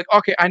episode of like,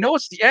 okay, I know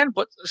it's the end,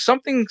 but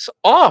something's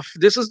off.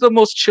 This is the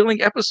most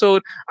chilling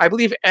episode I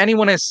believe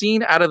anyone has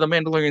seen out of the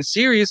Mandalorian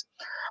series.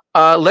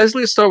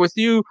 Leslie, let's start with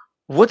you.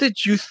 What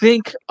did you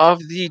think of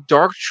the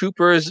Dark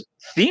Troopers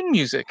theme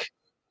music?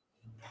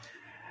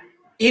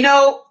 You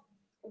know,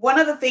 one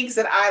of the things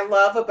that I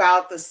love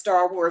about the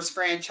Star Wars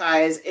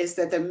franchise is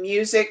that the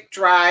music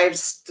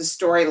drives the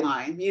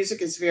storyline.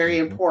 Music is very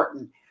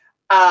important.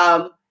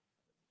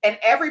 And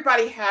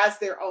everybody has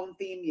their own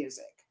theme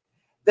music.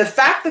 The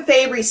fact that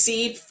they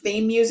receive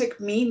theme music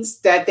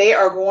means that they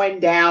are going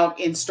down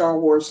in Star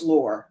Wars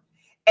lore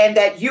and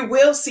that you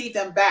will see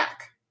them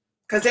back,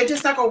 because they're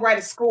just not going to write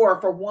a score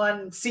for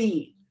one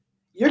scene.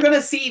 You're going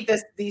to see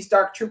these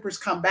Dark Troopers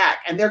come back,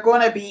 and they're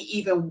going to be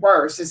even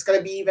worse. It's going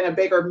to be even a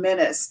bigger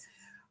menace.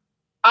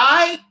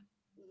 I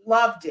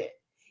loved it.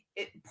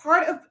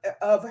 Part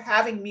of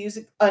having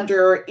music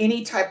under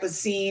any type of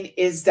scene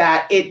is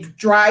that it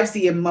drives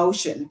the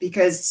emotion,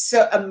 because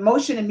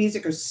emotion and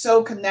music are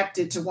so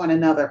connected to one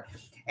another.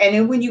 And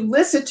then when you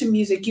listen to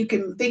music, you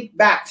can think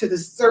back to the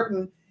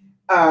certain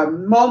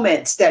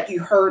moments that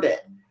you heard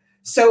it.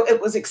 So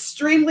it was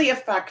extremely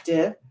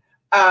effective.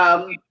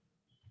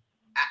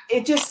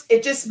 It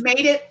just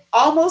made it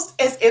almost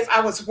as if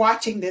I was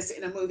watching this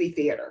in a movie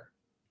theater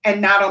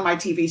and not on my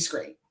TV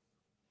screen.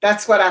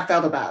 That's what I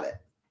felt about it.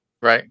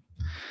 Right.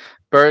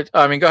 Bert,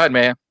 I mean, go ahead,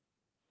 man.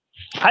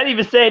 I didn't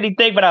even say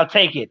anything, but I'll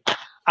take it.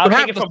 I'll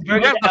take it from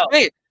Bernie to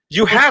L.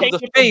 You have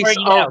the face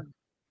of...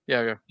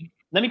 Yeah.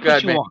 Let me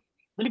put you on.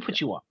 Let me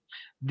put you on.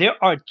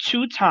 There are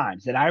 2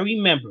 times that I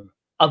remember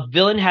a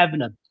villain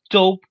having a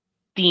dope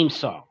theme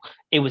song.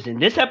 It was in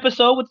this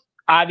episode with,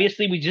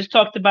 obviously, we just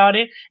talked about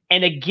it,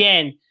 and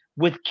again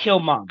with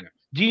Killmonger.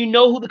 Do you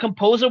know who the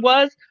composer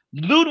was?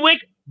 Ludwig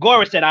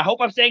Göransson. I hope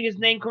I'm saying his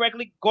name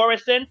correctly.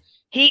 Göransson.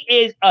 He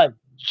is a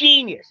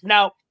genius.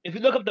 Now, if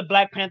you look up the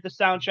Black Panther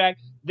soundtrack,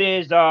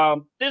 there's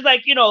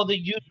like, you know, the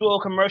usual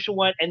commercial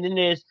one, and then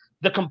there's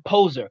the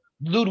composer,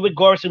 Ludwig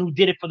Göransson, who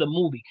did it for the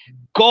movie.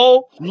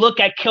 Go look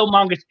at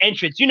Killmonger's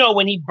entrance. You know,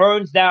 when he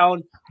burns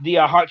down the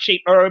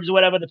heart-shaped herbs or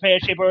whatever, the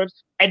pear-shaped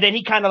herbs, and then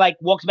he kind of like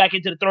walks back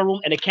into the throne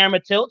room and the camera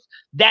tilts.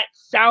 That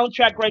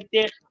soundtrack right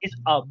there is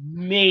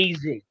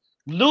amazing.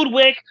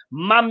 Ludwig,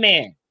 my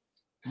man.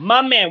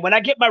 When I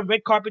get my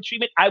red carpet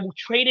treatment, I will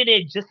trade it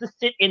in just to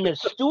sit in the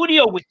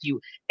studio with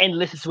you and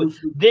listen to it.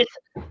 This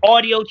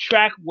audio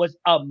track was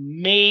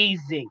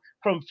amazing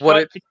from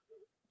front to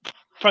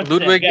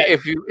Ludwig,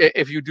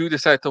 if you do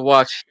decide to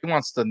watch, he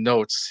wants the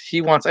notes.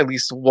 He wants at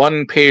least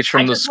 1 page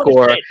from the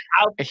score.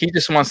 He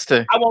just wants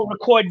to. I won't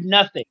record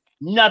nothing.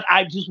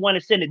 I just want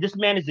to send it. This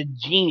man is a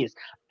genius.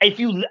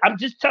 I'm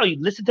just telling you,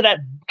 listen to that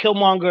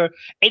Killmonger.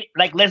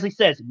 Like Leslie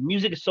says,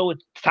 music is so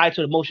tied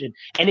to emotion,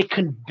 and it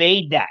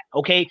conveyed that.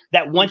 Okay,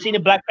 that one scene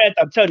in Black Panther,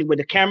 I'm telling you, when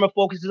the camera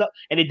focuses up,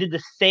 and it did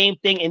the same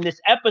thing in this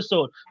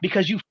episode,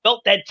 because you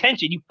felt that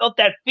tension, you felt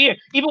that fear.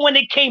 Even when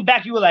they came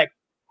back, you were like,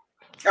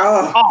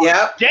 "Oh,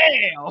 yeah,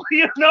 damn!"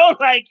 You know,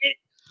 like it.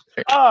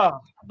 Oh,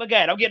 but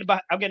God, I'm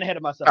getting ahead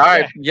of myself. All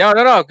right, yeah,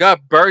 no. Got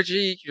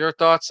Bergie, your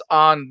thoughts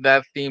on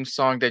that theme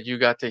song that you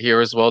got to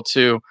hear as well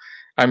too?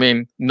 I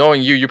mean,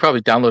 knowing you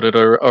probably downloaded it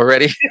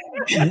already.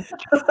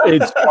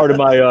 It's part of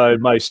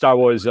my Star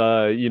Wars,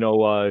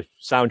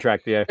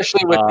 soundtrack there.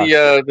 Especially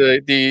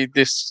with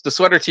the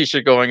sweater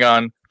T-shirt going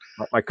on.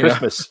 My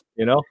Christmas,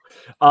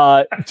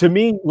 to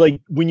me,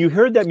 like when you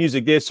heard that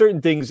music, there's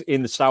certain things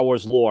in the Star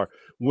Wars lore.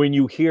 When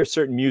you hear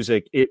certain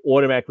music, it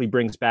automatically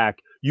brings back.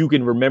 You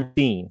can remember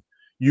scene.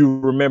 You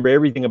remember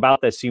everything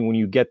about that scene when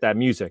you get that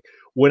music.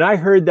 When I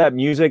heard that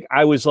music,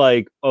 I was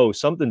like, "Oh,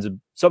 something's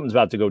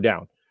about to go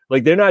down."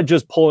 Like they're not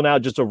just pulling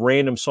out just a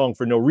random song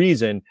for no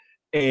reason.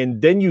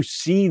 And then you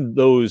see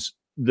those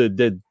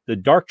the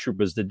Dark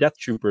Troopers, the Death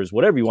Troopers,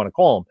 whatever you want to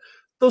call them.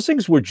 Those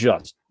things were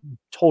just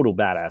total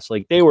badass.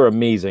 Like they were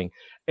amazing.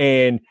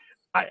 And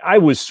I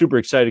was super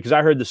excited because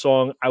I heard the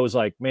song. I was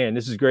like, man,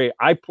 this is great.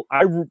 I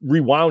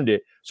rewound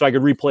it so I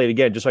could replay it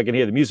again, just so I can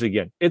hear the music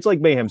again. It's like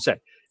Mayhem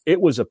said.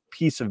 It was a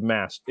piece of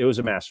it was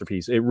a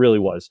masterpiece. It really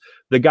was.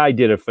 The guy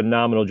did a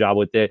phenomenal job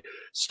with it.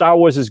 Star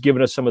Wars has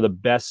given us some of the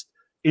best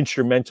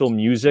instrumental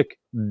music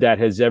that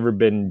has ever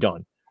been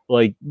done.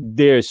 Like,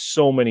 there's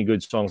so many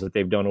good songs that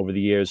they've done over the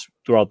years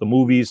throughout the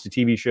movies, the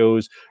TV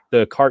shows,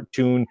 the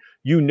cartoon.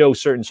 You know,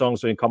 certain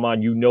songs when they come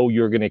on, you know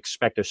you're going to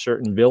expect a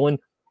certain villain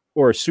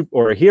or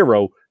a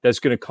hero that's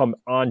going to come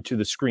onto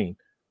the screen.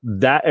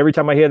 That every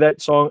time I hear that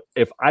song,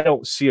 if I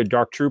don't see a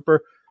Dark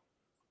Trooper,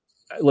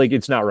 like,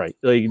 it's not right.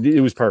 Like,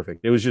 it was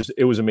perfect. It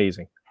was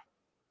amazing.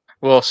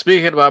 Well,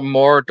 speaking about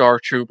more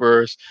Dark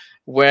Troopers,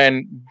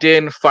 when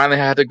Din finally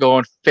had to go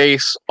and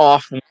face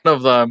off one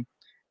of them,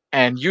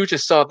 and you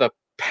just saw the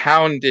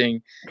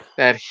pounding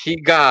that he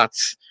got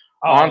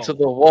onto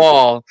the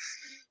wall.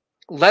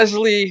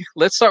 Leslie,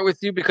 let's start with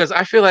you because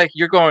I feel like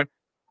you're going,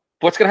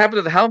 what's going to happen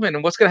to the helmet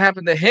and what's going to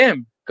happen to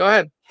him? Go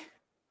ahead.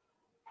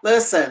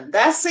 Listen,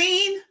 that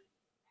scene,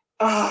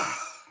 I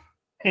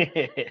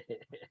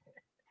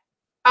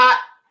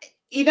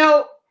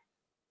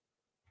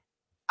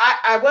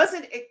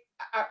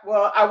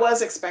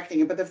was expecting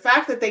it, but the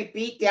fact that they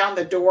beat down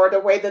the door the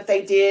way that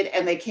they did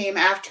and they came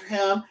after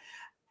him,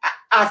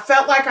 I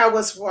felt like I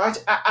was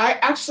watching. I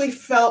actually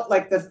felt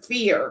like the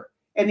fear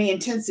and the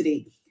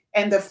intensity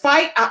and the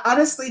fight. I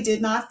honestly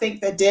did not think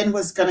that Din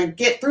was going to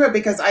get through it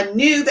because I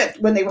knew that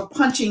when they were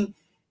punching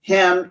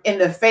him in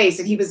the face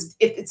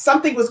and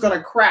something was going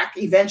to crack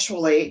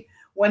eventually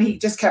when he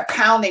just kept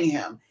pounding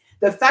him.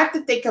 The fact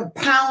that they could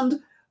pound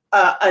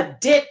a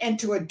dent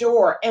into a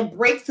door and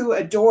break through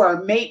a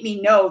door made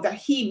me know that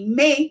he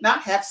may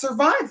not have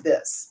survived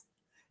this.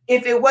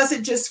 If it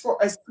wasn't just for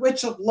a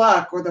switch of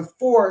luck or the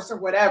force or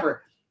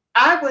whatever.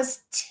 I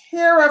was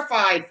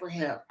terrified for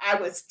him. I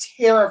was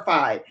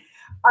terrified.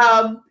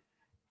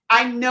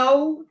 I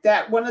know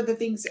that one of the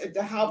things,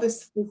 how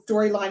this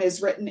storyline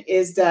is written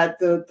is that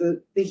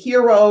the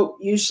hero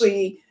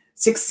usually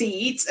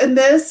succeeds in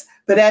this,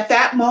 but at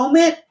that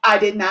moment, I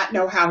did not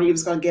know how he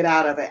was going to get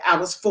out of it. I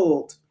was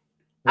fooled.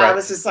 Right. I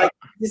was just like,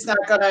 he's not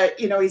going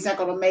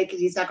to make it.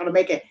 He's not going to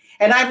make it.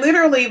 And I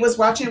literally was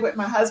watching it with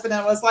my husband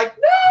and I was like,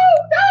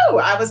 no.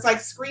 I was like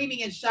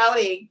screaming and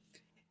shouting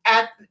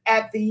at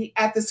the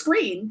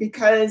screen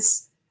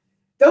because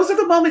those are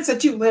the moments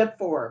that you live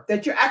for,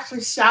 that you're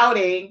actually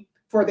shouting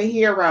for the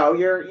hero.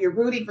 You're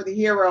rooting for the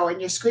hero and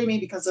you're screaming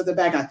because of the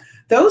bad guy.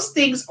 Those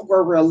things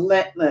were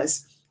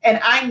relentless. And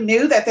I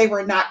knew that they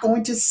were not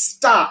going to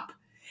stop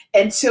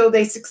until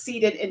they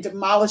succeeded in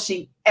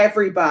demolishing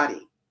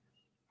everybody.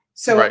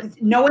 So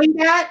knowing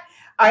that,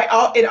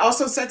 it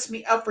also sets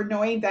me up for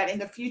knowing that in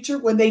the future,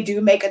 when they do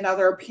make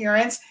another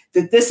appearance,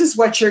 that this is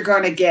what you're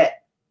going to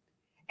get.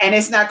 And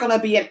it's not going to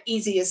be an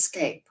easy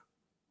escape,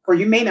 or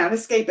you may not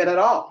escape it at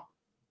all.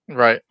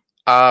 Right.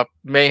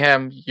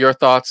 Mayhem, your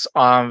thoughts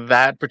on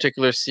that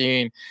particular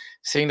scene,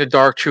 seeing the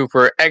Dark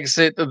Trooper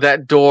exit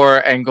that door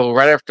and go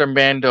right after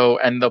Mando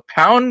and the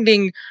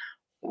pounding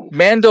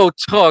Mando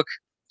took,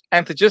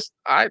 and to just,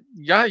 go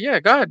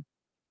ahead.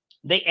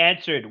 They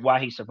answered why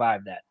he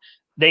survived that.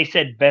 They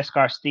said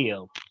Beskar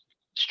Steel,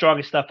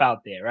 strongest stuff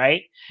out there,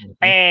 right? Mm-hmm.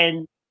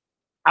 And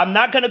I'm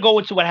not going to go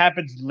into what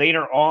happens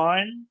later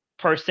on,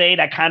 per se,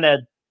 that kind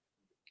of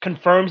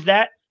confirms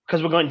that,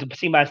 because we're going to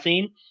scene by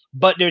scene.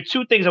 But there are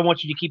two things I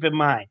want you to keep in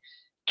mind.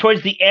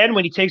 Towards the end,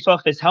 when he takes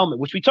off his helmet,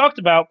 which we talked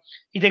about,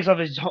 he takes off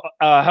his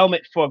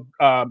helmet for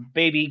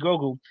baby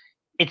Grogu.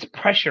 It's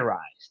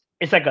pressurized.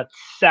 It's like a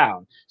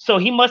sound. So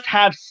he must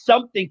have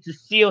something to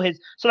seal his...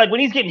 So like when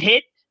he's getting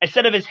hit,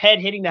 instead of his head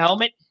hitting the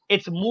helmet,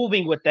 it's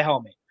moving with the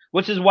helmet,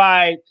 which is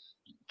why,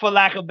 for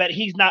lack of better,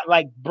 he's not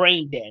like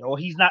brain dead, or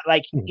he's not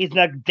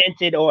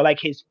dented, or like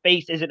his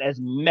face isn't as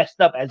messed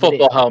up as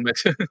football it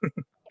is.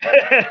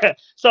 Helmet.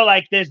 So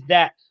like there's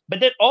that.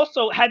 But then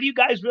also, have you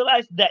guys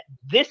realized that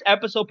this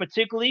episode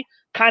particularly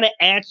kind of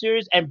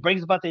answers and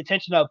brings about the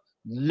attention of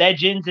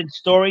legends and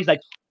stories, like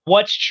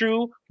what's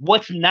true,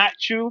 what's not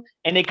true,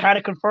 and they kind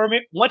of confirm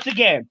it. Once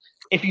again,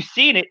 if you've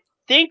seen it,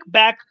 think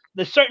back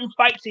the certain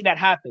fight scene that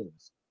happens.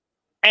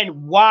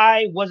 And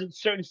why wasn't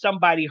certain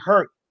somebody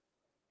hurt?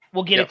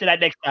 We'll get into that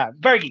next time.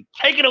 Bergie,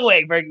 take it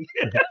away, Bergie.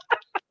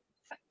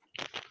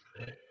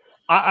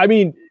 I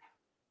mean,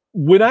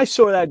 when I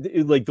saw that,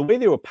 like the way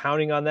they were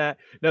pounding on that.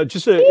 Now,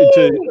 just a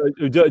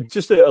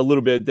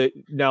little bit.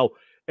 Now,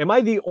 am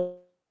I the only?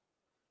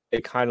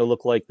 It kind of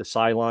look like the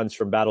Cylons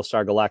from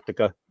Battlestar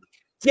Galactica.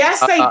 Yes,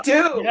 they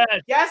do.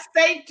 Yes,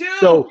 they do.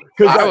 So,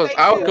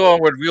 I was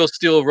going with real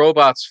steel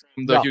robots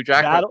from the Hugh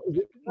Jackman.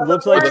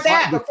 Looks like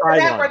before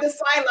that were the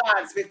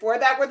Cylons. Before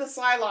that were the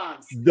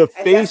Cylons. The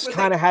face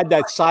kind of had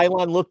that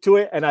Cylon look to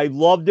it, and I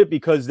loved it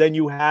because then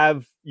you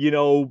have,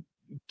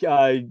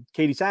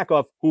 Katie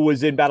Sackhoff, who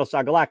was in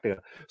Battlestar Galactica.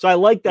 So I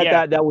like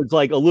that that was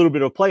like a little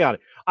bit of play on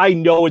it. I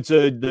know it's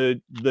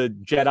the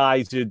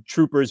Jedis, the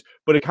troopers,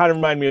 but it kind of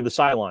reminded me of the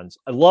Cylons.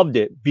 I loved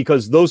it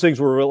because those things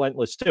were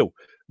relentless too.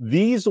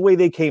 The way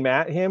they came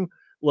at him,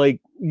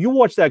 like you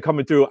watch that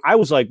coming through, I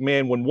was like,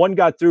 man, when one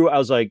got through, I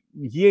was like,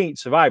 he ain't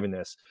surviving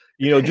this.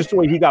 Just the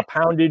way he got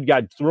pounded,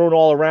 got thrown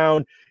all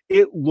around.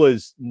 It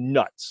was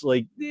nuts.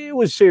 Like, it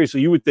was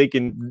seriously, you would think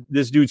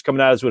this dude's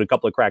coming at us with a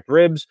couple of cracked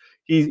ribs.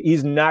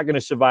 He's not going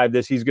to survive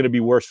this. He's going to be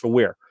worse for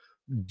wear.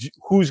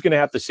 Who's going to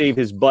have to save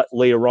his butt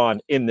later on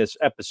in this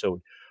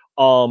episode?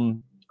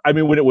 I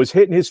mean, when it was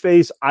hitting his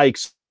face, I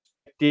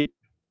expected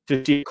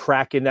to see a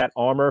crack in that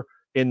armor,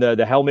 in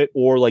the helmet,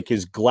 or like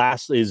his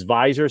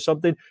visor or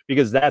something,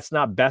 because that's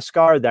not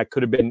Beskar. That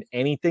could have been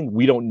anything.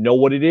 We don't know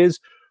what it is.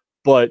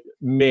 But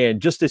man,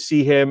 just to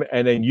see him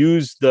and then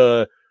use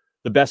the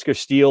Beskar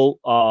steel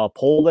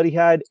pole that he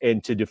had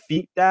and to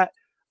defeat that,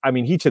 I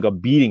mean, he took a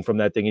beating from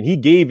that thing, and he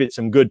gave it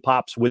some good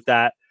pops with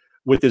that,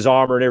 with his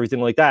armor and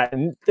everything like that.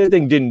 And the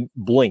thing didn't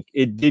blink.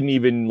 It didn't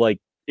even it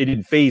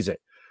didn't phase it.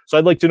 So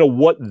I'd like to know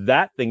what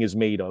that thing is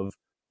made of,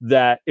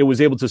 that it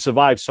was able to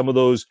survive some of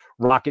those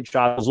rocket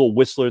shots, little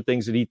whistler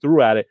things that he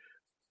threw at it.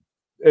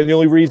 And the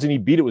only reason he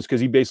beat it was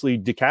because he basically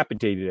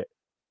decapitated it.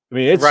 I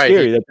mean, it's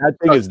scary that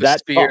thing is that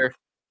spear. Tough.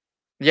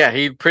 Yeah,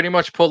 he pretty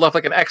much pulled off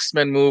like an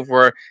X-Men move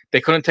where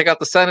they couldn't take out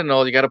the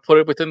Sentinel. You got to put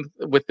it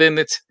within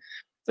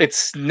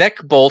its neck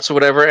bolts or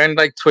whatever, and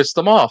like twist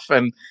them off.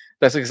 And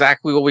that's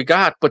exactly what we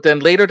got. But then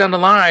later down the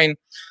line,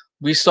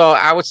 we saw,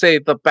 I would say,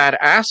 the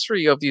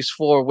badassery of these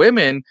 4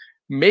 women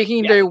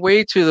making their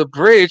way to the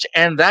bridge,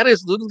 and that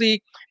is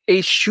literally a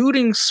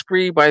shooting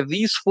spree by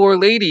these 4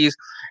 ladies,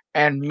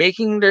 and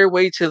making their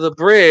way to the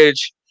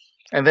bridge.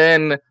 And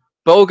then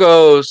Bo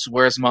goes,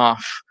 "Where's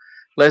Moff?"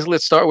 Leslie,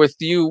 let's start with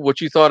you.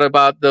 What you thought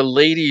about the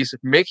ladies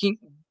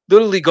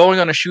literally going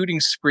on a shooting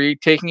spree,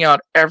 taking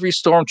out every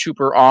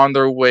stormtrooper on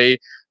their way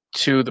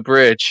to the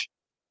bridge?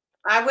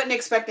 I wouldn't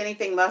expect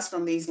anything less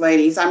from these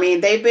ladies. I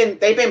mean, they've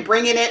been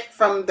bringing it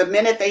from the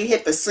minute they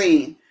hit the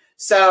scene.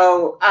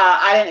 So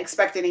I didn't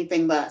expect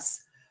anything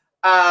less.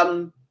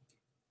 I'm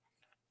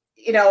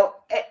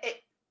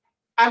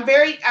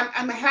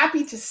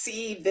happy to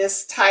see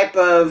this type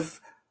of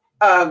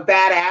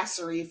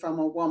badassery from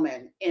a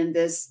woman in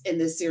this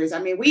series. I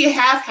mean, we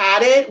have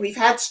had it. We've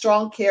had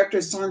strong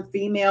characters, strong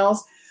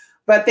females,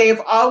 but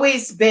they've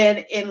always been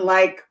in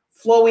like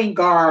flowing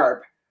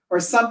garb or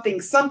something.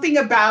 Something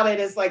about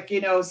it is like,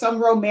 some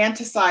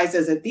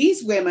romanticizes it.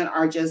 These women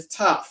are just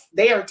tough.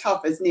 They are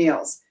tough as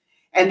nails.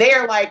 And they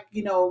are like,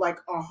 like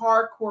a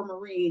hardcore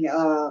Marine.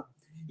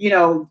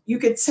 You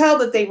could tell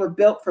that they were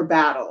built for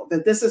battle,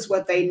 that this is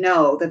what they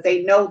know, that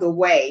they know the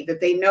way, that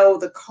they know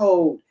the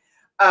code.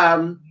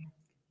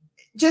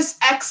 Just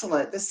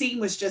excellent. The scene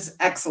was just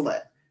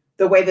excellent.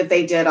 The way that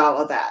they did all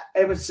of that.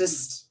 It was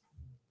just,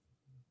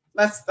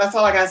 that's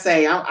all I got to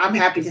say. I'm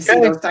happy to see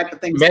those type of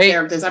things.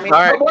 Characters. I mean,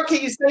 what more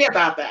can you say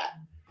about that?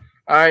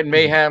 All right,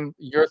 Mayhem,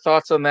 your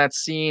thoughts on that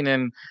scene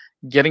and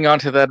getting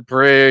onto that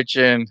bridge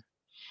and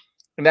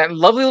that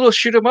lovely little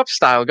shoot 'em up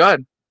style. Go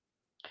ahead.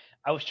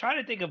 I was trying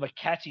to think of a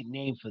catchy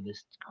name for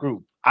this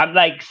group. I'm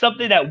like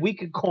something that we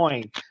could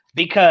coin,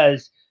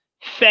 because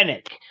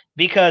Fennec,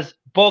 because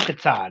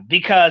Bo-Katan,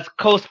 because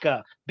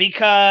Koska,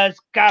 because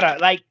Gara,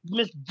 like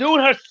Miss Dune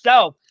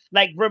herself,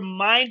 like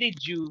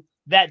reminded you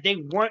that they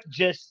weren't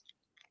just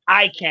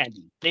eye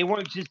candy. They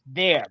weren't just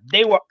there.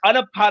 They were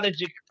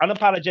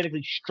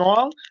unapologetically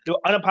strong. They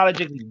were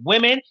unapologetically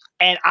women.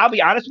 And I'll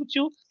be honest with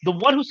you, the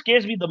one who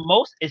scares me the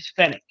most is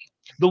Fennec.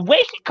 The way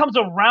she comes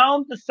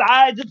around the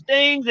sides of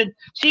things and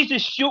she's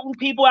just shooting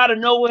people out of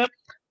nowhere,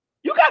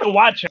 you got to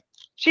watch her.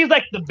 She's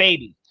like the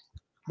baby.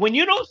 When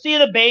you don't see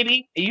the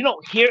baby and you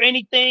don't hear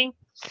anything,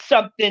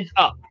 something's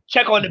up.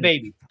 Check on the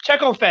baby.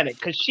 Check on Fennec,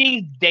 because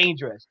she's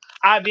dangerous.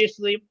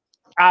 Obviously,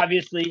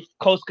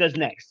 Koska's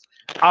next.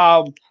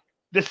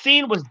 The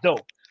scene was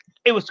dope.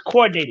 It was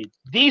coordinated.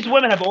 These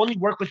women have only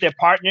worked with their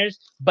partners,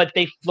 but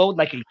they flowed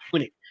like a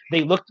unit.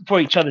 They looked for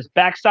each other's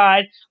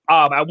backside.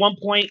 At one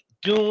point,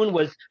 Dune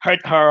was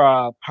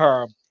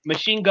her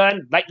machine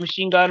gun, light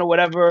machine gun or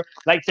whatever,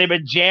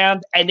 lightsaber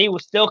jammed, and they were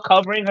still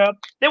covering her.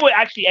 They were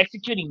actually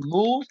executing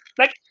moves.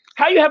 Like,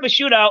 how you have a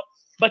shootout,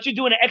 but you're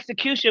doing an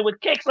execution with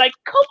kicks? Like,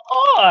 come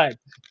on.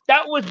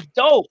 That was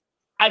dope.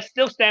 I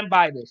still stand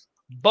by this.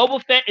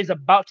 Boba Fett is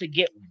about to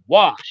get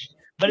washed,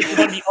 but it's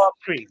going to be off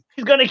screen.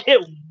 He's going to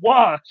get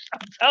washed. I'm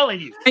telling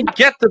you. I didn't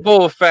get the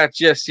Boba Fett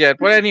just yet.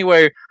 But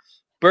anyway,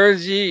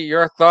 Bergie,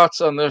 your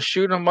thoughts on the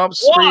shoot 'em up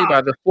spree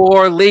by the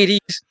 4 ladies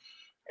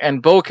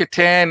and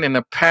Bo-Katan in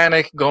a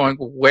panic going,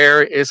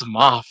 "Where is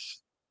Moff?"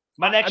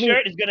 My next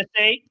shirt is going to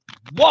say,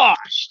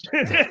 "Washed."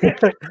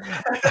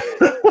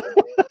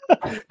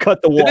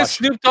 Cut the wash. Didn't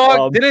Snoop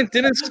Dogg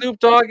didn't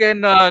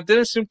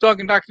Snoop Dogg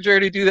and Dr.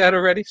 Dre do that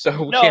already?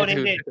 So we can't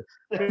do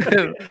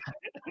it.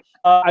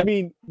 I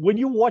mean, when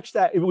you watch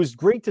that, it was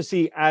great to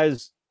see,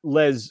 as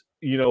Les,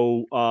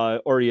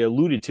 already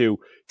alluded to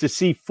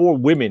see 4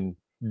 women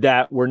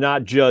that were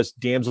not just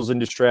damsels in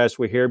distress.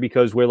 We're here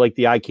because we're like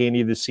the eye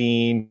candy of the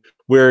scene.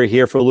 We're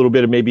here for a little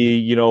bit of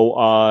maybe,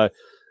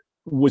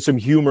 with some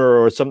humor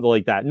or something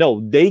like that.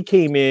 No, they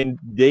came in,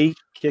 they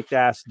kicked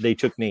ass, they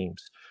took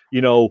names,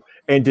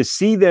 and to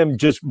see them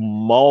just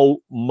mow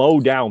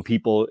down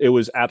people, it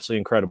was absolutely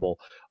incredible.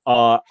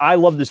 I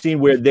love the scene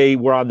where they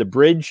were on the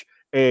bridge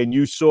and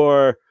you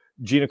saw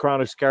Gina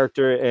Carano's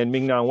character and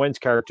Ming-Na Wen's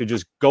character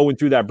just going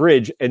through that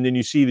bridge, and then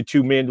you see the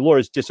 2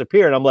 Mandalorians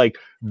disappear, and I'm like,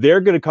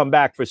 they're going to come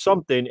back for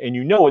something, and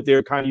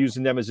they're kind of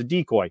using them as a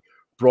decoy.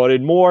 Brought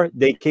in more,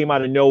 they came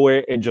out of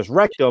nowhere and just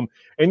wrecked them,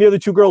 and the other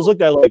 2 girls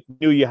looked at it like,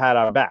 knew you had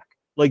our back.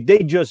 Like, they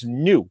just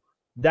knew.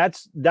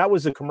 that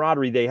was the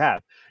camaraderie they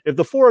have. If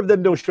the four of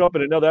them don't show up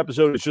in another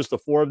episode, it's just the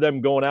four of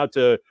them going out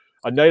to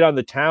a night on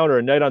the town or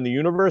a night on the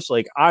universe.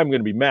 Like, I'm going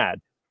to be mad,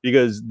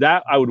 because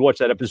that I would watch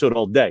that episode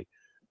all day.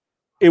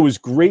 It was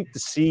great to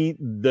see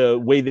the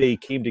way they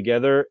came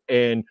together.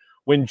 And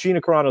when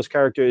Gina Carano's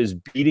character is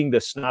beating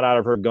the snot out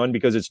of her gun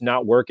because it's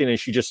not working and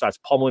she just starts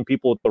pummeling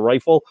people with the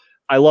rifle,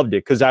 I loved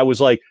it, because I was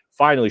like,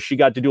 finally, she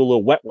got to do a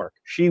little wet work.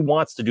 She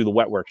wants to do the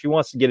wet work. She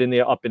wants to get in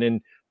there, up and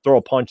in, throw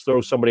a punch,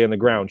 throw somebody on the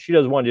ground. She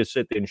doesn't want to just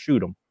sit there and shoot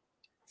them.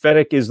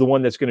 Fennec is the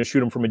one that's going to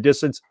shoot him from a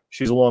distance.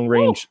 She's a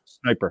long-range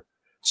sniper.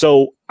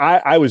 So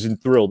I was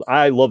enthralled.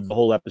 I loved the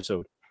whole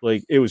episode.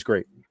 Like, it was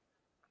great.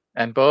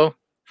 And Bo,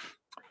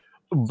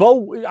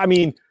 I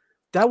mean,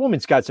 that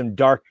woman's got some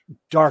dark,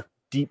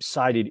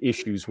 deep-sided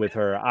issues with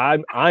her.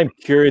 I'm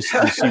curious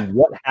to see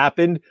what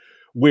happened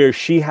where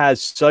she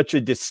has such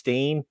a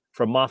disdain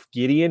for Moff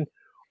Gideon.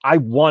 I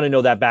want to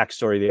know that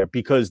backstory there,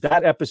 because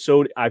that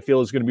episode, I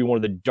feel, is going to be one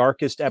of the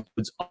darkest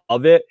episodes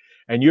of it.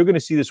 And you're going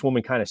to see this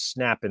woman kind of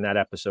snap in that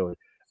episode.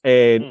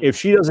 And if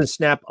she doesn't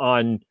snap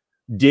on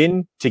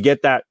Din to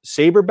get that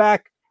saber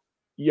back,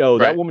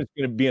 that woman's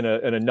going to be in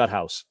a nut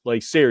house.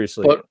 Like,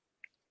 seriously.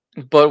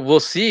 But we'll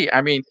see.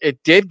 I mean,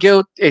 it did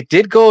go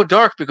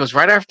dark, because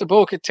right after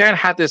Bo-Katan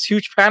had this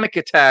huge panic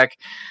attack,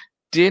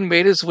 Din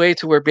made his way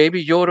to where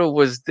Baby Yoda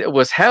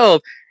was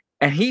held,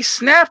 and he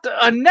snapped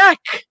a neck.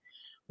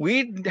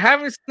 We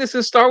haven't seen this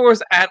in Star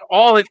Wars at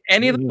all in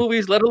any of the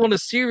movies, let alone the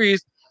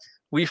series.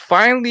 We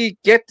finally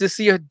get to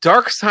see a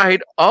dark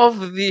side of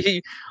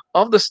the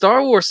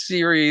Star Wars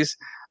series.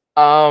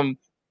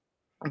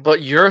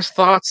 But your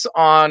thoughts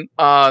on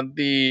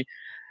the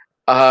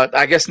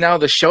I guess now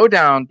the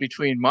showdown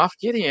between Moff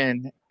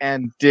Gideon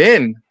and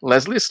Din.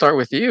 Leslie, start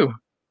with you.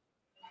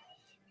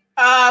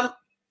 I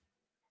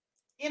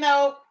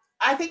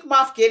think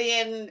Moff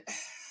Gideon,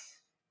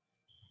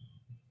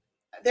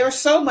 there's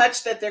so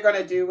much that they're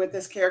going to do with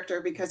this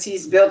character, because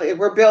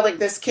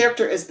this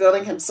character is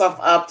building himself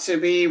up to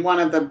be one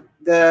of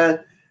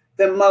the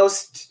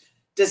most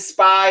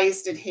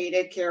despised and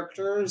hated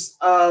characters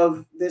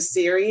of this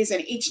series.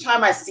 And each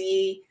time I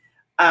see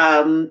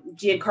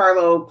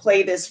Giancarlo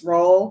play this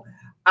role,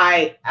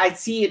 I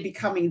see it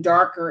becoming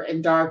darker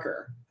and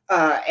darker.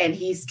 And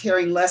he's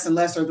caring less and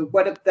less, or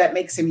what that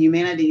makes him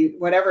humanity,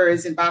 whatever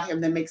is about him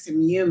that makes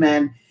him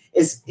human,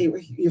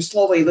 you're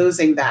slowly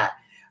losing that.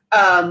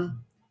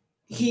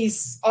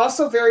 He's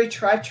also very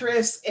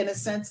treacherous in a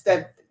sense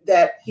that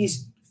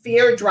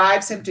fear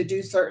drives him to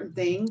do certain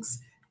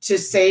things to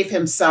save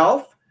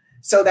himself.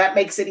 So that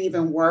makes it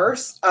even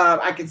worse.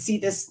 I can see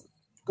this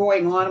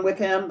going on with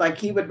him. Like,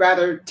 he would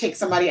rather take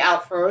somebody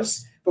out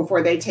first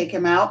before they take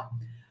him out.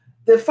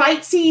 The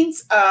fight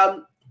scenes,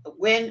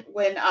 when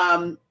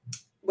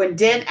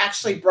Din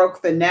actually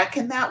broke the neck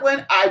in that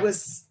one, I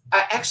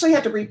actually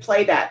had to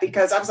replay that,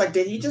 because I was like,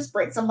 did he just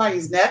break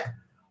somebody's neck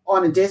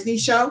on a Disney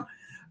show?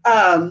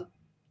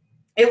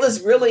 It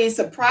was really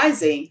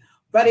surprising,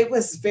 but it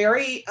was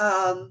very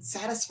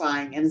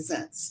satisfying in a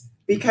sense,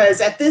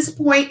 because at this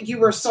point you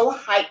were so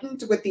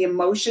heightened with the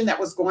emotion that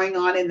was going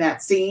on in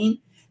that scene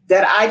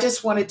that I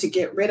just wanted to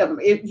get rid of him.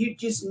 You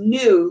just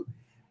knew,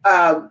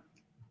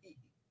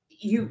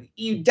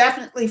 you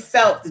definitely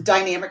felt the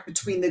dynamic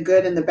between the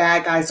good and the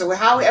bad guy. So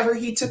however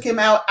he took him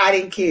out, I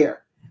didn't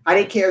care. I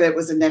didn't care that it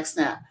was a neck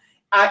snap.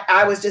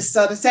 I was just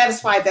so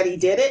satisfied that he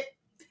did it.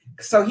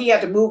 So he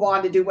had to move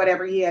on to do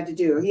whatever he had to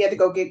do. He had to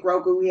go get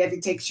Grogu. He had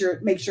to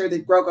make sure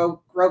that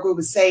Grogu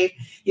was safe.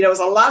 There was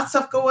a lot of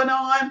stuff going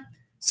on.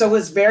 So it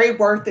was very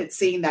worth it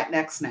seeing that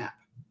neck snap.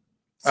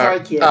 Sorry,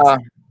 kids.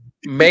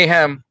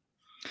 Mayhem,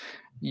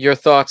 your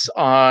thoughts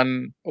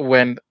on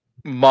when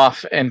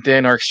Moff and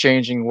Din are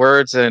exchanging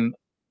words and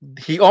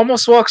he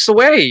almost walks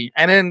away,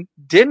 and then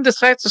Din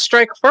decides to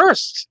strike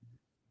first.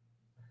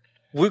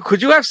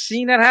 Could you have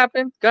seen that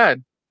happen? Go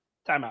ahead.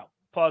 Time out.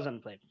 Pause on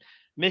the play.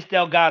 Miss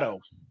Delgado,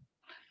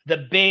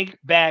 the big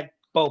bad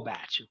Bo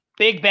Batch.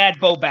 Big bad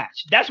Bo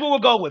Batch. That's what we're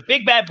going with.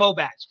 Big bad Bo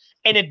Batch.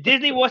 And if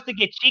Disney wants to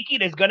get cheeky,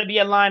 there's going to be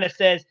a line that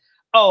says,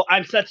 "Oh,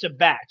 I'm such a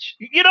batch."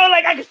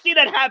 Like, I can see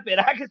that happen.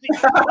 I can see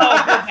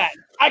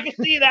I can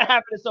see that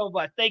happening so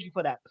much. Thank you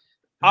for that.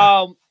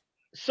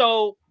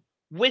 So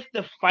with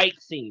the fight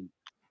scene,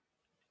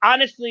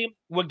 honestly,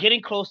 we're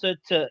getting closer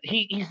to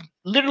he's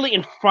literally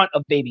in front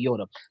of Baby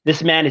Yoda.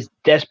 This man is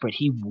desperate.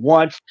 He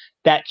wants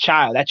that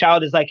child. That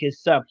child is like his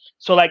son.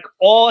 So like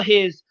all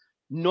his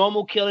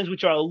normal killings,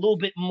 which are a little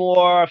bit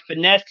more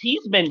finessed,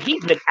 he's been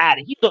at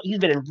it. He's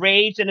been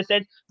enraged in a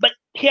sense, but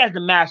he has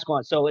the mask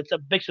on, so it's a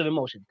mix of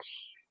emotion.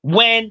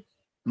 When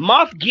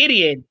Moff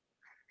Gideon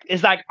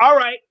is like, "All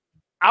right,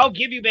 I'll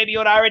give you Baby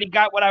Yoda. I already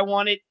got what I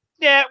wanted.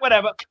 Yeah,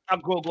 whatever.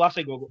 I'll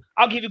say Grogu.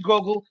 I'll give you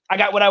Grogu. I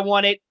got what I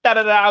wanted.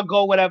 I'll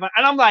go, whatever."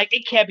 And I'm like,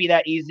 it can't be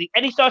that easy.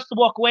 And he starts to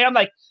walk away. I'm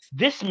like,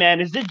 this man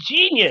is a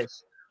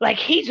genius. Like,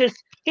 he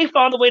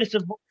found a way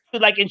to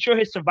like ensure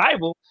his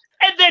survival.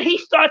 And then he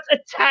starts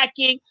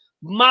attacking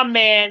my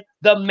man,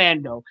 the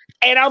Mando.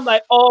 And I'm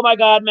like, oh my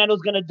God,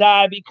 Mando's gonna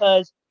die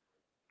because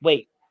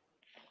wait,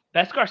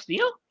 Beskar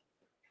Steel?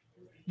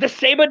 The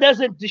saber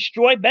doesn't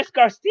destroy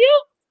Beskar Steel?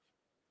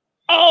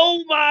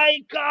 Oh my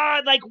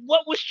God. Like,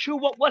 what was true?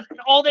 What wasn't?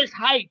 All this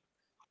hype.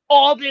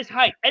 All this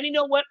hype. And you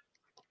know what?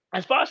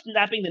 As far as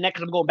snapping the neck,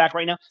 because I'm going back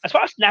right now, as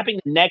far as snapping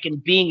the neck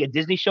and being a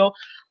Disney show,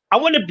 I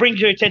want to bring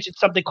your attention to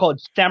something called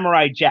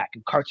Samurai Jack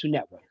in Cartoon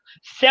Network.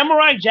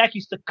 Samurai Jack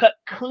used to cut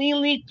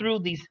cleanly through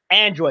these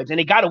androids, and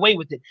they got away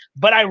with it.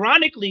 But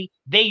ironically,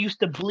 they used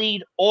to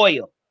bleed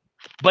oil,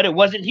 but it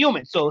wasn't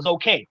human, so it was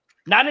okay.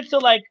 Not until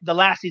like the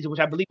last season,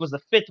 which I believe was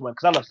the 5th one,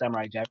 because I love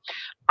Samurai Jack,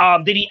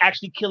 did he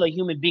actually kill a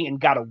human being and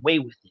got away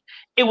with it.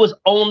 It was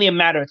only a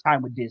matter of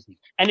time with Disney.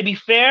 And to be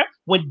fair,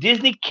 when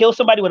Disney kills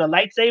somebody with a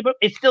lightsaber,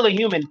 it's still a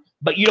human,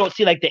 but you don't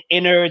see like the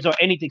innards or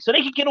anything, so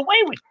they can get away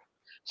with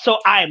it. So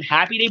I am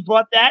happy they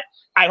brought that.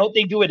 I hope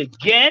they do it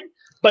again.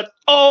 But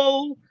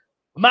oh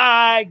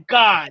my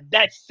God,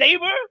 that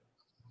saber?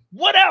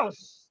 What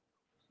else?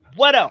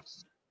 What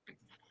else?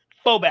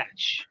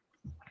 Bobatch.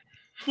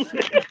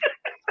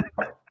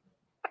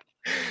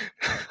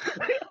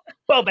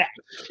 Bobatch.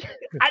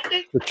 I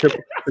think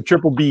the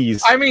triple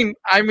Bs. I mean,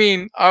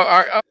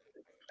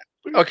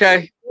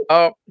 okay.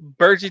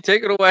 Bergie,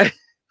 take it away.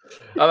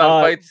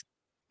 Fights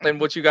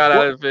and what you got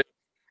out of it.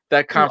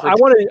 That conference.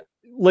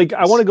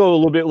 I want to go a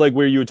little bit like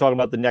where you were talking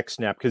about the neck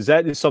snap, because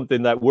that is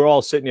something that we're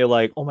all sitting here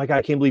like, oh my God,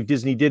 I can't believe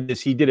Disney did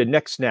this. He did a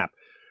neck snap.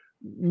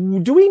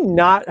 Do we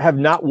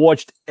not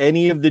watched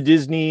any of the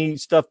Disney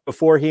stuff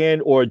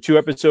beforehand, or 2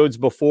 episodes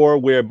before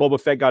where Boba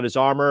Fett got his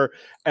armor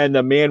and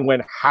the man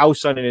went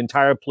house on an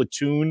entire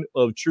platoon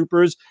of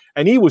troopers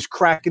and he was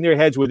cracking their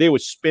heads where they were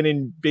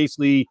spinning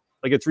basically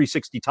like a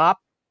 360 top?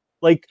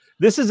 Like,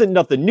 this isn't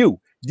nothing new.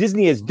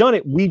 Disney has done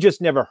it. We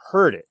just never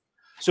heard it.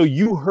 So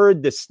you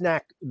heard the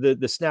snap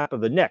of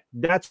the neck.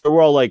 That's where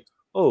we're all like,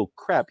 oh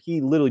crap, he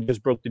literally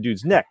just broke the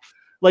dude's neck.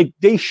 Like,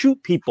 they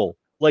shoot people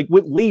like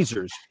with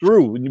lasers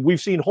through. We've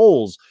seen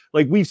holes.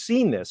 Like, we've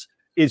seen this.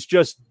 It's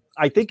just,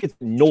 I think it's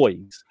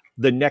noise,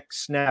 the neck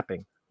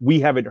snapping. We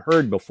haven't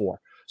heard before.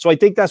 So I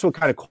think that's what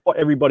kind of caught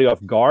everybody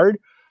off guard.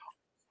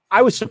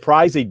 I was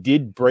surprised they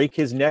did break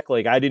his neck.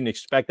 Like, I didn't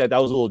expect that.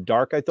 That was a little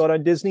dark, I thought,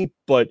 on Disney.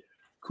 But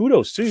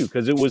kudos to you,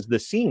 because it was the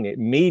scene. It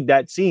made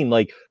that scene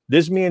like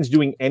this man's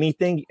doing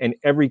anything and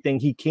everything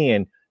he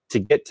can to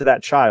get to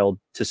that child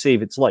to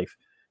save its life,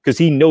 because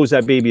he knows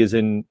that baby is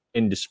in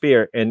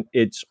despair and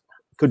it's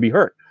could be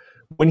hurt.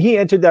 When he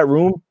entered that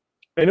room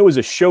and it was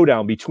a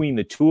showdown between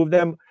the two of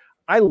them,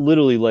 I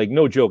literally, like,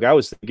 no joke, I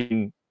was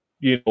thinking,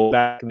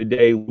 back in the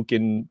day, Luke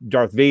and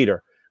Darth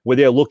Vader, where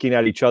they're looking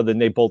at each other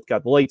and they both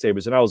got the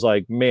lightsabers. And I was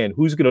like, man,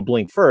 who's going to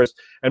blink first?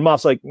 And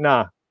Moff's like,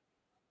 nah,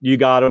 you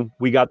got him.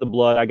 We got the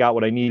blood. I got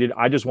what I needed.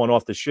 I just want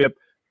off the ship.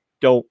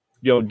 Don't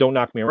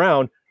knock me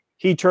around.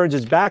 He turns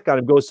his back on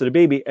him, goes to the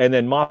baby, and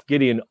then Moff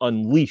Gideon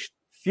unleashed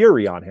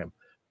fury on him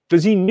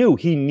because he knew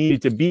he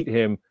needed to beat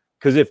him,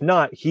 because if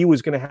not, he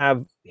was going to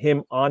have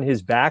him on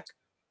his back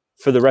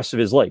for the rest of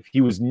his life.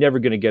 He was never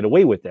going to get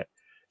away with it.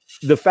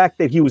 The fact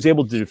that he was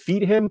able to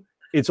defeat him,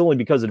 it's only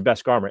because of the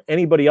Beskar armor.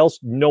 Anybody else,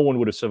 no one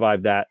would have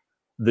survived that,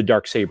 the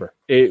Darksaber.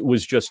 It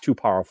was just too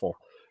powerful.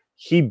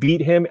 He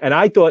beat him, and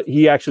I thought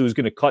he actually was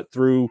going to cut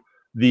through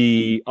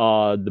the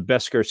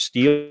Beskar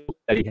steel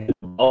that he had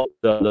above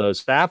the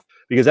staff,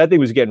 because that thing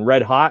was getting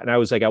red hot, and I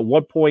was like, at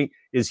what point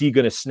is he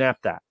going to snap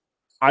that?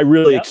 I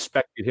really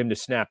expected him to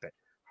snap it.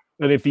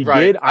 And if he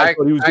did, I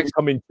thought he was going to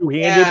come in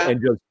two-handed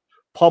and just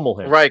pummel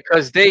him. Right,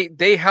 because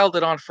they held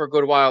it on for a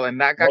good while,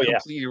 and that got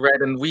completely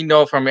red. And we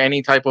know from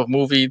any type of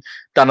movie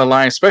down the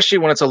line, especially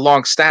when it's a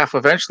long staff,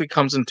 eventually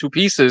comes in 2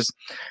 pieces.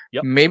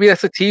 Yep. Maybe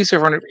that's a teaser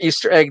for an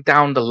Easter egg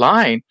down the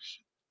line.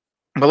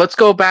 But let's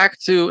go back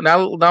to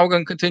now. Now we're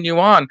going to continue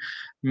on.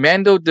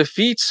 Mando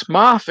defeats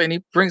Moff, and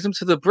he brings him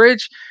to the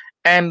bridge,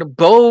 and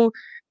Bo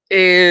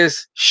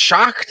is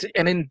shocked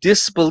and in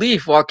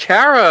disbelief, while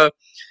Cara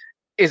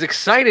is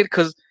excited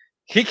because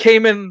he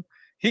came in.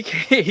 He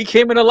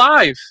came in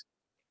alive.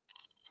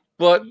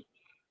 But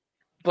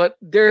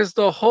there's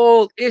the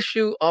whole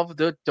issue of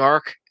the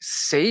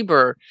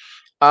Darksaber.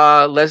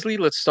 Leslie,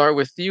 let's start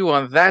with you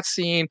on that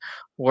scene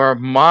where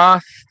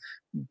Moff,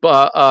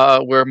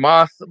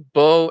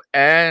 Bo,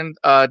 and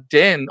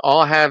Din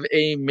all have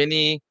a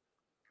mini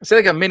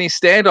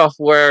standoff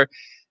where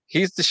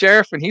he's the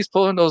sheriff and he's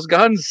pulling those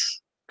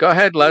guns. Go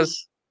ahead,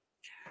 Les.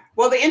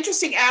 Well, the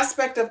interesting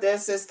aspect of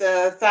this is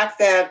the fact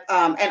that,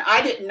 and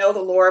I didn't know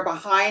the lore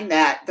behind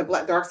that, the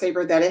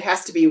Darksaber, that it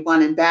has to be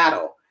won in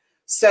battle.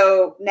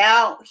 So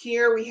now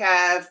here we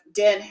have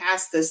Din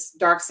has this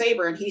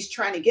Darksaber and he's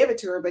trying to give it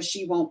to her, but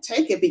she won't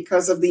take it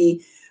because of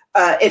the,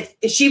 if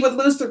she would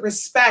lose the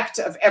respect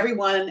of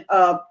everyone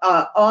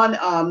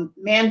on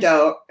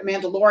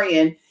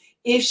Mandalorian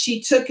if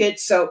she took it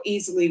so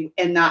easily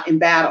and not in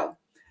battle.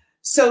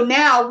 So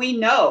now we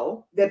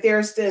know that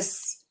there's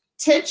this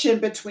tension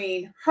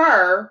between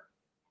her,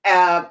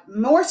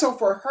 more so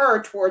for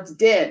her towards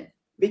Din,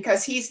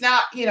 because he's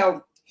not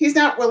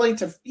willing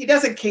to, he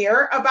doesn't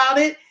care about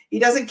it. He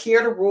doesn't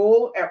care to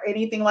rule or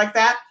anything like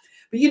that.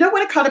 But you know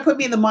what it kind of put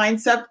me in the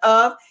mindset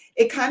of?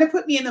 It kind of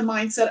put me in the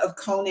mindset of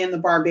Conan the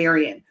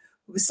Barbarian,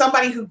 who was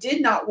somebody who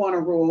did not want to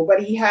rule,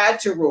 but he had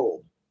to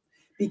rule.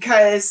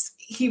 because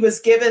he was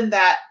given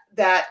that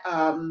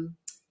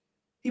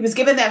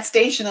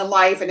station in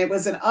life, and it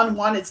was an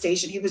unwanted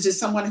station. He was just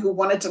someone who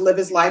wanted to live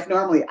his life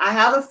normally. I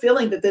have a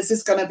feeling that this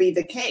is going to be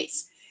the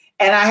case.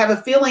 And I have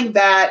a feeling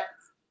that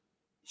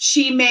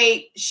she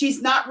may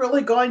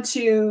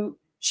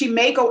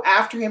go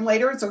after him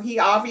later. And so he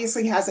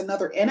obviously has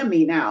another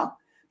enemy now,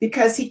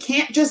 because he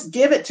can't just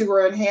give it to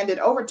her and hand it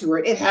over to her.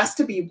 It has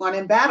to be won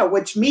in battle,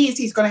 which means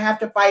he's going to have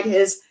to fight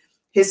his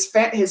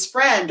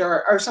friend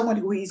or someone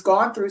who he's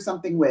gone through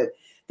something with.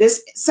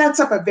 This sets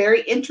up a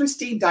very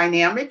interesting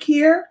dynamic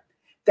here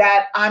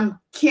that I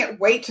can't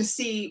wait to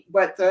see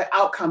what the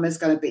outcome is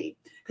going to be,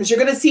 because you're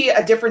going to see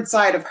a different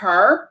side of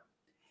her,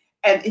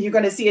 and you're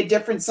going to see a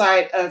different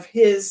side of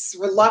his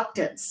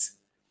reluctance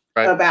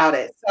about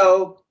it.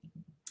 So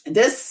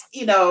this,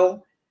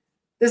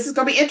 this is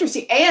going to be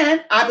interesting.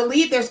 And I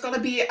believe there's going to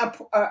be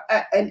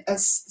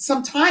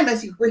some time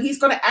where he's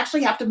going to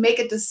actually have to make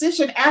a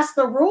decision as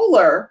the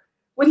ruler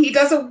when he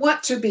doesn't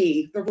want to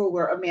be the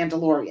ruler of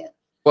Mandalorian.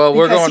 Well,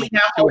 we're going to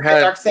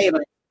have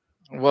Darksaber.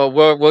 Well,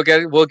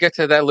 we'll get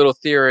to that little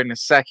theory in a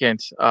second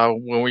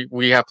when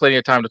we have plenty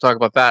of time to talk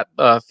about that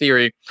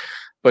theory.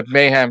 But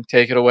Mayhem,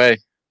 take it away.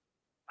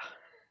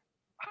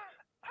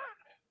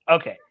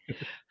 Okay,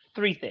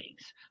 3 things.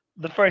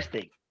 The first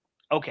thing,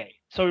 okay,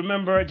 so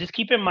remember, just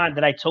keep in mind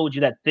that I told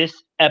you that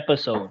this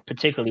episode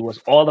particularly was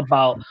all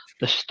about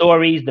the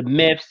stories, the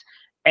myths,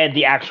 and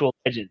the actual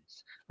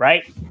legends,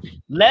 right?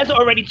 Les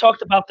already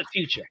talked about the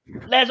future.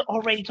 Les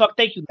already talked.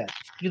 Thank you, Les.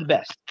 You're the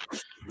best.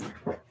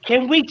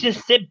 Can we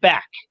just sit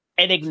back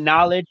and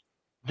acknowledge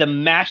the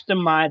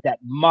mastermind that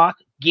Moff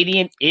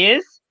Gideon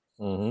is?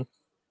 Mm-hmm.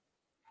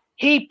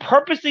 He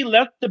purposely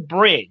left the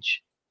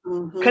bridge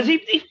because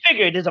he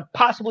figured there's a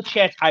possible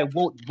chance I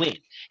won't win.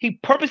 He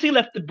purposely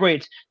left the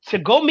bridge to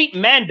go meet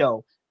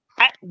Mando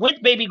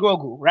with Baby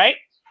Grogu, right?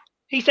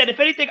 He said, if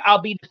anything,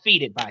 I'll be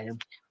defeated by him.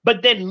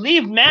 But then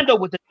leave Mando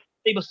with the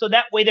table so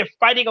that way they're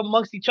fighting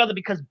amongst each other,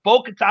 because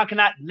Bo-Katan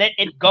cannot let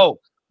it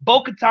go.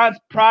 Bo-Katan's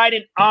pride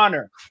and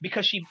honor,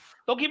 because she,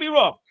 don't get me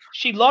wrong,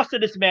 she lost to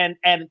this man,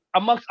 and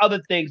amongst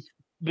other things,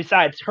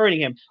 besides hurting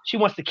him, she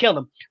wants to kill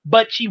him.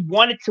 But she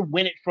wanted to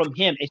win it from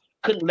him, and she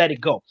couldn't let it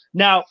go.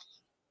 Now,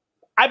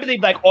 I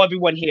believe, like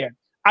everyone here,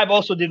 I've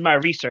also did my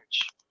research,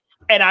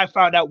 and I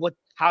found out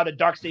how the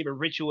Darksaber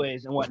ritual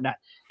is and whatnot.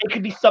 It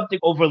could be something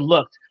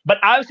overlooked, but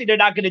obviously they're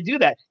not going to do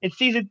that. In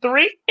season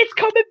 3, it's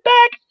coming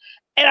back,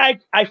 and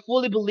I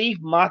fully believe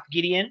Moff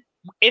Gideon,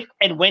 if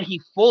and when he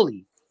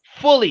fully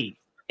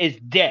is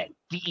dead,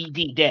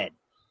 D-E-D, dead,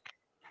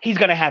 he's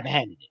going to have a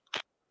hand in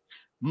it.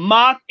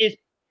 Moff is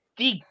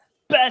the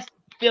best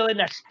villain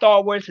that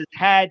Star Wars has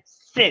had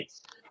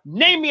since.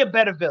 Name me a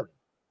better villain.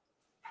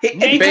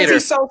 Because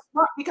he's so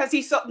smart. Because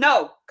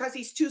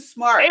he's too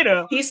smart.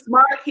 Vader. He's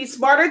smart. He's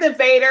smarter than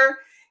Vader.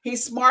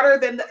 He's smarter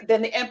than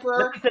the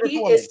Emperor. He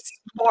is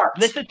smart.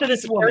 Listen to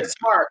this woman. Very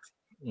smart.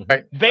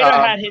 Right. Vader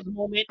had his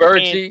moment.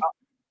 Bergie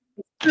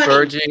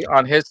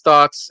on his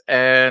thoughts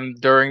and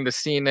during the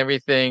scene and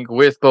everything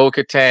with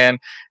Bo-Katan,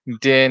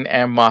 Din,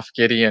 and Moff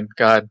Gideon.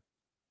 God.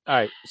 All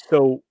right.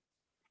 So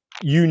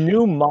you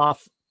knew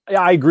Moff.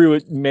 I agree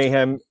with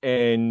Mayhem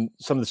and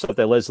some of the stuff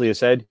that Leslie has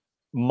said.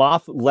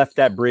 Moff left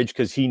that bridge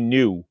because he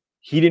knew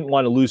he didn't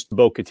want to lose to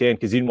Bo-Katan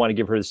because he didn't want to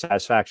give her the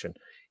satisfaction.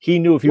 He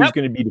knew if he was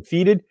going to be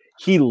defeated,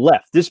 he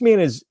left. This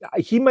man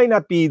he might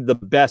not be the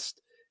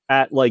best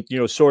at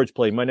swords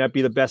play, might not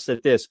be the best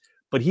at this,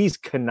 but he's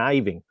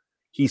conniving.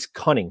 He's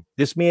cunning.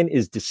 This man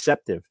is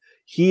deceptive.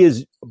 He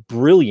is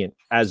brilliant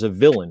as a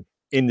villain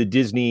in the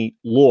Disney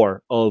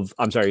lore in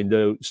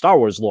the Star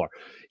Wars lore.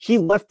 He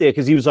left there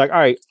because he was like, all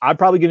right, I'm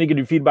probably going to get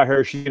defeated by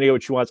her. She's going to get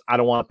what she wants. I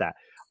don't want that.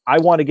 I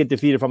want to get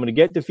defeated. If I'm going to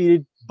get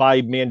defeated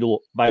by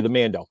the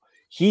Mando,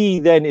 he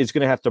then is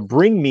going to have to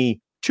bring me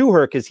to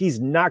her because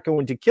he's not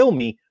going to kill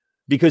me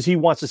because he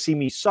wants to see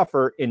me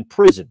suffer in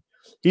prison.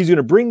 He's going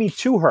to bring me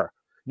to her.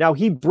 Now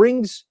he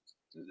brings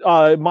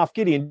Moff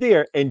Gideon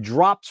there and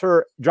drops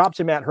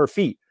him at her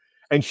feet.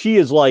 And she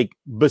is like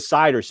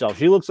beside herself.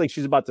 She looks like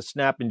she's about to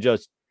snap and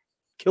just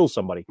kill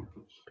somebody.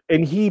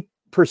 And he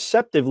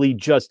perceptively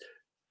just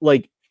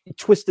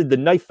twisted the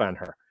knife on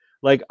her.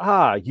 Like,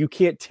 you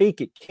can't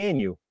take it, can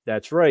you?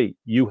 That's right.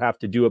 You have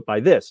to do it by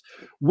this.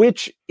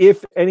 Which,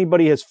 if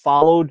anybody has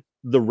followed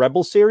the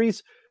Rebel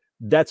series,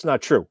 that's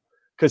not true.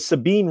 Because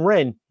Sabine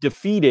Wren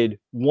defeated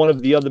one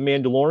of the other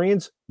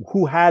Mandalorians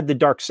who had the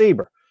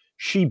Darksaber.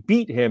 She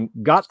beat him,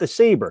 got the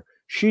saber.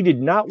 She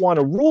did not want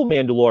to rule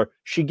Mandalore.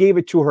 She gave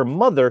it to her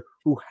mother,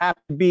 who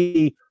happened to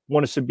be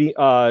one of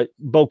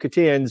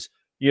Bo-Katan's,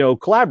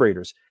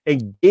 collaborators,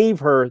 and gave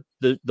her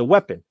the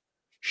weapon.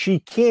 She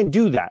can't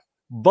do that.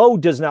 Bo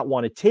does not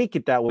want to take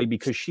it that way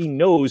because she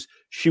knows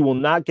she will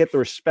not get the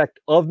respect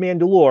of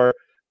Mandalore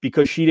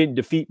because she didn't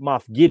defeat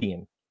Moff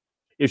Gideon.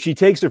 If she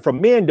takes it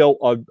from Mando,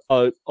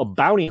 a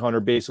bounty hunter,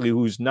 basically,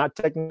 who's not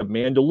technically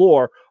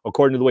Mandalore,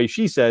 according to the way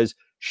she says,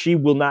 she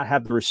will not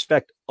have the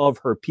respect of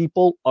her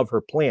people, of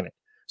her planet.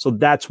 So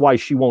that's why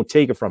she won't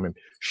take it from him.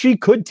 She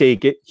could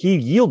take it. He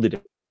yielded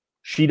it.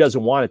 She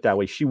doesn't want it that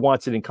way. She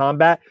wants it in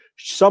combat.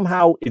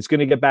 Somehow it's going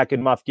to get back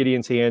in Moff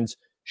Gideon's hands.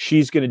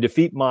 She's going to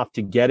defeat Moff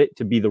to get it,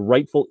 to be the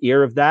rightful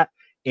heir of that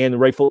and the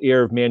rightful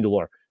heir of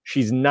Mandalore.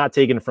 She's not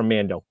taking it from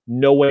Mando.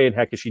 No way in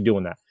heck is she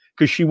doing that,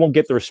 because she won't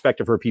get the respect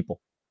of her people.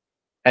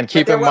 And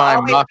keep in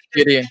mind, Moff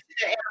Gideon,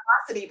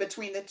 animosity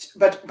between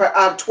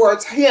but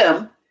towards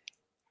him,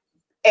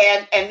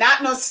 and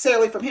not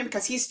necessarily from him,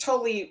 because he's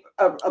totally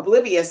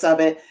oblivious of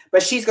it.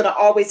 But she's going to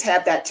always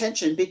have that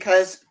tension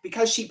because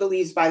she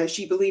believes by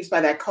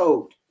that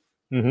code.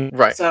 Mm-hmm.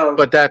 Right. So,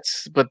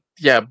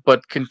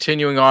 but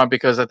continuing on,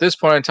 because at this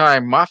point in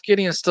time, Moff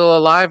Gideon is still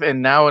alive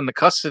and now in the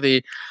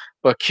custody,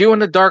 but Q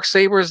and the Dark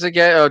Sabers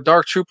again,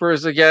 Dark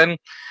Troopers again.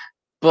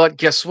 But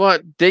guess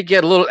what? They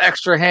get a little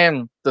extra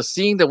hand. The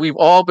scene that we've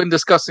all been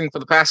discussing for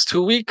the past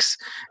 2 weeks,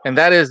 and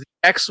that is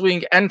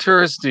X-Wing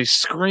enters the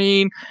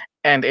screen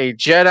and a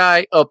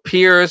Jedi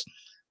appears.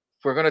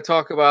 We're going to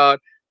talk about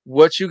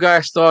what you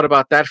guys thought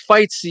about that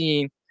fight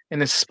scene,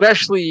 and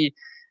especially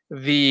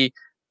the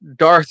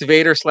Darth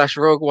Vader /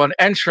 Rogue One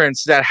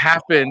entrance that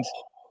happened.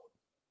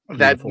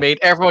 That made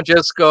everyone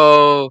just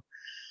go,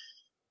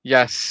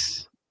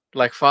 yes,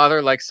 like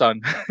father, like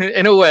son,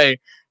 in a way,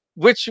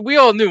 which we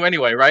all knew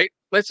anyway, right?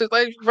 Let's just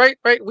right.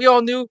 We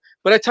all knew.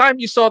 By the time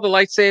you saw the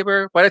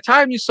lightsaber, by the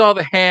time you saw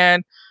the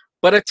hand,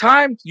 by the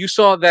time you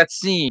saw that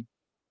scene,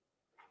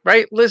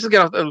 right? Let's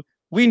get off.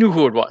 We knew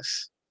who it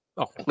was.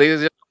 Oh,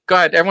 ladies, go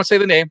ahead. Everyone, say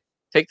the name.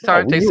 Take the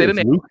time. Say the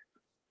name. Luke.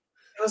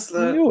 It was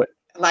Luke. Knew it.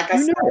 Like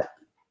I said.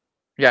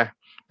 Yeah,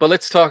 but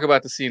let's talk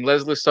about the scene.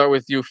 Leslie, start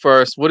with you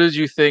first. What did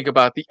you think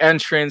about the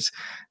entrance,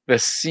 the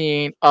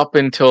scene up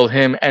until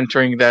him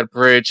entering that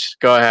bridge?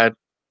 Go ahead.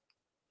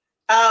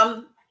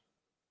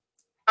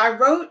 I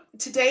wrote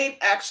today,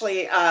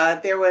 actually,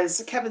 there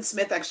was Kevin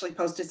Smith actually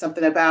posted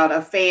something about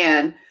a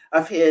fan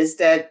of his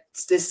that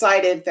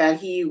decided that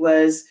he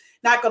was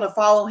not going to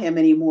follow him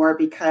anymore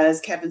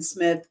because Kevin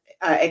Smith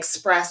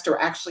expressed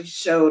or actually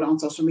showed on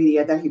social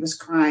media that he was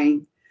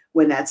crying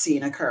when that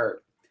scene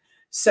occurred.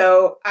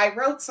 So I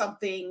wrote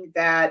something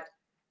that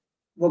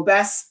will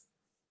best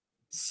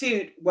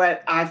suit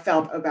what I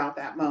felt about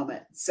that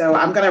moment. So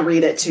I'm going to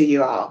read it to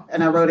you all.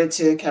 And I wrote it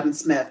to Kevin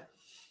Smith.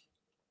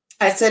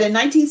 I said, in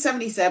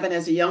 1977,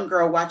 as a young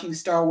girl watching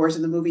Star Wars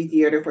in the movie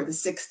theater for the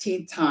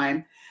 16th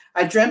time,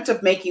 I dreamt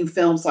of making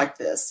films like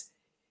this.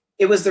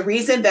 It was the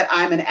reason that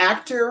I'm an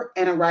actor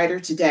and a writer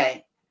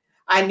today.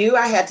 I knew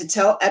I had to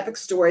tell epic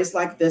stories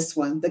like this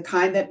one, the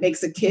kind that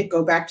makes a kid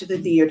go back to the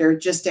theater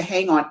just to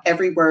hang on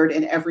every word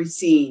and every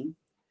scene.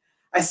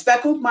 I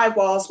speckled my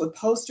walls with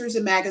posters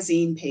and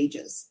magazine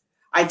pages.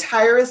 I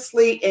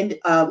tirelessly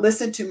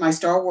listened to my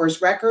Star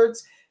Wars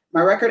records,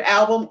 my record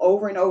album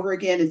over and over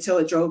again until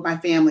it drove my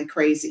family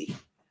crazy.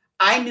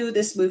 I knew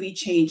this movie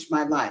changed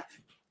my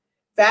life.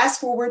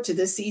 Fast forward to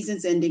this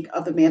season's ending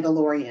of The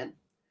Mandalorian.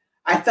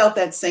 I felt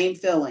that same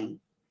feeling.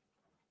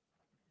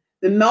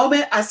 The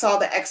moment I saw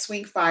the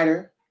X-Wing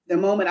fighter, the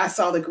moment I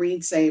saw the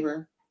green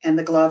saber and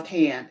the gloved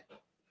hand,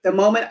 the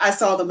moment I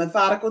saw the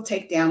methodical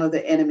takedown of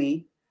the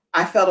enemy,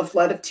 I felt a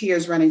flood of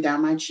tears running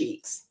down my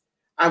cheeks.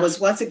 I was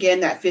once again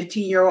that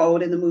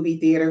 15-year-old in the movie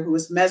theater who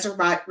was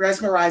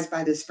mesmerized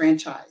by this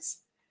franchise.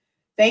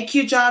 Thank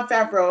you, Jon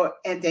Favreau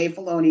and Dave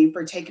Filoni,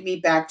 for taking me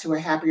back to a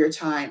happier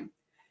time.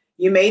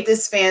 You made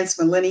this fan's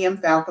Millennium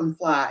Falcon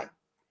fly.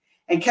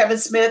 And Kevin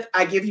Smith,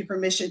 I give you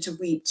permission to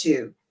weep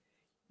too.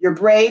 You're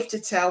brave to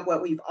tell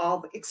what we've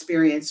all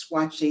experienced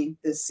watching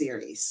this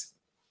series.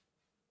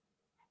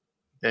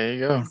 There you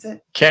go. That's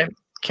it.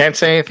 Can't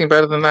say anything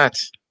better than that.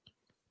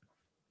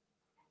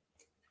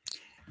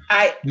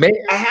 I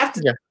have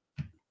to. Yeah.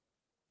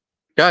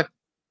 God.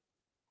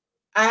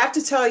 I have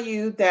to tell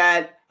you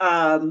that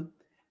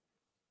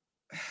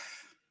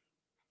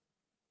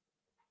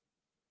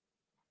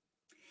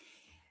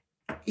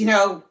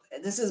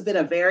this has been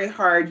a very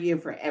hard year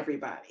for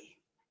everybody.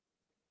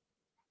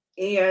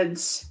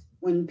 And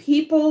when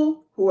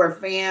people who are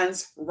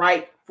fans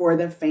write for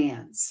the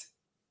fans,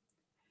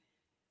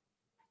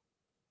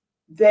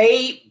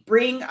 they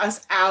bring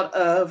us out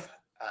of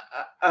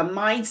a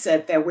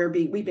mindset that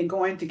we've been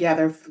going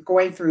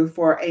through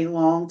for a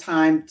long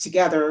time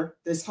together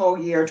this whole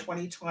year,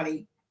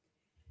 2020.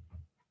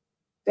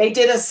 They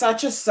did us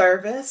such a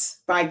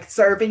service by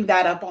serving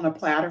that up on a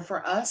platter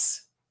for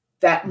us,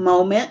 that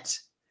moment,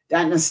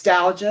 that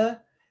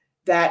nostalgia,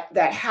 that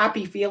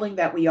happy feeling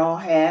that we all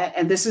had.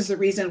 And this is the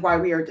reason why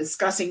we are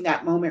discussing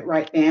that moment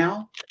right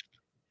now.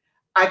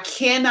 I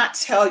cannot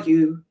tell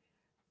you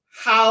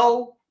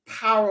how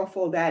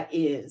powerful that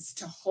is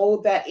to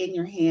hold that in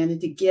your hand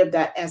and to give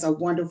that as a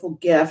wonderful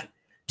gift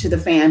to the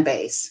fan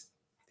base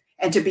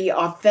and to be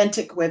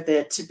authentic with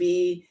it, to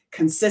be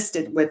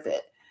consistent with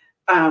it,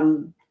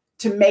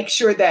 to make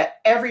sure that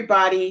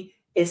everybody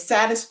is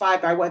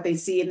satisfied by what they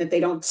see and that they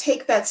don't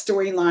take that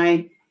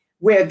storyline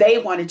where they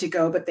want it to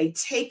go, but they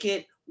take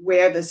it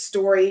where the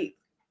story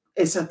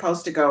is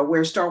supposed to go,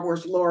 where Star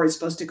Wars lore is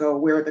supposed to go,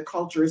 where the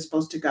culture is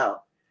supposed to go.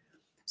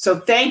 So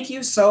thank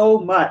you so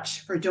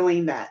much for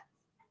doing that.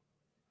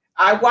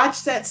 I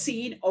watched that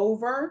scene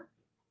over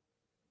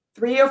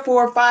 3 or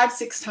 4, 5,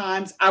 6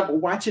 times, I will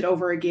watch it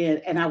over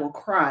again and I will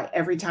cry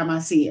every time I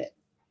see it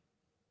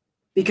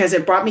because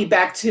it brought me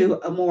back to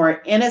a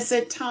more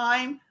innocent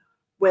time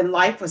when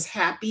life was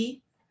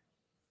happy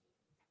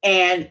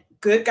and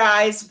good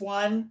guys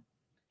won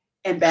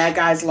and bad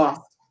guys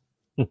lost.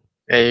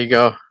 There you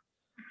go.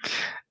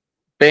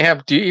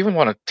 Bayham, do you even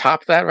want to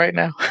top that right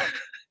now?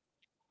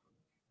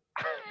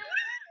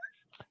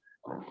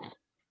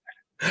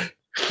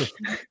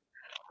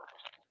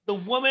 The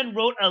woman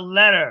wrote a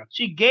letter.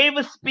 She gave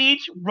a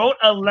speech, wrote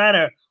a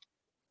letter.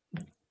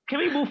 Can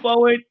we move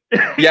forward?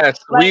 Yes,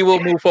 we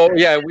will move forward.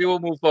 Yeah, we will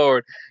move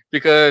forward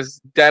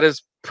because that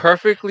is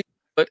perfectly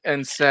put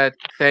and said.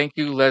 Thank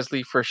you,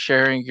 Leslie, for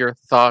sharing your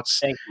thoughts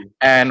Thank you.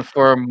 and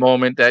for a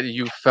moment that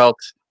you felt,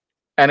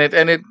 and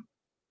it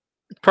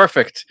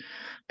perfect.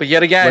 But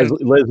yet again,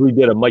 Leslie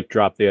did a mic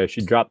drop there.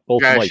 She dropped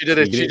both yeah, mics. she did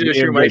it. She did a shoe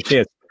get a mic.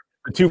 chance.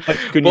 The two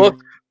mics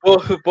couldn't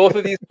Both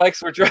of these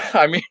mics were dry.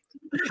 I mean,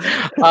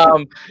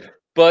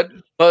 but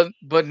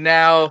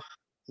now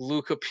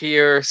Luke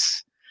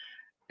appears,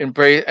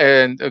 embrace,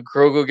 and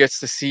Grogu gets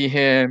to see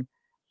him.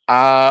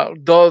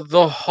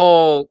 The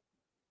whole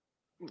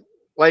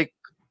like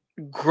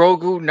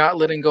Grogu not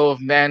letting go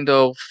of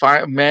Mando.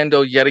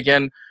 Mando yet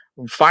again,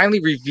 finally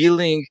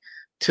revealing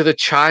to the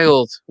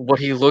child what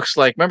he looks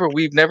like. Remember,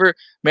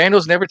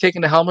 Mando's never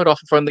taken the helmet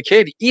off in front of the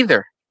kid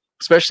either.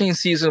 Especially in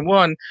season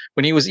 1,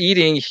 when he was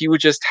eating, he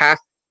would just half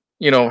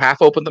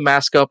open the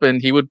mask up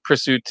and he would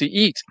proceed to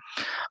eat.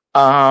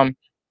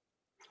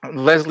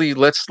 Leslie,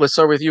 let's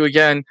start with you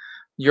again.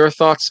 Your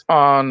thoughts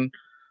on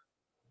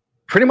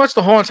pretty much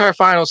the whole entire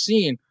final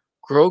scene: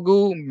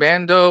 Grogu,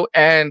 Mando,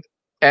 and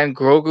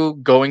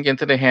Grogu going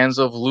into the hands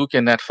of Luke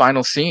in that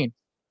final scene.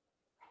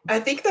 I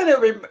think that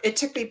it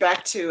took me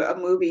back to a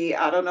movie.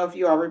 I don't know if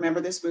you all remember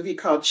this movie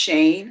called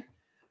Shane,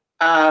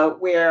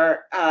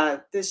 where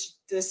this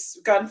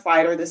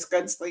gunfighter, this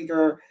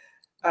gunslinger,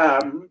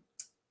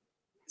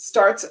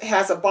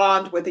 has a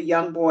bond with a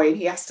young boy, and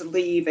he has to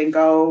leave and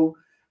go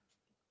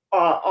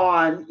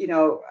on,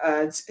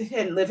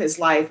 and live his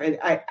life. And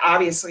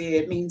obviously,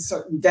 it means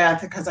certain death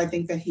because I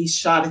think that he's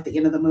shot at the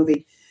end of the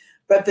movie.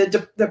 But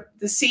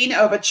the scene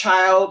of a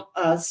child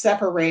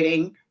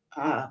separating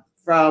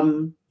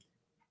from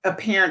a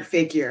parent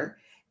figure,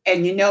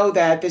 and you know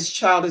that this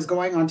child is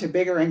going on to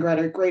bigger and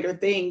greater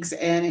things,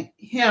 and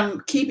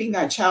him keeping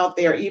that child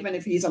there, even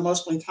if he's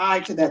emotionally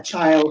tied to that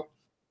child,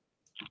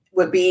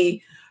 would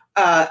be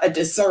a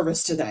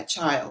disservice to that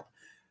child.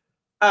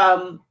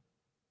 When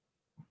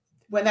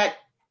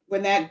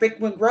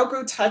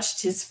Grogu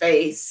touched his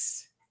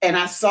face, and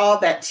I saw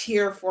that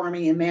tear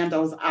forming in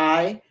Mando's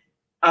eye,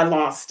 I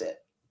lost it.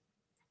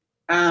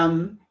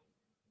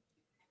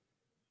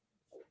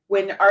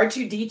 When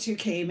R2D2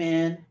 came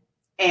in,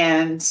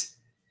 and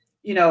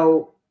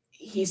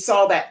he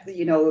saw that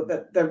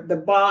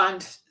the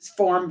bond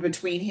formed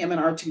between him and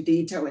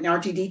R2D2, and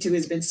R2D2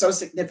 has been so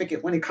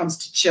significant when it comes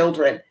to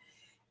children,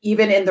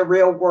 even in the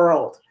real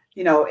world.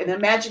 In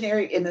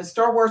the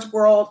Star Wars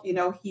world,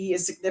 he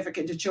is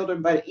significant to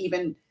children, but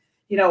even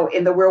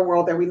in the real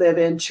world that we live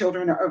in,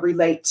 children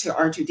relate to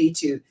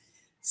R2D2.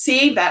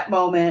 Seeing that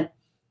moment,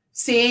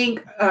 seeing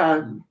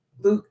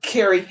Luke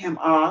carry him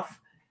off,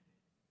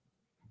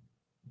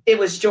 it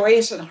was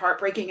joyous and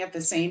heartbreaking at the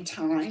same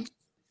time.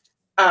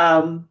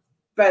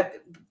 But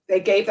they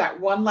gave that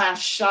one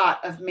last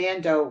shot of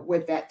Mando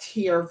with that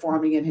tear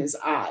forming in his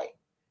eye.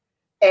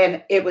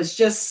 And it was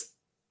just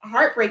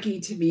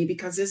heartbreaking to me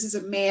because this is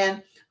a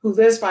man who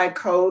lives by a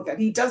code that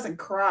he doesn't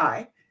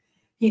cry.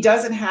 He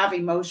doesn't have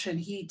emotion.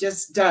 He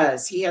just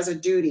does. He has a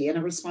duty and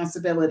a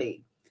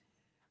responsibility.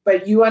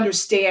 But you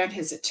understand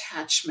his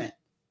attachment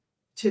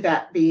to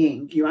that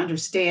being. You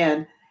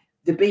understand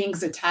the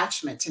being's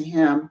attachment to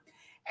him.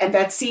 And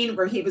that scene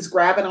where he was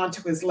grabbing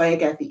onto his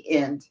leg at the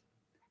end.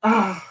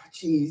 Oh,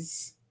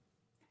 geez.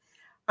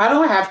 I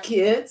don't have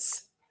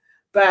kids,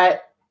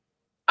 but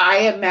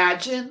I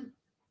imagine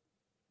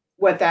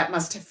what that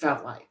must have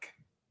felt like.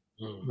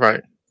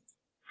 Right.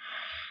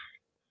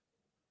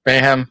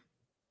 Mayhem,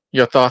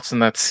 your thoughts on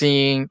that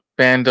scene?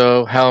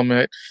 Mando,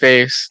 helmet,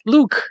 face,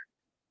 Luke.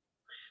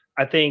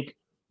 I think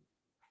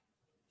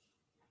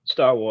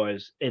Star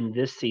Wars in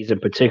this season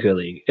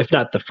particularly, if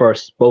not the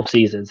first, both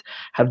seasons,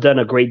 have done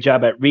a great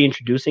job at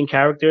reintroducing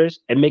characters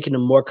and making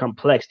them more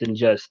complex than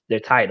just their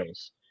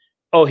titles.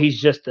 Oh,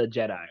 he's just a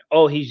Jedi.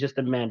 Oh, he's just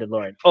a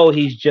Mandalorian. Oh,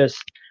 he's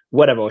just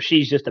whatever. Or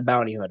she's just a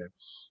bounty hunter.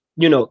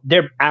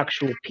 They're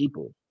actual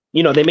people.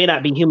 They may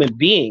not be human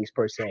beings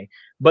per se,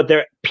 but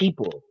they're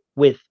people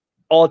with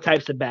all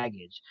types of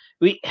baggage.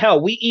 We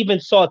even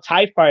saw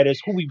TIE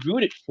fighters who we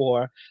rooted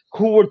for,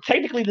 who were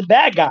technically the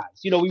bad guys.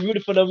 We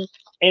rooted for them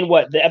in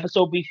the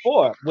episode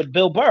before with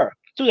Bill Burr,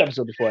 2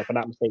 episodes before, if I'm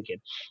not mistaken.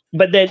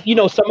 But then,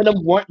 some of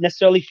them weren't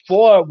necessarily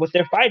for what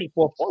they're fighting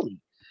for fully.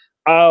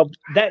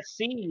 That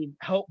scene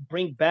helped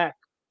bring back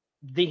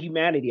the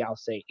humanity, I'll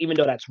say, even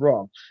though that's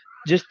wrong.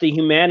 Just the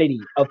humanity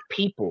of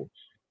people.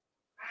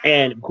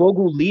 And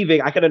Grogu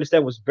leaving, I can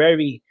understand, was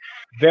very,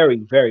 very,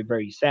 very,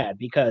 very sad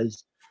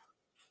because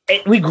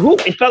we grew.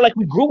 It felt like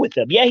we grew with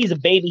him. Yeah, he's a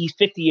baby. He's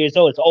 50 years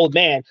old. It's an old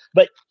man.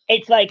 But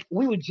it's like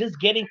we were just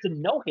getting to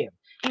know him.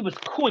 He was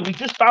cool. We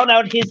just found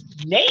out his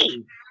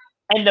name.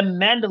 And the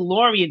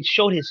Mandalorian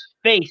showed his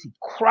face. He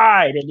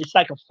cried. And it's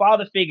like a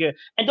father figure.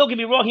 And don't get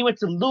me wrong, he went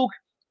to Luke.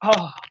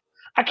 Oh,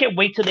 I can't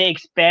wait till they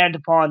expand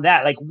upon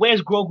that. Like,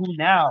 where's Grogu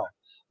now?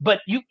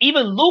 But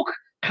even Luke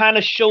kind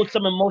of showed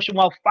some emotion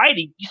while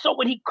fighting. You saw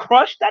when he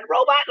crushed that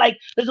robot? Like,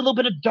 there's a little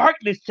bit of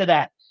darkness to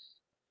that.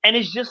 And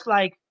it's just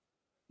like,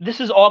 this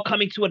is all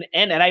coming to an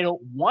end, and I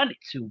don't want it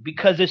to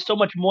because there's so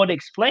much more to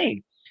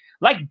explain.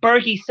 Like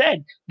Berkey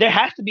said, there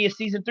has to be a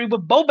season 3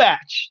 with Bo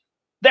Batch.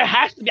 There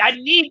has to be. I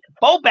need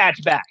Bo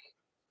Batch back.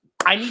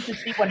 I need to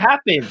see what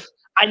happens.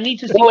 I need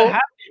to see what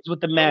happens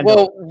with the Mando.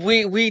 Well,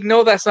 we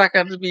know that's not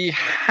going to be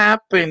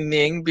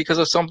happening because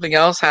of something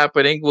else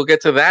happening. We'll get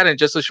to that in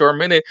just a short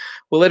minute.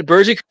 We'll let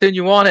Bergie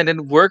continue on, and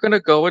then we're going to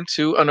go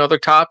into another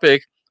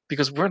topic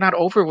because we're not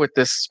over with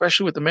this,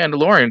 especially with the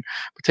Mandalorian.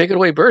 But take it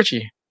away,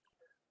 Bergie.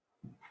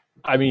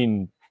 I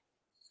mean,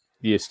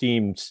 the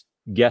esteemed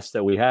guests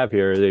that we have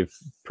here, they've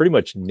pretty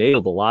much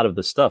nailed a lot of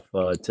the stuff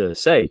to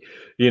say.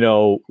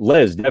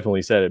 Les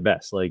definitely said it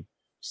best. Like,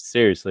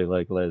 seriously,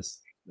 like Les,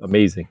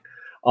 amazing.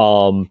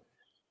 I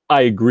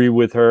agree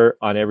with her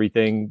on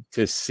everything.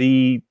 To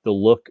see the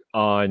look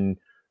on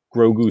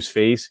Grogu's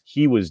face,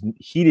 he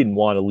didn't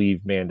want to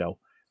leave Mando.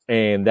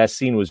 And that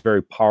scene was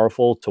very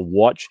powerful to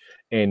watch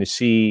and to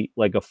see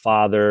like a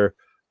father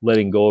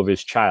letting go of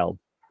his child.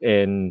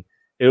 And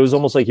it was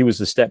almost like he was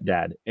the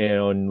stepdad,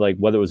 and like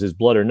whether it was his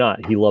blood or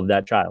not, he loved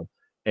that child,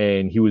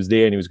 and he was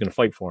there, and he was going to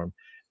fight for him.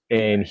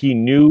 And he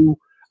knew.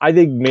 I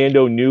think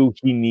Mando knew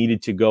he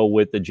needed to go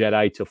with the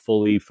Jedi to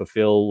fully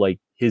fulfill like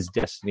his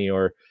destiny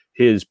or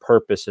his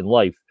purpose in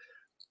life.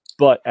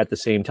 But at the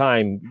same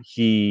time,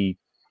 he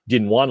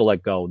didn't want to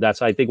let go.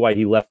 That's I think why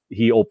he left.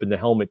 He opened the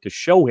helmet to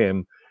show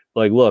him,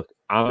 like, look,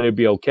 I'm going to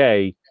be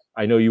okay.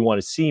 I know you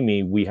want to see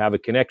me. We have a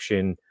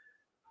connection.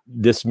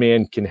 This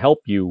man can help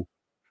you.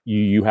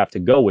 You have to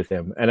go with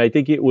him. And I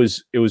think it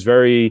was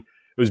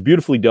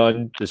beautifully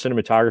done. The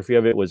cinematography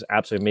of it was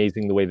absolutely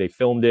amazing. The way they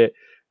filmed it,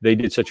 they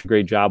did such a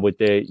great job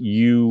with it.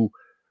 You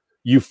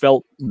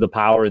felt the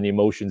power and the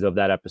emotions of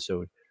that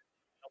episode.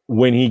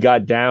 When he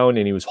got down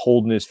and he was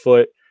holding his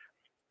foot,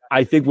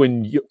 I think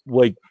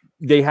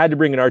they had to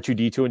bring an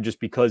R2-D2 in just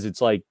because it's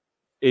like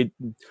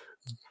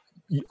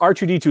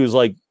R2-D2 is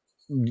like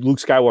Luke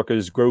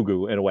Skywalker's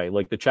Grogu in a way,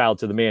 like the child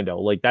to the Mando.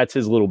 Like that's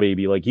his little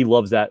baby. Like he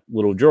loves that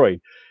little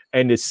droid.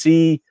 And to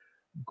see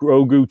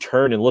Grogu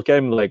turn and look at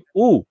him like,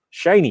 ooh,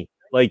 shiny.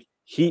 Like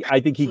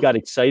I think he got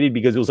excited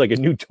because it was like a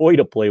new toy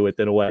to play with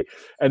in a way.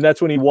 And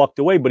that's when he walked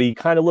away. But he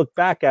kind of looked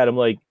back at him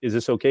like, is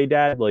this okay,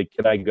 Dad? Like,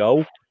 can I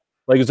go?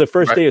 Like it's the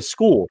first day of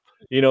school,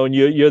 and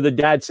you're the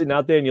dad sitting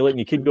out there and you're letting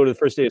your kid go to the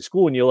first day of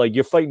school and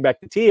you're fighting back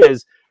the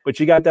tears, but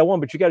you got that one,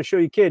 but you got to show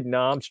your kid,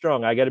 nah, I'm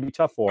strong. I got to be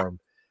tough for him.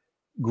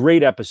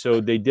 Great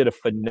episode. They did a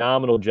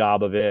phenomenal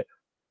job of it.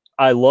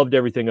 I loved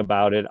everything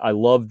about it. I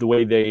loved the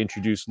way they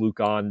introduced Luke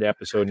on the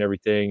episode and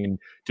everything, and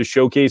to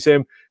showcase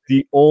him.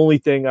 The only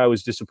thing I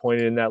was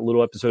disappointed in that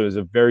little episode, is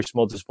a very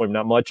small disappointment,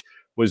 not much,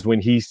 was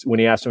when he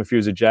asked him if he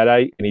was a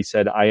Jedi, and he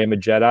said, "I am a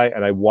Jedi,"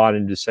 and I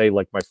wanted to say,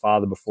 like my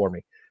father before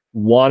me.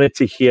 Wanted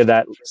to hear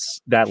that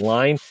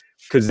line,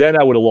 because then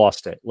I would have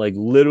lost it. Like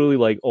literally,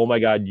 like, oh my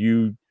God,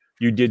 you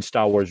did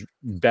Star Wars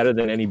better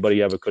than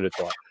anybody ever could have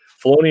thought.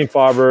 Filoni and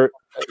Favreau,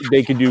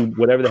 they can do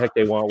whatever the heck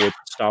they want with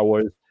Star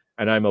Wars,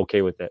 and I'm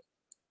okay with it.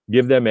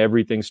 Give them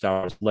everything Star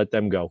Wars. Let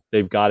them go.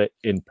 They've got it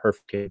in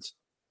perfect case.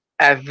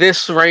 At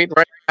this rate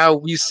right now,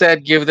 we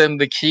said give them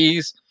the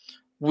keys.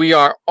 We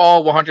are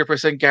all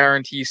 100%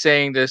 guaranteed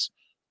saying this.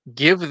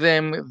 Give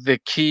them the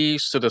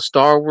keys to the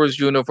Star Wars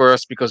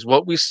universe, because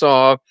what we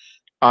saw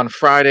on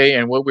Friday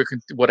and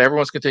what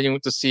everyone's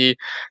continuing to see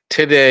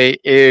today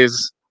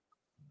is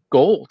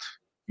gold.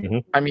 Mm-hmm.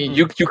 I mean,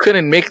 you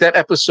couldn't make that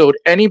episode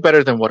any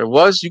better than what it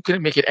was. You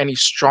couldn't make it any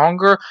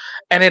stronger,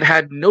 and it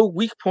had no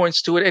weak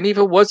points to it. And if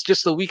it was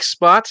just a weak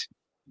spot,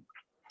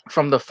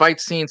 from the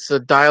fight scenes to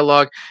the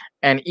dialogue,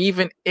 and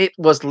even it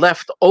was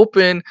left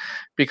open,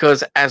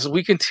 because as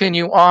we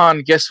continue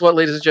on, guess what,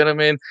 ladies and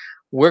gentlemen,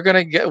 we're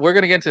gonna get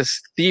into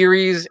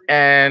theories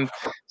and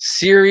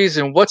series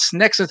and what's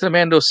next into the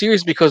Mando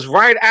series, because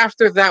right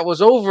after that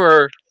was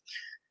over,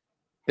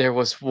 there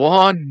was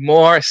one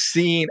more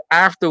scene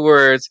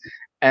afterwards.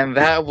 And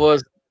that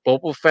was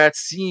Boba Fett's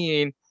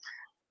scene.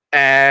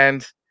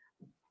 And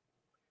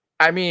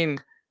I mean,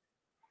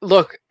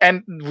 look,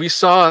 and we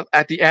saw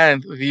at the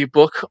end the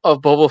book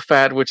of Boba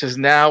Fett, which is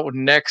now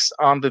next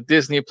on the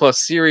Disney Plus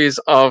series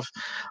of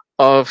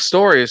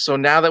stories. So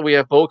now that we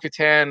have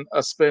Bo-Katan, a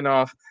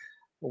spinoff,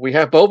 we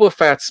have Boba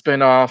Fett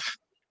spinoff.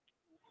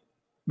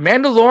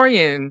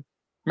 Mandalorian,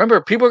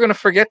 remember, people are going to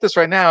forget this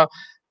right now.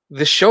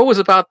 The show was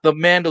about the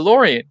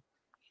Mandalorian.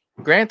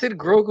 Granted,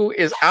 Grogu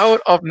is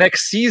out of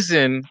next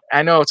season.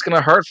 I know it's going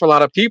to hurt for a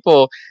lot of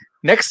people.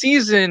 Next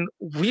season,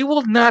 we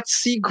will not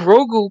see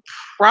Grogu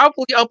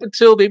probably up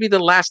until maybe the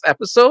last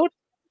episode.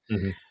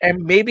 Mm-hmm.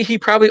 And maybe he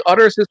probably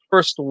utters his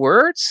first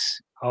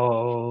words.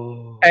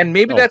 Oh. And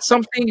maybe that's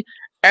something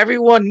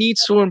everyone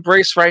needs to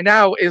embrace right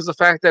now is the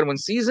fact that when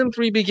season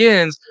 3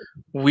 begins,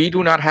 we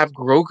do not have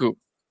Grogu,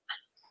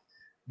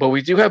 but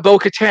we do have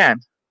Bo-Katan,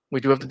 we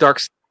do have the Dark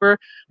Saber,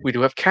 we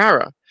do have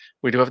Kara,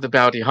 we do have the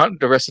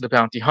the rest of the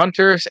bounty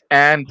hunters,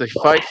 and the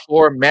fight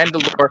for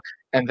Mandalore,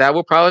 and that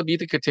will probably be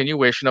the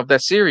continuation of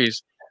that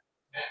series.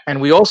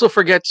 And we also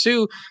forget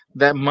too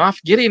that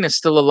Moff Gideon is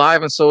still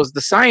alive, and so is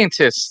the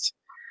scientist.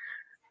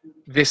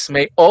 This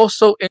may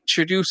also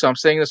introduce, I'm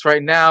saying this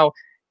right now,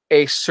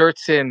 a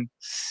certain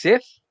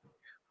Sith,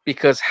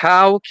 because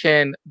how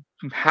can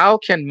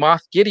Moff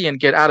Gideon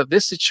get out of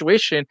this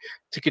situation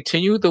to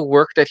continue the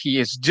work that he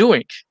is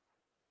doing?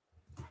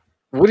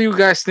 What do you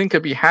guys think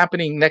could be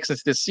happening next in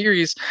this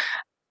series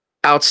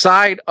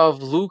outside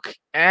of Luke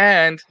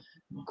and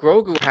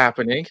Grogu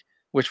happening,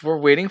 which we're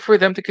waiting for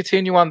them to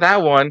continue on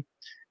that one?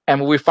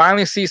 And when we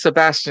finally see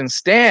Sebastian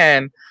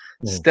Stan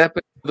step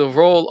into the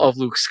role of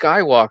Luke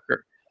Skywalker.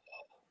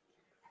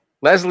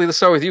 Leslie, let's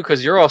start with you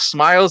because you're all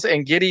smiles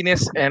and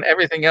giddiness and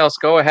everything else.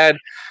 Go ahead.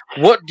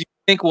 What do you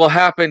think will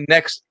happen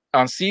next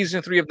on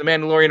season 3 of The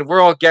Mandalorian?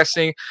 We're all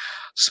guessing.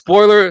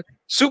 Super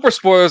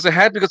spoilers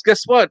ahead, because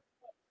guess what?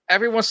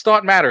 Everyone's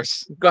thought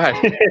matters. Go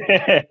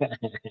ahead.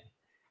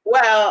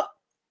 Well,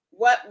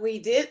 what we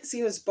did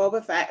see was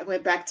Boba Fett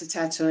went back to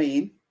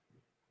Tatooine.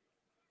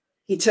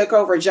 He took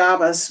over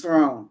Jabba's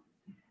throne.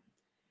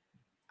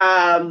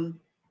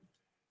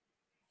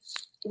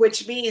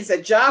 Which means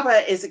that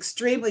Jabba is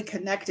extremely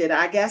connected.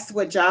 I guess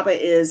what Jabba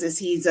is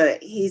he's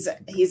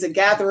a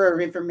gatherer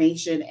of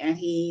information, and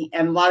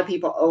a lot of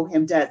people owe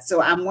him debt.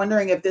 So I'm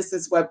wondering if this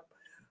is what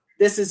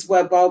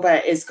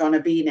Boba is going to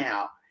be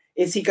now.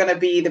 Is he going to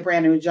be the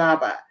brand new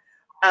Jabba?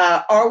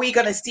 Are we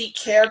going to see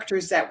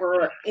characters that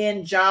were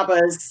in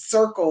Jabba's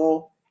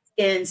circle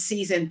in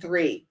season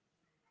 3?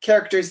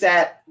 Characters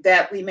that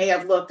we may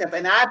have looked up,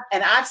 and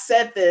I've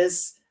said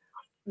this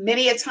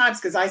many a times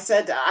because I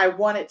said I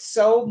wanted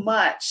so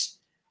much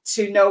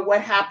to know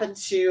what happened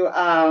to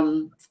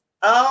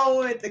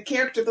the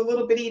character, the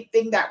little bitty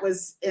thing that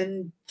was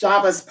in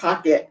Jabba's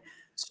pocket,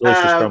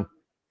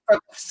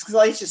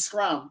 Salacious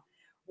Scrum.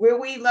 Will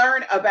we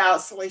learn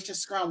about Salacious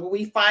Scrum? Will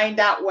we find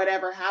out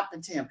whatever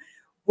happened to him?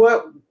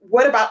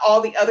 What about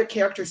all the other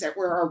characters that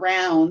were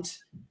around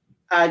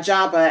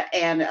Jabba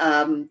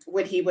and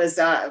when he was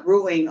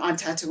ruling on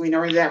Tatooine,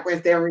 or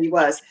there he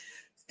was?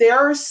 There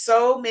are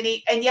so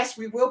many, and yes,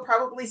 we will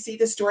probably see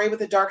the story with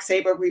the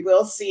Darksaber. We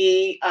will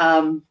see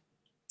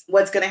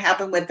what's going to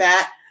happen with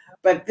that.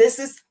 But this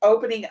is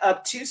opening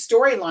up 2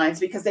 storylines,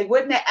 because they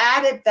wouldn't have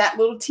added that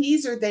little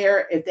teaser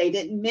there if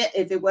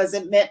it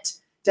wasn't meant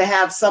to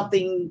have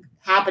something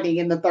happening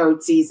in the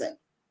 3rd season.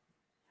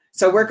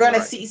 So we're going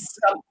to see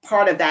some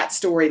part of that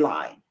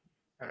storyline.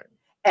 Right.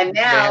 And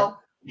now,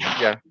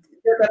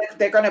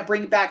 they're going to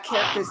bring back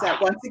characters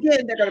that, once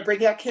again, they're going to bring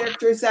back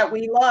characters that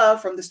we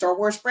love from the Star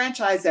Wars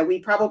franchise that we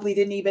probably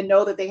didn't even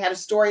know that they had a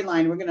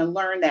storyline. We're going to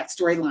learn that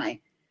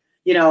storyline.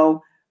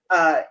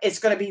 It's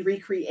going to be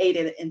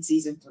recreated in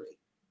season 3.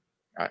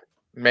 All right.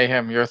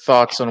 Mayhem, your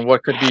thoughts on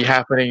what could be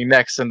happening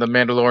next in the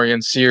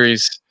Mandalorian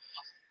series?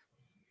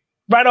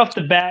 Right off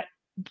the bat,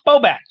 Bo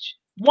Batch.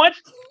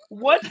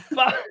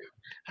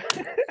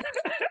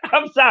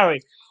 I'm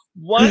sorry.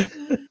 Once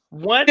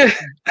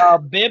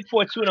Bib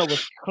Fortuna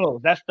was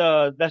closed, that's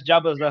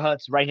Jabba the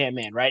Hutt's right hand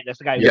man, right? That's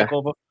the guy who took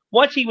over.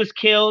 Once he was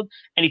killed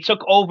and he took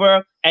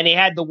over, and they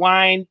had the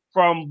wine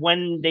from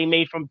when they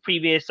made from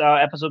previous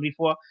episode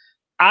before.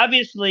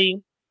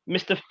 Obviously,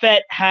 Mr.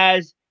 Fett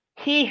has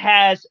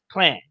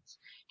plans.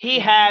 He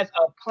has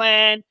a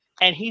plan,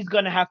 and he's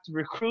gonna have to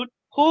recruit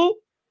who?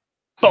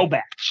 Bo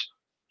Batch.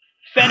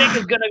 Fennec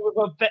is gonna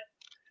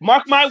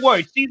mark my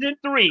words. Season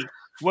 3,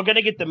 we're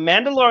gonna get the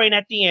Mandalorian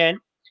at the end.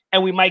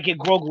 And we might get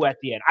Grogu at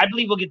the end. I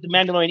believe we'll get the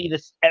Mandalorian either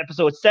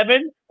episode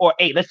 7 or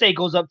 8. Let's say it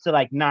goes up to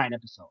like 9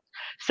 episodes.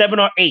 7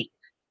 or 8.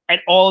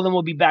 And all of them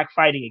will be back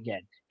fighting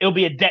again. It'll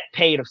be a debt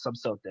paid of some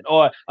something.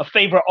 Or a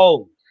favor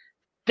owed.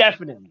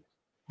 Definitely.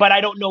 But I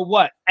don't know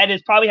what. And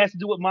it probably has to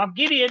do with Moff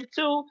Gideon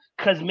too.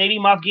 Because maybe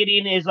Moff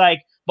Gideon is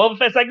like, Boba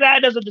Fett's like, nah,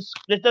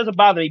 it doesn't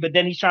bother me. But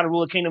then he's trying to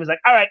rule a kingdom. He's like,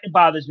 all right, it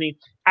bothers me.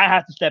 I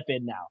have to step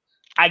in now.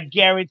 I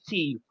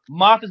guarantee you.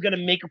 Moff is going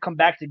to make them come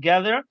back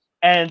together.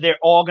 And they're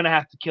all gonna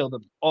have to kill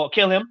him,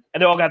 and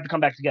they're all gonna have to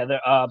come back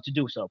together to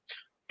do so.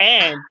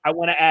 And I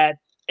want to add,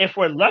 if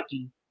we're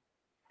lucky,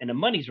 and the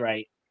money's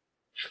right,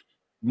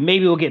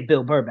 maybe we'll get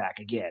Bill Burr back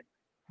again.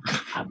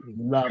 I would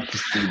love to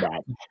see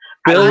that.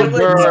 Bill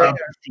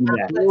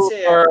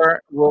Burr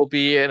will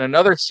be in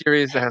another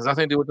series that has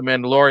nothing to do with the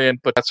Mandalorian,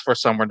 but that's for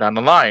somewhere down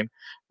the line.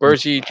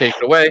 Bergie, take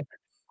it away.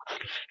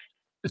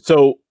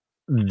 So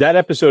that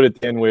episode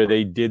at the end where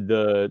they did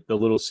the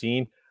little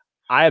scene,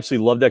 I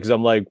absolutely love that, because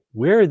I'm like,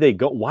 where are they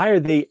going? Why are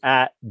they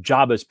at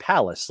Jabba's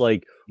palace?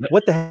 Like,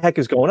 what the heck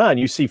is going on?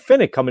 You see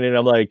Fennec coming in.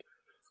 I'm like,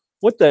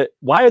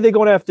 why are they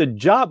going after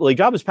Jabba? Like,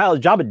 Jabba's palace,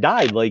 Jabba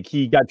died. Like,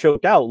 he got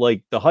choked out.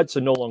 Like, the Hutts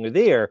are no longer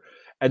there.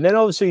 And then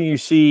all of a sudden you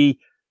see,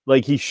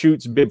 like, he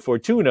shoots Bib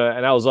Fortuna.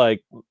 And I was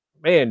like,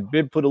 man,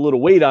 Bib put a little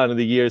weight on in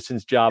the years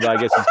since Jabba. I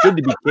guess it's good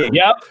to be king.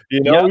 Yep.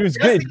 It's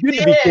good to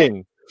be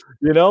king.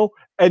 you know?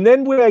 And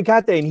then when I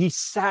got there and he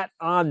sat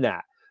on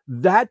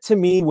that to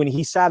me, when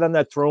he sat on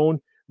that throne,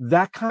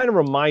 that kind of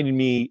reminded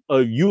me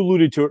of, you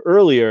alluded to it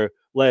earlier,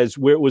 Les,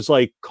 where it was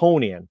like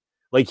Conan.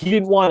 Like he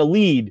didn't want to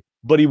lead,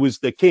 but he was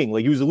the king.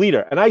 Like he was the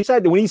leader. And I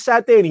said, when he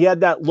sat there and he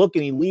had that look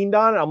and he leaned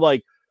on it, I'm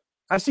like,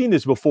 I've seen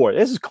this before.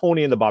 This is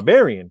Conan the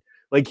Barbarian.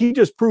 Like he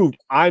just proved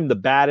I'm the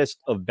baddest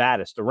of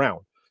baddest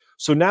around.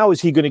 So now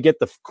is he going to get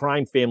the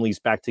crime families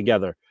back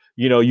together?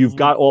 You know, you've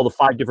got all the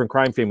 5 different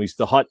crime families,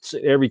 the Hutts,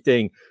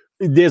 everything.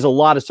 There's a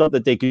lot of stuff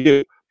that they could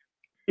do.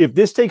 If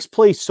this takes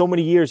place so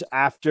many years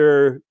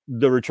after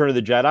the Return of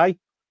the Jedi,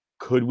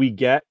 could we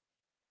get,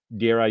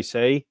 dare I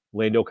say,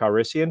 Lando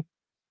Calrissian?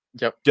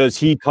 Yep. Does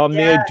he come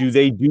there? Do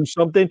they do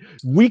something?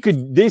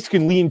 This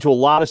can lead into a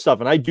lot of stuff.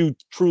 And I do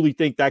truly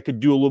think that could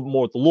do a little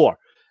more with the lore.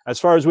 As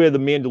far as where the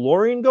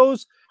Mandalorian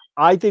goes,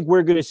 I think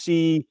we're going to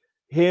see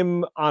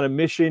him on a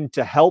mission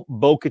to help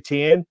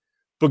Bo-Katan,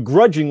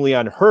 begrudgingly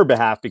on her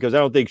behalf, because I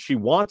don't think she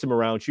wants him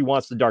around. She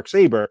wants the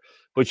Darksaber,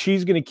 but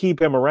she's going to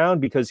keep him around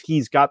because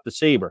he's got the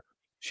saber.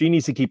 She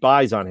needs to keep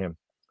eyes on him.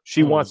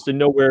 She wants to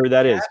know where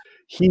that is.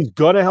 He's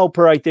going to help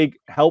her, I think,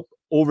 help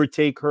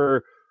overtake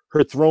her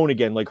throne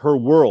again, like her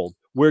world.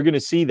 We're going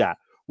to see that.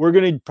 We're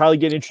going to probably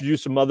get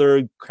introduced some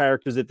other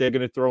characters that they're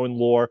going to throw in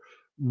lore.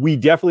 We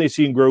definitely are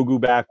seeing Grogu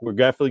back. We're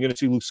definitely going to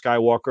see Luke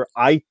Skywalker.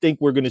 I think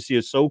we're going to see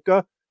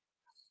Ahsoka.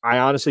 I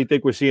honestly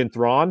think we're seeing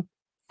Thrawn.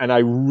 And I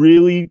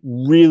really,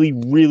 really,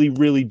 really,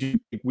 really do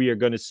think we are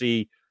going to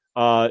see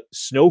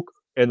Snoke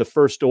and the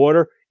First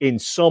Order in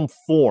some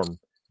form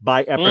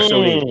by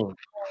episode 8.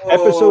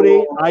 Episode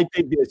 8, I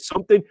think there's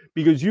something,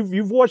 because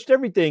you've watched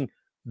everything.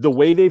 The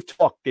way they've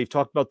talked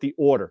about the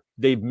Order.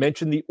 They've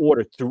mentioned the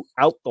Order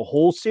throughout the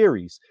whole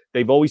series.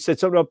 They've always said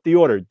something about the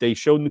Order. They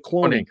showed the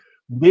cloning.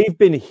 They've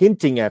been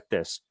hinting at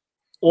this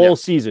all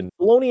season.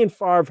 Filoni and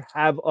Favre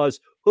have us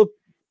hook,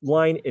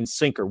 line, and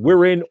sinker.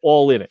 We're in,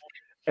 all in it.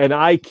 And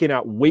I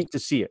cannot wait to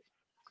see it.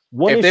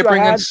 If they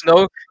bring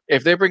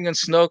in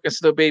Snoke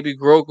instead of Baby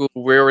Grogu,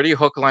 we're already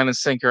hook, line, and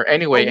sinker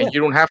anyway, and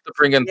you don't have to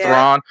bring in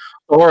Thrawn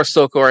or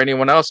Ahsoka or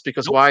anyone else,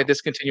 because why?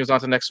 This continues on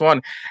to the next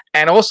one.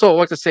 And also, I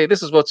want to say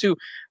this as well too.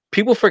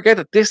 People forget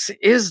that this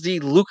is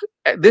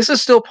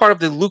still part of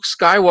the Luke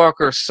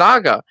Skywalker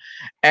saga.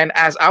 And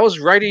as I was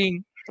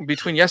writing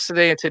between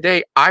yesterday and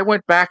today, I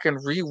went back and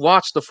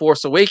rewatched The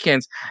Force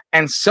Awakens,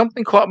 and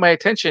something caught my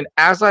attention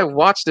as I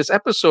watched this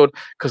episode,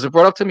 because it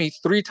brought up to me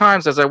 3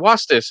 times as I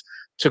watched this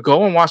to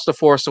go and watch The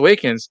Force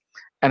Awakens.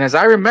 And as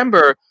I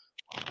remember,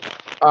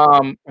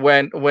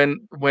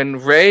 when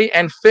Rey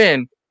and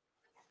Finn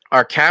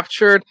are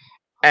captured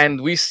and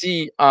we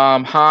see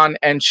Han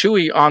and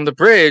Chewie on the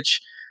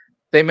bridge,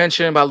 they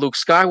mention about Luke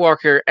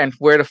Skywalker and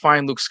where to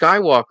find Luke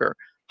Skywalker.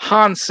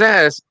 Han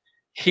says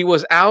he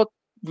was out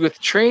with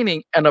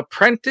training an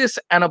apprentice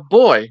and a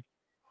boy.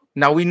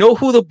 Now we know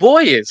who the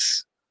boy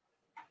is.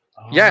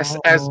 Yes,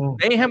 as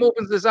Mayhem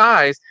opens his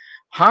eyes,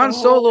 Han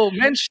Solo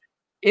mentioned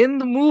in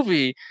the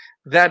movie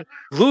that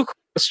Luke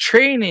was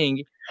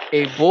training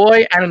a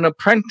boy and an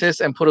apprentice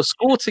and put a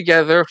school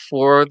together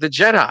for the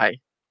Jedi,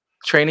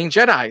 training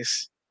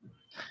Jedis.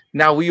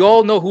 Now we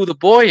all know who the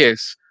boy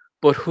is,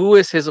 but who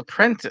is his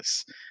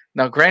apprentice?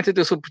 Now, granted,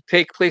 this will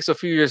take place a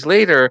few years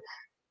later.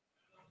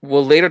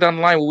 Will later down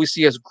the line will we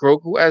see as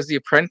Grogu as the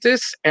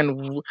apprentice,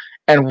 and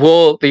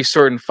will a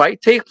certain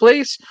fight take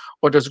place,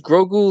 or does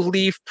Grogu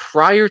leave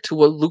prior to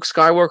what Luke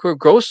Skywalker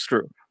goes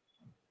through?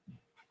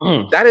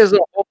 That is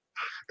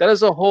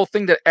a whole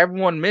thing that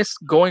everyone missed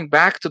going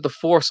back to The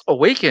Force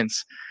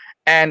Awakens,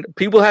 and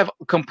people have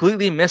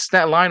completely missed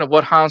that line of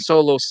what Han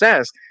Solo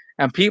says.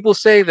 And people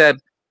say that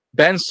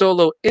Ben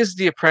Solo is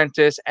the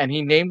apprentice, and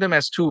he named him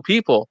as 2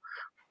 people,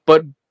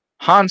 but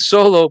Han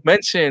Solo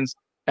mentions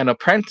an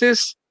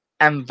apprentice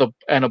and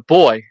a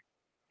boy,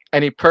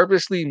 and he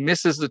purposely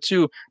misses the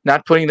 2,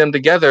 not putting them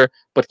together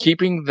but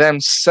keeping them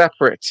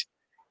separate.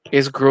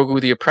 Is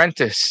Grogu the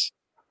apprentice?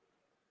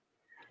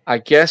 I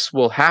guess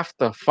we'll have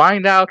to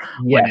find out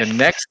when the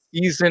next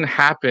season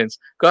happens.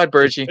 Go ahead,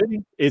 Bergie.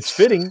 It's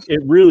fitting. It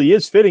really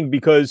is fitting,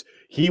 because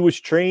he was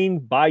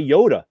trained by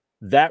Yoda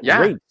that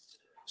race.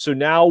 So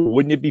now,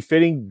 wouldn't it be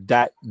fitting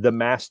that the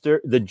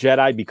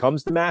Jedi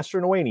becomes the master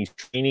in a way, and he's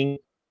training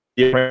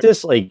the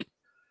apprentice? Like,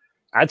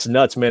 that's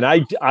nuts, man.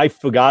 I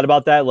forgot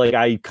about that. Like,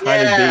 I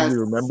kind of vaguely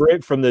remember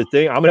it from the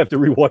thing. I'm gonna have to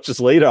rewatch this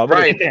later.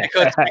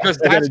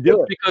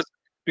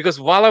 Because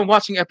while I'm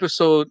watching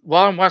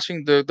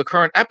the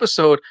current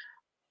episode,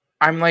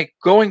 I'm like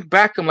going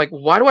back. I'm like,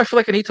 why do I feel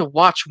like I need to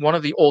watch one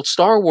of the old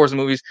Star Wars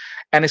movies,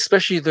 and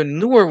especially the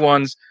newer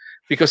ones,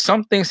 because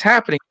something's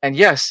happening. And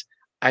yes,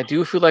 I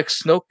do feel like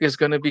Snoke is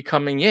going to be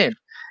coming in.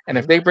 And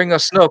if they bring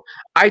us Snoke,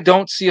 I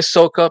don't see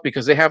Ahsoka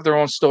because they have their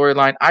own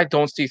storyline. I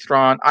don't see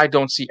Thrawn. I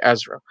don't see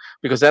Ezra,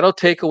 because that'll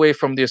take away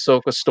from the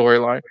Ahsoka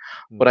storyline.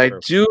 But I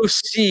do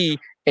see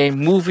a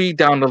movie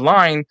down the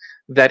line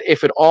that,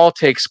 if it all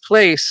takes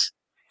place,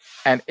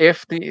 and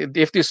if the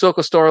Ahsoka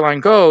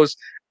storyline goes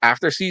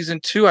after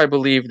season 2, I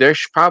believe there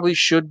probably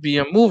should be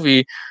a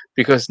movie,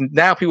 because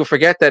now people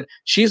forget that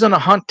she's on a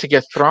hunt to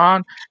get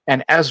Thrawn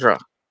and Ezra.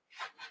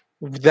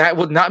 that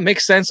would not make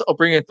sense of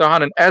bringing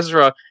Thrawn and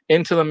Ezra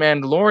into the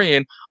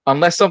Mandalorian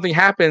unless something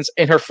happens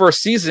in her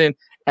first season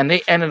and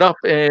they ended up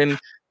in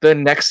the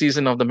next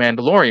season of the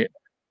Mandalorian.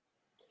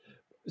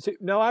 So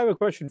now I have a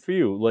question for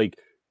you. Like,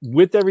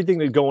 with everything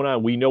that's going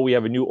on, we know we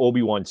have a new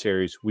Obi-Wan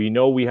series. We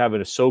know we have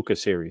an Ahsoka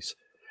series.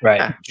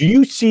 Right. Do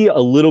you see a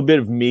little bit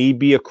of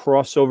maybe a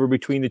crossover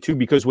between the two?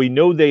 Because we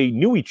know they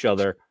knew each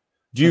other.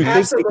 Do you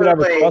think they could have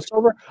a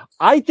crossover?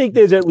 I think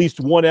there's at least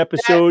one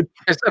episode.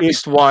 There's at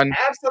least one.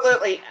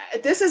 Absolutely.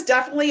 This is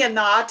definitely a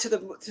nod to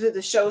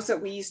the shows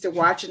that we used to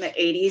watch in the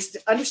 80s.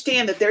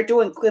 Understand that they're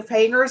doing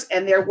cliffhangers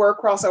and there were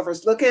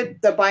crossovers. Look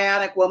at the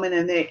Bionic Woman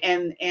and the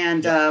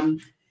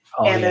the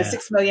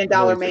 $6 Million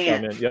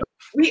Man. Yep.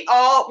 We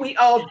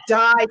all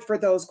died for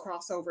those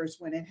crossovers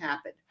when it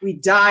happened. We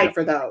died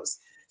for those.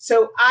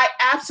 So I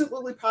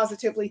absolutely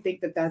positively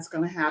think that that's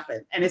going to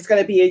happen. And it's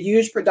going to be a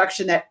huge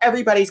production that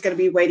everybody's going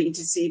to be waiting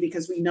to see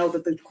because we know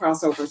that the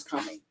crossover is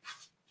coming.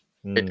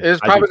 It's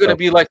probably going to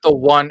be like the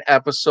one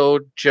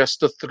episode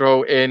just to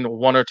throw in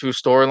one or two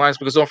storylines,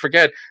 because don't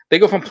forget, they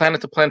go from planet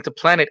to planet to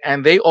planet,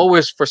 and they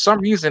always, for some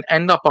reason,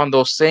 end up on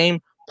those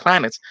same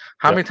planets.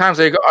 How many times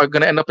are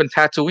going to end up in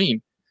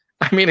Tatooine?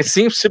 I mean, it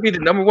seems to be the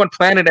number one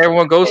planet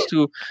everyone goes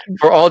to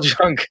for all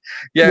junk.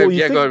 Yeah,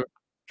 Well, go.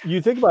 You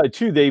think about it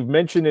too. They've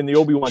mentioned in the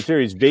Obi-Wan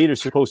series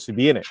Vader's supposed to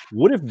be in it.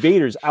 What if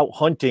Vader's out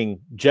hunting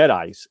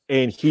Jedis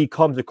and he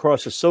comes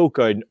across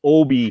Ahsoka and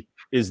Obi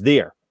is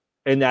there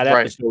in that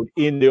episode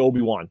in the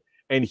Obi-Wan,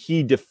 and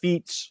he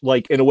defeats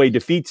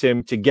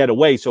him to get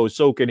away, so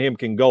Ahsoka and him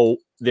can go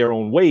their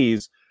own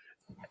ways.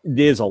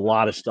 There's a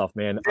lot of stuff,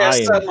 man.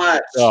 There's so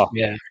much.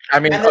 Yeah, I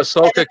mean,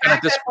 Ahsoka kind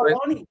of display.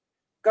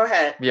 Go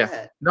ahead. Yeah. Go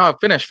ahead. No,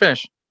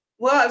 finish.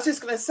 Well, I was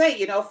just going to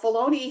say,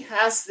 Filoni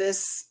has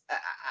this,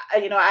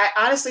 I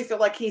honestly feel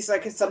like he's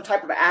like some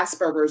type of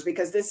Asperger's,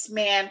 because this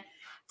man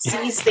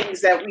sees things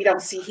that we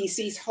don't see. He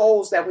sees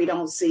holes that we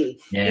don't see.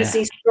 Yeah. He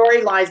sees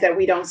storylines that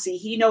we don't see.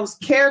 He knows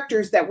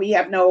characters that we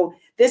have no.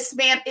 This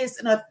man is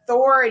an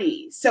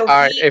authority. So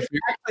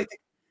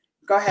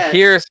go ahead.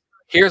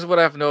 Here's what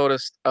I've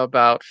noticed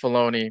about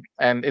Filoni,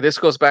 and this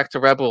goes back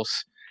to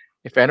Rebels.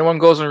 If anyone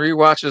goes and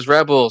rewatches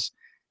Rebels,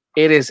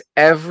 it is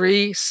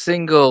every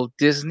single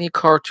Disney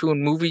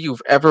cartoon movie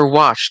you've ever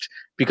watched,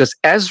 because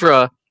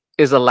Ezra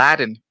is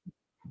Aladdin.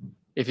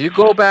 If you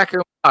go back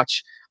and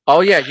watch,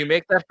 you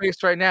make that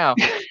face right now.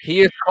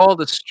 He is called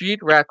the street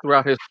rat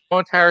throughout his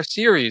entire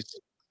series.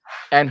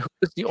 And who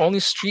is the only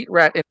street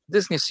rat in the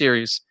Disney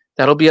series?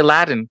 That'll be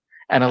Aladdin.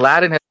 And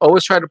Aladdin has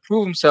always tried to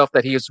prove himself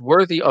that he is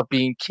worthy of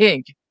being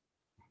king.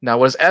 Now,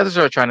 what is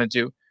Ezra trying to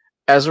do?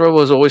 Ezra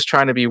was always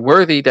trying to be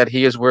worthy, that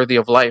he is worthy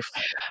of life.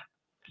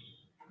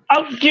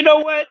 You know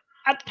what?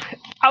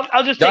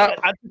 I'll just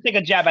take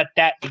a jab at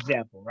that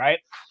example, right?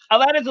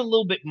 Aladdin's a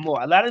little bit more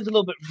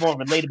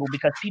relatable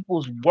because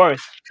people's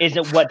worth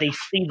isn't what they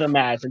see them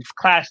as, and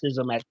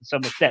classism at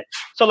some extent.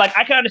 So, like,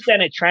 I can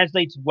understand it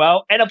translates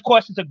well, and of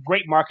course, it's a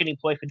great marketing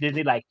ploy for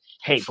Disney. Like,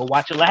 hey, go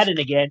watch Aladdin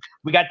again.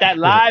 We got that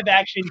live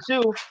action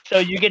too, so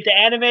you get the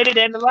animated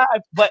and the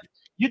live. But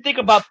you think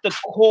about the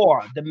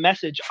core, the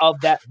message of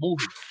that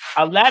movie.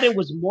 Aladdin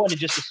was more than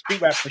just a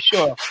street rat for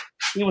sure.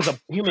 He was a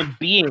human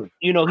being.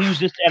 He was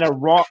just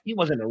he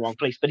wasn't in the wrong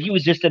place, but he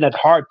was just in a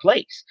hard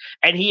place.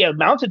 And he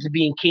amounted to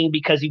being king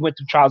because he went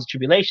through trials and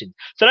tribulations.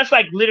 So that's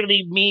like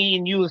literally me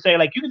and you saying,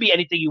 like, you can be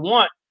anything you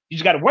want. You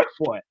just got to work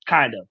for it,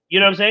 kind of. You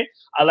know what I'm saying?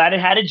 Aladdin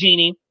had a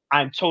genie.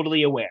 I'm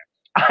totally aware.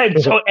 And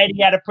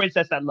he had a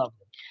princess that loved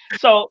him.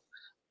 So,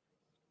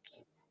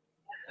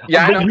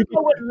 yeah, you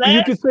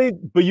could say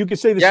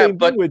the same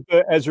thing with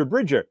Ezra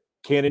Bridger,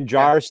 Kanan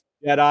Jarrus,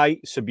 Jedi,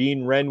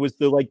 Sabine Wren was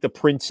the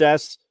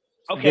princess.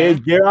 Okay,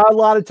 there are a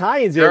lot of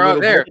tie-ins there.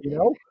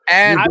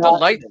 And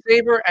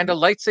the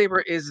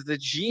lightsaber is the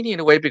genie in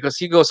a way, because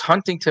he goes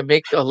hunting to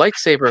make a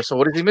lightsaber. So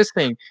what is he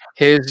missing?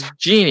 His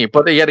genie.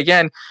 But yet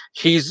again,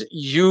 he's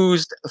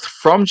used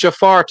from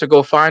Jafar to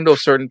go find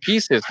those certain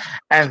pieces,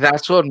 and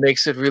that's what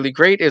makes it really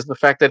great, is the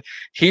fact that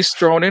he's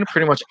thrown in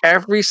almost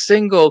every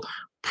single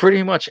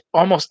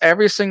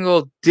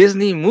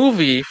Disney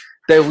movie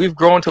that we've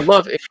grown to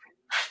love.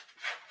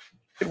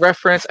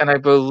 Reference, and I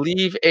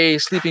believe a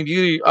Sleeping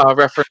Beauty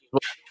reference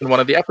in one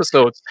of the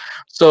episodes.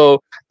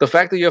 So the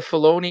fact that you have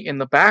Filoni in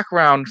the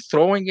background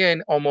throwing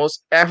in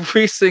almost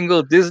every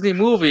single Disney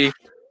movie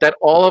that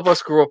all of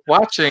us grew up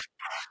watching,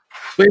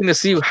 waiting to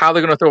see how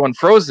they're going to throw in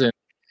Frozen.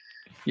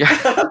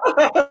 Yeah.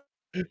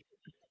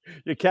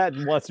 Your cat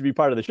wants to be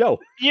part of the show.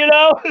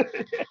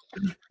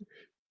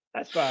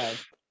 That's fine.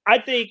 I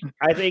think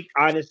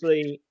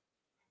honestly,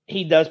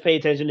 he does pay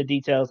attention to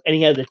details, and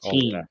he has a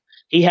team. Yeah.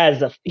 He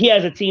has a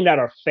team that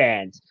are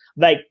fans.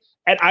 Like,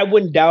 and I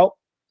wouldn't doubt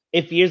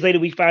if years later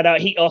we find out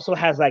he also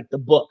has like the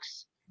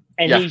books,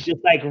 and he's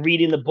just like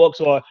reading the books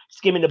or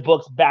skimming the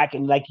books back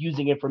and like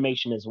using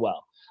information as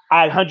well.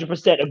 I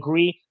 100%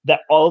 agree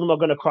that all of them are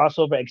going to cross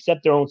over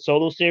except their own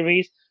solo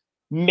series.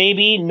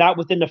 Maybe not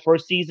within the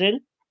first season,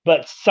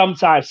 but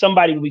sometime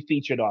somebody will be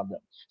featured on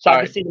them. So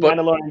I can see the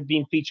Mandalorian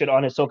being featured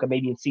on Ahsoka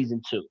maybe in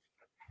season 2.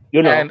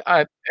 You know,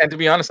 And to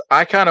be honest,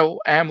 I kind of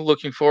am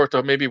looking forward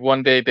to maybe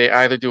one day they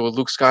either do a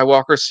Luke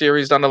Skywalker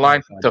series down the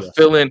line to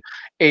fill in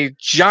a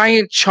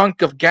giant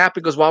chunk of gap,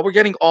 because while we're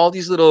getting all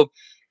these little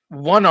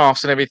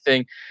one-offs and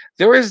everything,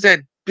 there is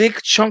that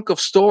big chunk of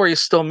story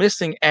still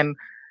missing. And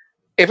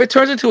if it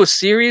turns into a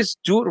series,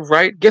 do it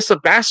right. Get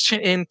Sebastian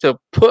in to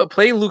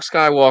play Luke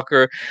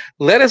Skywalker.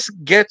 Let us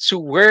get to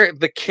where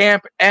the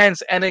camp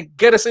ends, and then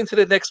get us into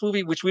the next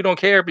movie, which we don't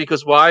care,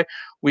 because why?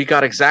 We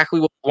got exactly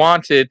what we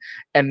wanted,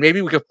 and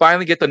maybe we could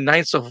finally get the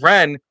Knights of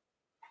Ren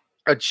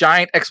a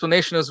giant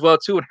explanation as well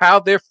too, and how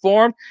they're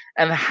formed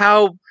and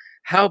how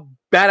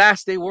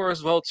badass they were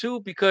as well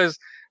too, because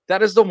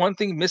that is the one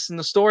thing missing in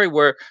the story,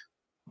 where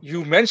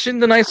you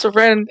mentioned the Knights of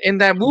Ren in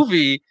that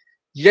movie.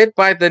 Yet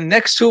by the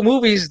next two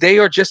movies, they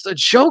are just a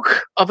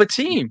joke of a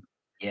team.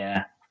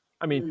 Yeah.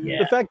 I mean,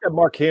 the fact that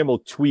Mark Hamill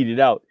tweeted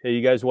out, "Hey,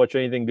 you guys watch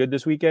anything good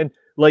this weekend?"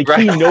 Like,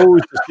 he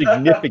knows the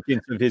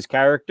significance of his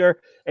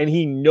character, and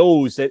he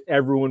knows that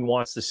everyone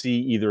wants to see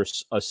either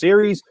a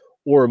series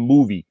or a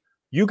movie.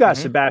 You got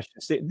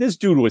Sebastian. This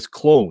dude was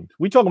cloned.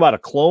 We talk about a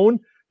clone.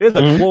 There's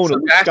a clone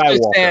of Luke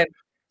Skywalker.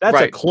 That's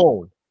a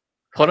clone.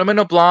 Put him in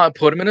a blonde.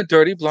 Put him in a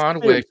dirty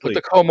blonde wig. Put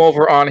the comb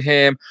over on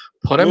him.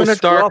 Put him in a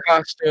dark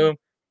costume.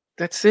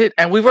 That's it.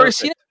 And we've already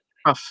seen it in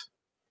Scruff.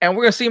 And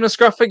we're going to see him in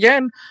Scruff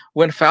again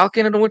when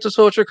Falcon and the Winter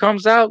Soldier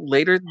comes out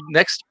later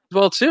next year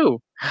as well,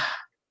 too.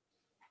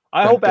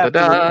 I hope after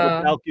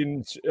the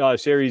Falcon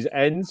series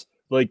ends,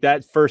 like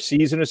that first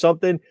season or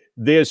something,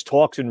 there's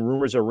talks and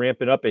rumors are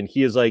ramping up, and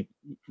he is like,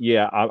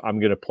 yeah, I'm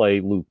going to play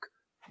Luke.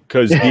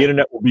 Because the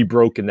internet will be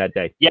broken that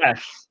day.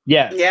 Yes.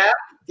 Yeah.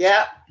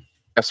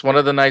 That's one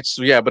of the nights.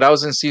 Yeah, but that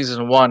was in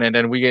season 1, and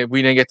then we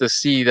didn't get to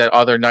see that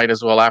other night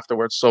as well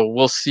afterwards. So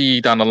we'll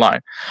see down the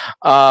line.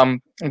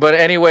 But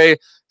anyway,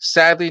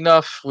 sadly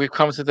enough, we've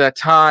come to that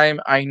time.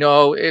 I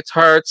know it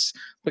hurts,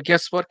 but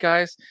guess what,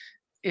 guys?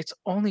 It's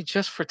only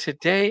just for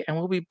today, and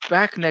we'll be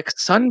back next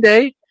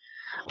Sunday.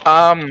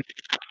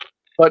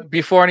 But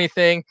before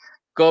anything,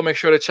 go make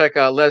sure to check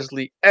out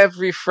Leslie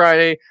every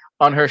Friday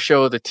on her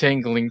show, The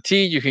Tingling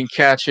Tea. You can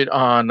catch it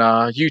on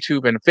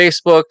YouTube and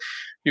Facebook.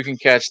 You can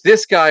catch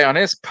this guy on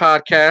his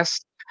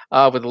podcast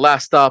with the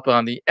Last Stop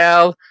on the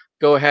L.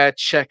 Go ahead,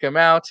 check him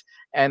out.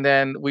 And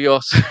then we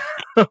also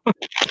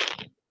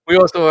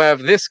have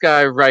this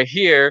guy right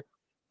here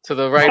to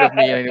the right of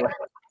me. Anyway,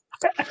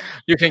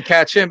 you can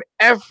catch him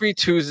every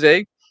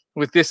Tuesday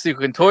with This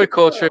Week in Toy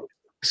Culture.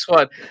 Guess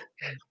what?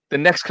 The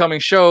next coming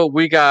show,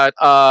 we got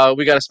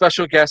a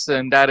special guest,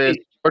 and that is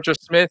Georgia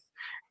Smith,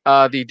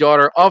 the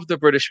daughter of the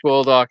British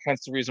Bulldog.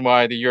 Hence the reason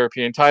why the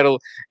European title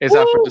is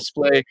out for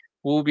display.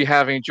 We'll be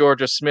having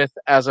Georgia Smith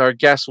as our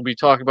guest. We'll be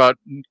talking about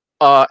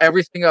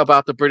everything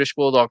about the British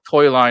Bulldog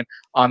toy line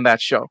on that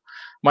show.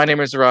 My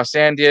name is Ross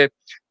Andia.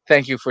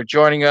 Thank you for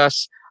joining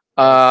us.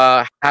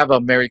 Have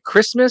a Merry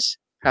Christmas,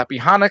 Happy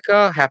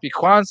Hanukkah, Happy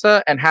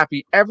Kwanzaa, and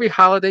happy every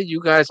holiday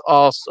you guys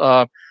all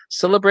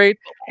celebrate.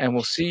 And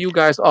we'll see you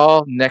guys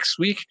all next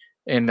week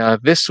in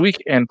This Week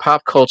in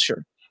Pop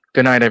Culture.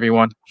 Good night,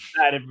 everyone.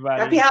 Good night,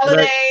 everybody. Happy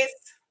holidays.